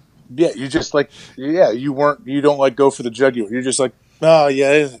 yeah, you just like, yeah, you don't like go for the jugular. You're just like, oh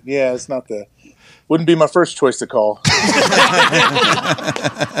yeah, it's not wouldn't be my first choice to call.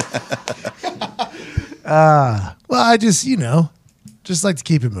 Well, I just, just like to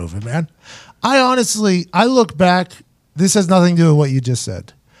keep it moving, man. I look back. This has nothing to do with what you just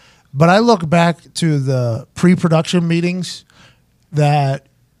said, but I look back to the pre-production meetings that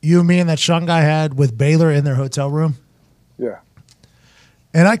you, me, and that Sean guy had with Baylor in their hotel room. Yeah.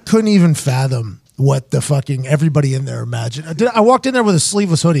 And I couldn't even fathom what the fucking everybody in there imagined. I walked in there with a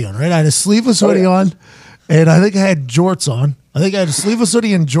sleeveless hoodie on, right? I had a sleeveless hoodie on, and I think I had jorts on. I think I had a sleeveless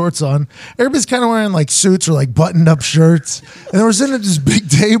hoodie and jorts on. Everybody's kind of wearing like suits or like buttoned up shirts. And they were sitting at this big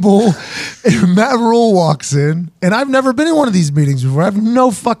table, and Matt Rule walks in. And I've never been in one of these meetings before. I have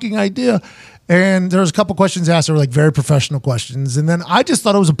no fucking idea. And there was a couple questions asked that were like very professional questions. And then I just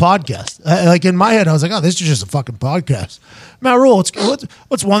thought it was a podcast. Like in my head, I was like, oh, this is just a fucking podcast. Matt Rule,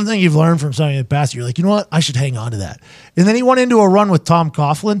 what's one thing you've learned from something in the past? You're like, you know what? I should hang on to that. And then he went into a run with Tom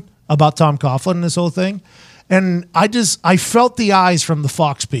Coughlin about Tom Coughlin and this whole thing. And I felt the eyes from the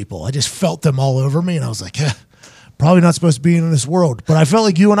Fox people. I just felt them all over me. And I was like, probably not supposed to be in this world. But I felt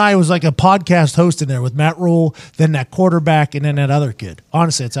like you and I was like a podcast host in there with Matt Rule, then that quarterback, and then that other kid.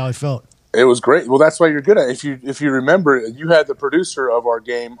 Honestly, that's how I felt. It was great. Well, that's why you're good at it. If you remember, you had the producer of our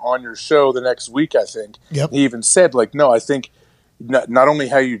game on your show the next week, I think. Yep. He even said, like, no, I think not only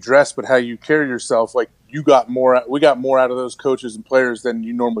how you dress, but how you carry yourself, like, we got more out of those coaches and players than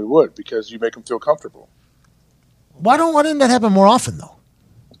you normally would because you make them feel comfortable. Why didn't that happen more often, though?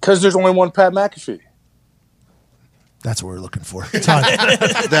 Because there's only one Pat McAfee. That's what we're looking for.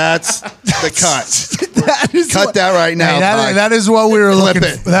 That's the cut. Cut that right now. Hey, that is what we were looking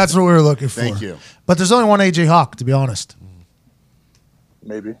for. That's what we were looking for. Thank you. But there's only one AJ Hawk, to be honest.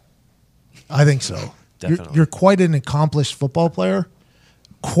 Maybe. I think so. Definitely. You're quite an accomplished football player.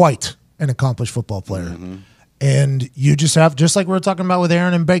 Quite an accomplished football player. Mm-hmm. And you just have, just like we were talking about with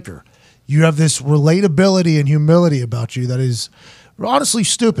Aaron and Baker, you have this relatability and humility about you that is honestly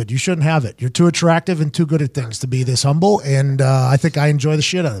stupid. You shouldn't have it. You're too attractive and too good at things to be this humble, and I think I enjoy the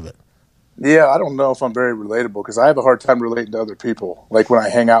shit out of it. Yeah, I don't know if I'm very relatable because I have a hard time relating to other people, like when I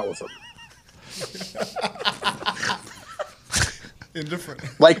hang out with them. Indifferent.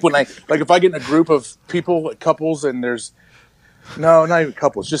 Like if I get in a group of people, like couples, and there's no, not even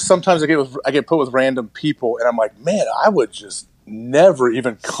couples. Just sometimes I get put with random people, and I'm like, man, I would just never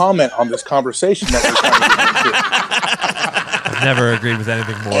even comment on this conversation that we're trying to get into. I've never agreed with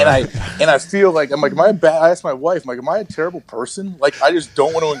anything more. And I feel like I'm like, am I bad? I asked my wife, I'm like, am I a terrible person? Like, I just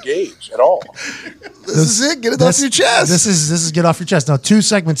don't want to engage at all. This is it. Get it off your chest. This is get off your chest. Now, 2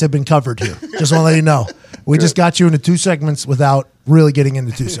 segments have been covered here. Just want to let you know. We just got you into 2 segments without really getting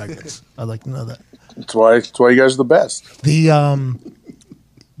into 2 segments. I'd like to know that. That's why you guys are the best.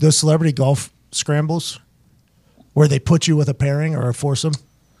 Those celebrity golf scrambles where they put you with a pairing or a foursome.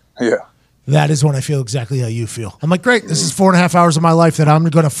 Yeah. That is when I feel exactly how you feel. I'm like, great, this is 4.5 hours of my life that I'm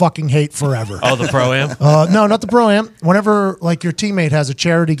going to fucking hate forever. Oh, the Pro-Am? No, not the Pro-Am. Whenever, like, your teammate has a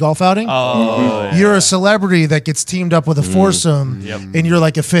charity golf outing, you're a celebrity that gets teamed up with a foursome, and you're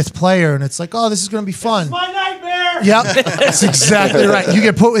like a 5th player, and it's like, oh, this is going to be fun. My nightmare. Yep, that's exactly right. If you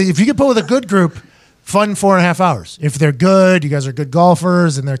get put with a good group, fun 4.5 hours. If they're good, you guys are good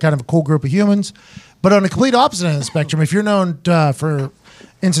golfers, and they're kind of a cool group of humans. But on the complete opposite end of the spectrum, if you're known for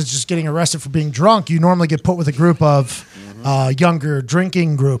instance, just getting arrested for being drunk, you normally get put with a group of younger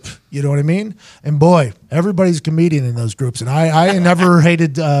drinking group. You know what I mean? And boy, everybody's a comedian in those groups. And I never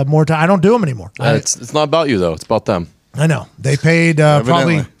hated more time. I don't do them anymore. It's not about you, though. It's about them. I know. They paid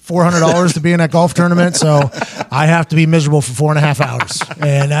probably $400 to be in that golf tournament, so I have to be miserable for 4.5 hours.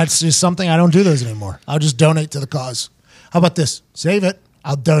 And that's just something, I don't do those anymore. I'll just donate to the cause. How about this? Save it.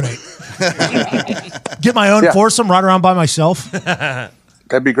 I'll donate. Get my own foursome, ride around by myself.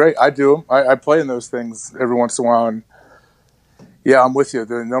 That'd be great. I do them. I play in those things every once in a while. And yeah, I'm with you.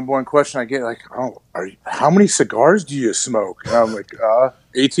 The number one question I get, like, oh, how many cigars do you smoke? And I'm like,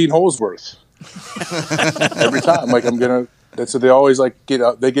 18 holes worth. Every time. Like, so they always like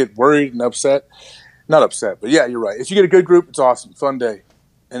they get worried and upset. Not upset, but yeah, you're right. If you get a good group, it's awesome. Fun day.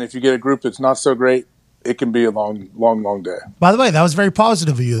 And if you get a group that's not so great, it can be a long, long, long day. By the way, that was very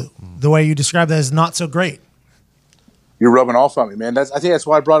positive of you. The way you described that as not so great. You're rubbing off on me, man. I think that's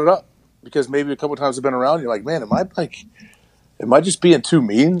why I brought it up, because maybe a couple of times I've been around. You're like, man, am I just being too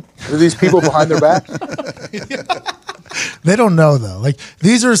mean to these people behind their back? They don't know though. Like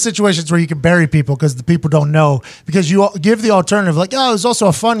these are situations where you can bury people because the people don't know because you give the alternative like, oh, it's also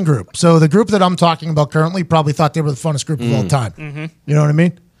a fun group. So the group that I'm talking about currently probably thought they were the funnest group of all time. Mm-hmm. You know what I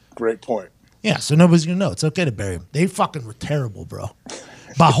mean? Great point. Yeah. So nobody's gonna know. It's okay to bury them. They fucking were terrible, bro.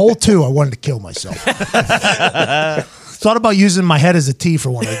 By hole 2, I wanted to kill myself. Thought about using my head as a T for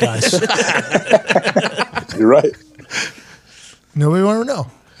one of the guys. You're right. Nobody want to know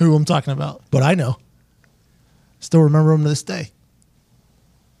who I'm talking about, but I know. Still remember them to this day.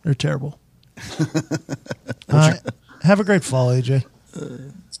 They're terrible. Have a great fall, AJ.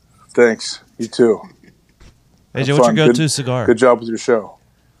 Thanks. You too. AJ, Have what's fun. your go-to cigar? Good job with your show.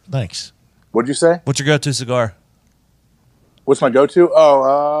 Thanks. What'd you say? What's your go-to cigar? What's my go-to?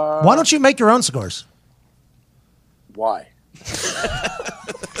 Oh, Why don't you make your own cigars? why?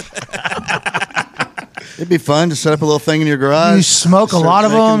 It'd be fun to set up a little thing in your garage. You smoke a lot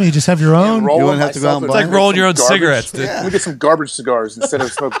of them. You just have your own. Roll You them wouldn't have to go out and myself. buy It's like rolling your own Some garbage- cigarettes, dude. Let me get some garbage cigars instead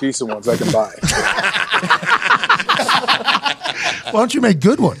of smoke decent ones I can buy. Why don't you make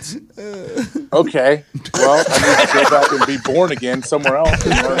good ones? Okay. Well, I need to go back and be born again somewhere else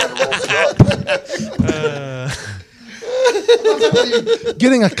and learn how to roll cigars.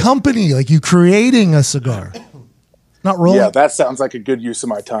 Getting a company, like you creating a cigar. Not rolling. Yeah, that sounds like a good use of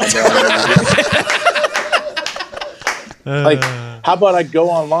my time. Like, how about I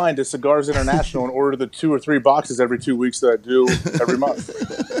go online to Cigars International and order the 2 or 3 boxes every 2 weeks that I do every month?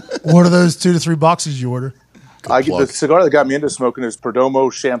 What are those 2 to 3 boxes you order? I get the cigar that got me into smoking is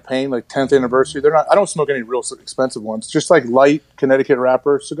Perdomo Champagne, like 10th anniversary. They're not. I don't smoke any real expensive ones. Just like light Connecticut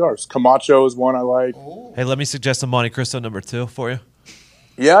wrapper cigars. Camacho is one I like. Hey, let me suggest a Monte Cristo number 2 for you.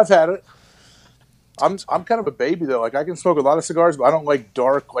 Yeah, I've had it. I'm kind of a baby though. Like I can smoke a lot of cigars, but I don't like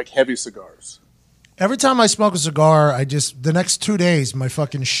dark, like heavy cigars. Every time I smoke a cigar, the next 2 days, my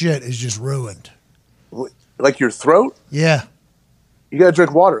fucking shit is just ruined. Like your throat? Yeah. You gotta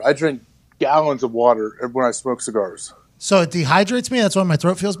drink water. I drink gallons of water when I smoke cigars. So it dehydrates me? That's why my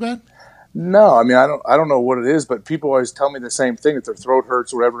throat feels bad? No, I mean I don't know what it is, but people always tell me the same thing that their throat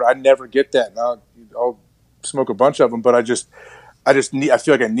hurts or whatever. I never get that. Now I'll smoke a bunch of them, but I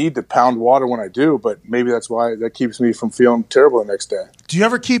feel like I need to pound water when I do, but maybe that's why that keeps me from feeling terrible the next day. Do you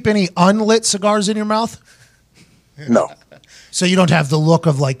ever keep any unlit cigars in your mouth? No. So you don't have the look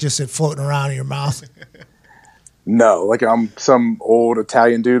of like just it floating around in your mouth? No, like I'm some old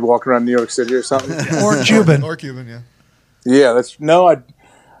Italian dude walking around New York City or something. Or Cuban. Or Cuban, yeah. Yeah, no,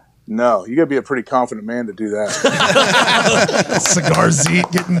 you got to be a pretty confident man to do that. Cigar Zeke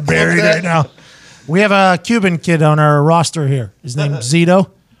getting buried right now. We have a Cuban kid on our roster here. His name's Zito.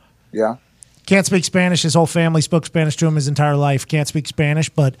 Yeah. Can't speak Spanish. His whole family spoke Spanish to him his entire life. Can't speak Spanish,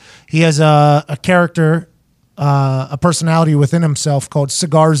 but he has a character, a personality within himself called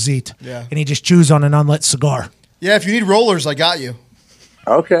Cigar Zete. Yeah. And he just chews on an unlit cigar. Yeah, if you need rollers, I got you.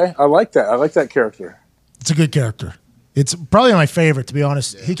 Okay, I like that. I like that character. It's a good character. It's probably my favorite, to be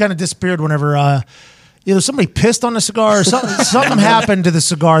honest. Yeah. He kind of disappeared whenever either somebody pissed on the cigar or something happened to the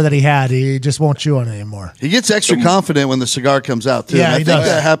cigar that he had. He just won't chew on it anymore. He gets extra confident when the cigar comes out, too. Yeah, And I he think does.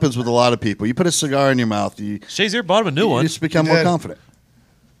 that happens with a lot of people. You put a cigar in your mouth, Shazier bought him a new you one. just become more confident.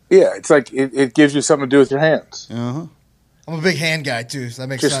 Yeah, it's like it gives you something to do with your hands. Uh-huh. I'm a big hand guy, too, so that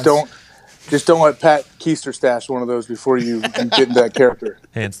makes Just sense. don't let Pat Keister stash one of those before you get into that character.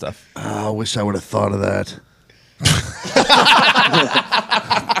 Hand stuff. Oh, I wish I would have thought of that.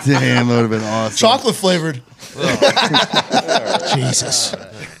 Damn, that would have been awesome. Chocolate flavored. Jesus.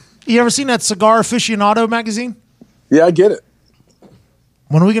 You ever seen that Cigar Aficionado magazine? Yeah, I get it.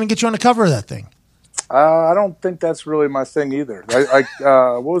 When are we going to get you on the cover of that thing? I don't think that's really my thing either.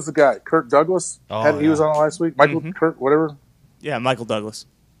 What was the guy? Kirk Douglas? He was on last week? Michael Kirk, whatever? Yeah, Michael Douglas.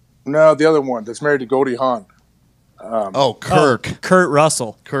 No, the other one that's married to Goldie Hawn. Kirk. Kurt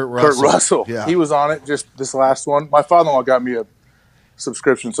Russell. Kurt Russell. Kurt Russell. Yeah. He was on it just this last one. My father-in-law got me a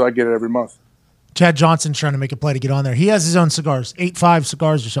subscription, so I get it every month. Chad Johnson's trying to make a play to get on there. He has his own cigars, 8.5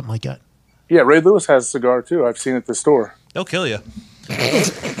 cigars or something like that. Yeah, Ray Lewis has a cigar, too. I've seen it at the store. They'll kill you.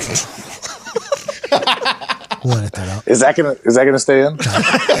 We'll edit that out. Is that gonna stay in?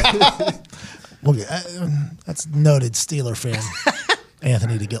 That's noted Steeler fan,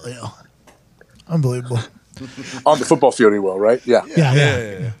 Anthony DeGilio. Unbelievable. On the football field, he will, right? Yeah.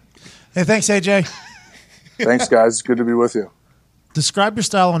 Yeah. Hey, thanks, AJ. Thanks, guys. Good to be with you. Describe your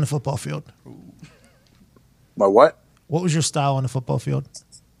style on the football field. My what? What was your style on the football field?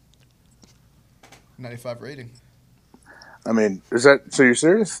 95 rating. I mean, is that so? You're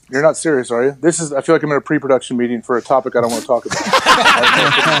serious? You're not serious, are you? I feel like I'm in a pre-production meeting for a topic I don't want to talk about.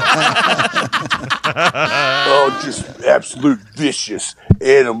 Oh, just absolute vicious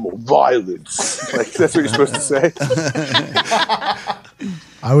animal violence. Like that's what you're supposed to say.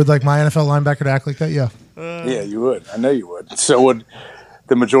 I would like my NFL linebacker to act like that. Yeah. Yeah, you would. I know you would. So would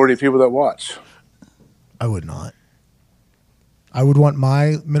the majority of people that watch. I would not. I would want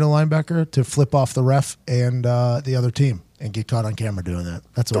my middle linebacker to flip off the ref and the other team and get caught on camera doing that.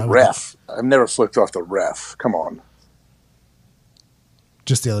 That's what I would ref. Do. I've never flipped off the ref. Come on.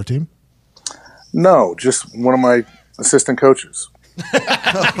 Just the other team? No, just one of my assistant coaches.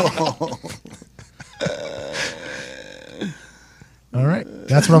 All right.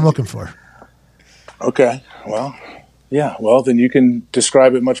 That's what I'm looking for. Okay. Well, yeah. Well, then you can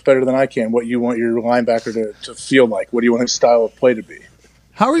describe it much better than I can, what you want your linebacker to feel like. What do you want his style of play to be?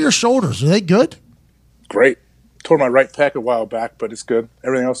 How are your shoulders? Are they good? Great. Tore my right pec a while back, but it's good.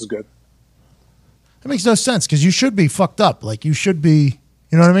 Everything else is good. That makes no sense because you should be fucked up. Like you should be,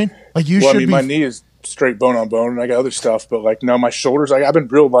 you know what I mean? Like you should be. My knee is straight bone on bone, and I got other stuff, but like no, my shoulders. I've been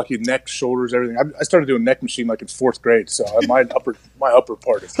real lucky. Neck, shoulders, everything. I started doing neck machine like in 4th grade, so my upper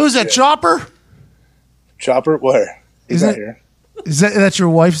part is. Who's that? Shit. Chopper? Chopper? Where? He's not here. Is that's your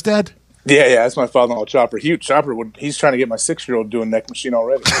wife's dad? Yeah, that's my father-in-law, Chopper. He's trying to get my 6-year-old doing neck machine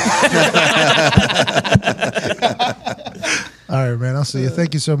already. All right, man. I'll see you.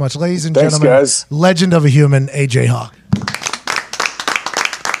 Thank you so much. Ladies and Thanks, gentlemen, guys. Legend of a human, AJ Hawk.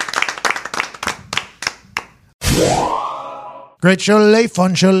 Great show today,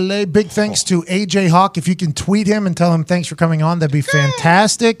 fun show today. Big thanks to AJ Hawk. If you can tweet him and tell him thanks for coming on, that'd be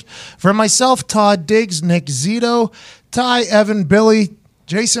fantastic. For myself, Todd Diggs, Nick Zito, Ty, Evan, Billy,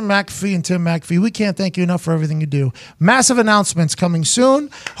 Jason McAfee, and Tim McAfee, we can't thank you enough for everything you do. Massive announcements coming soon.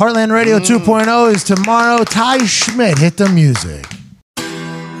 Heartland Radio 2.0 is tomorrow. Ty Schmidt, hit the music.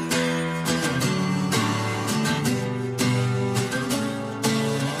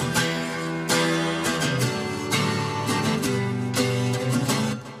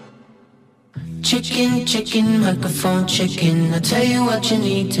 Chicken, microphone chicken. I'll tell you what you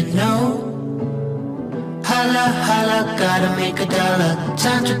need to know. Holla, gotta make $1.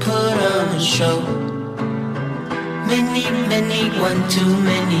 Time to put on a show. Many, one too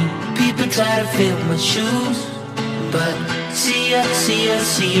many people try to fill my shoes. But see you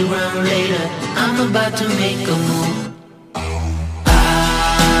around later. I'm about to make a move. I'm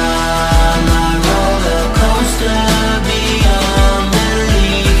a roller coaster beyond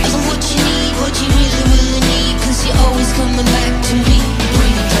belief. What you really need, 'cause you're always coming back to me.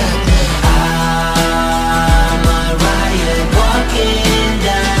 Bring it back now. I'm a riot walking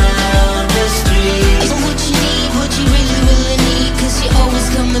down the street. What you really need, 'cause you're always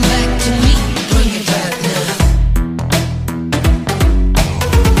coming back to me. Bring it back now.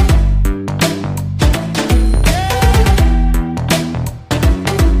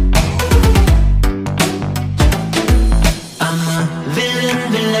 I'm a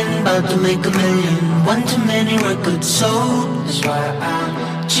villain, about to make $1 million. One too many records sold. That's why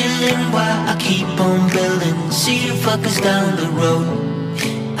I'm chillin' while I keep on building. See you fuckers down the road.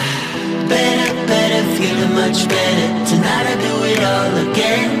 Better, feeling much better. Tonight I do it all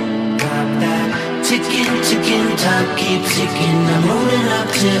again. Ticking, time keeps ticking. I'm rolling up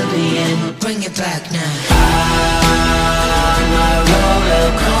till the end. Bring it back now. I'm a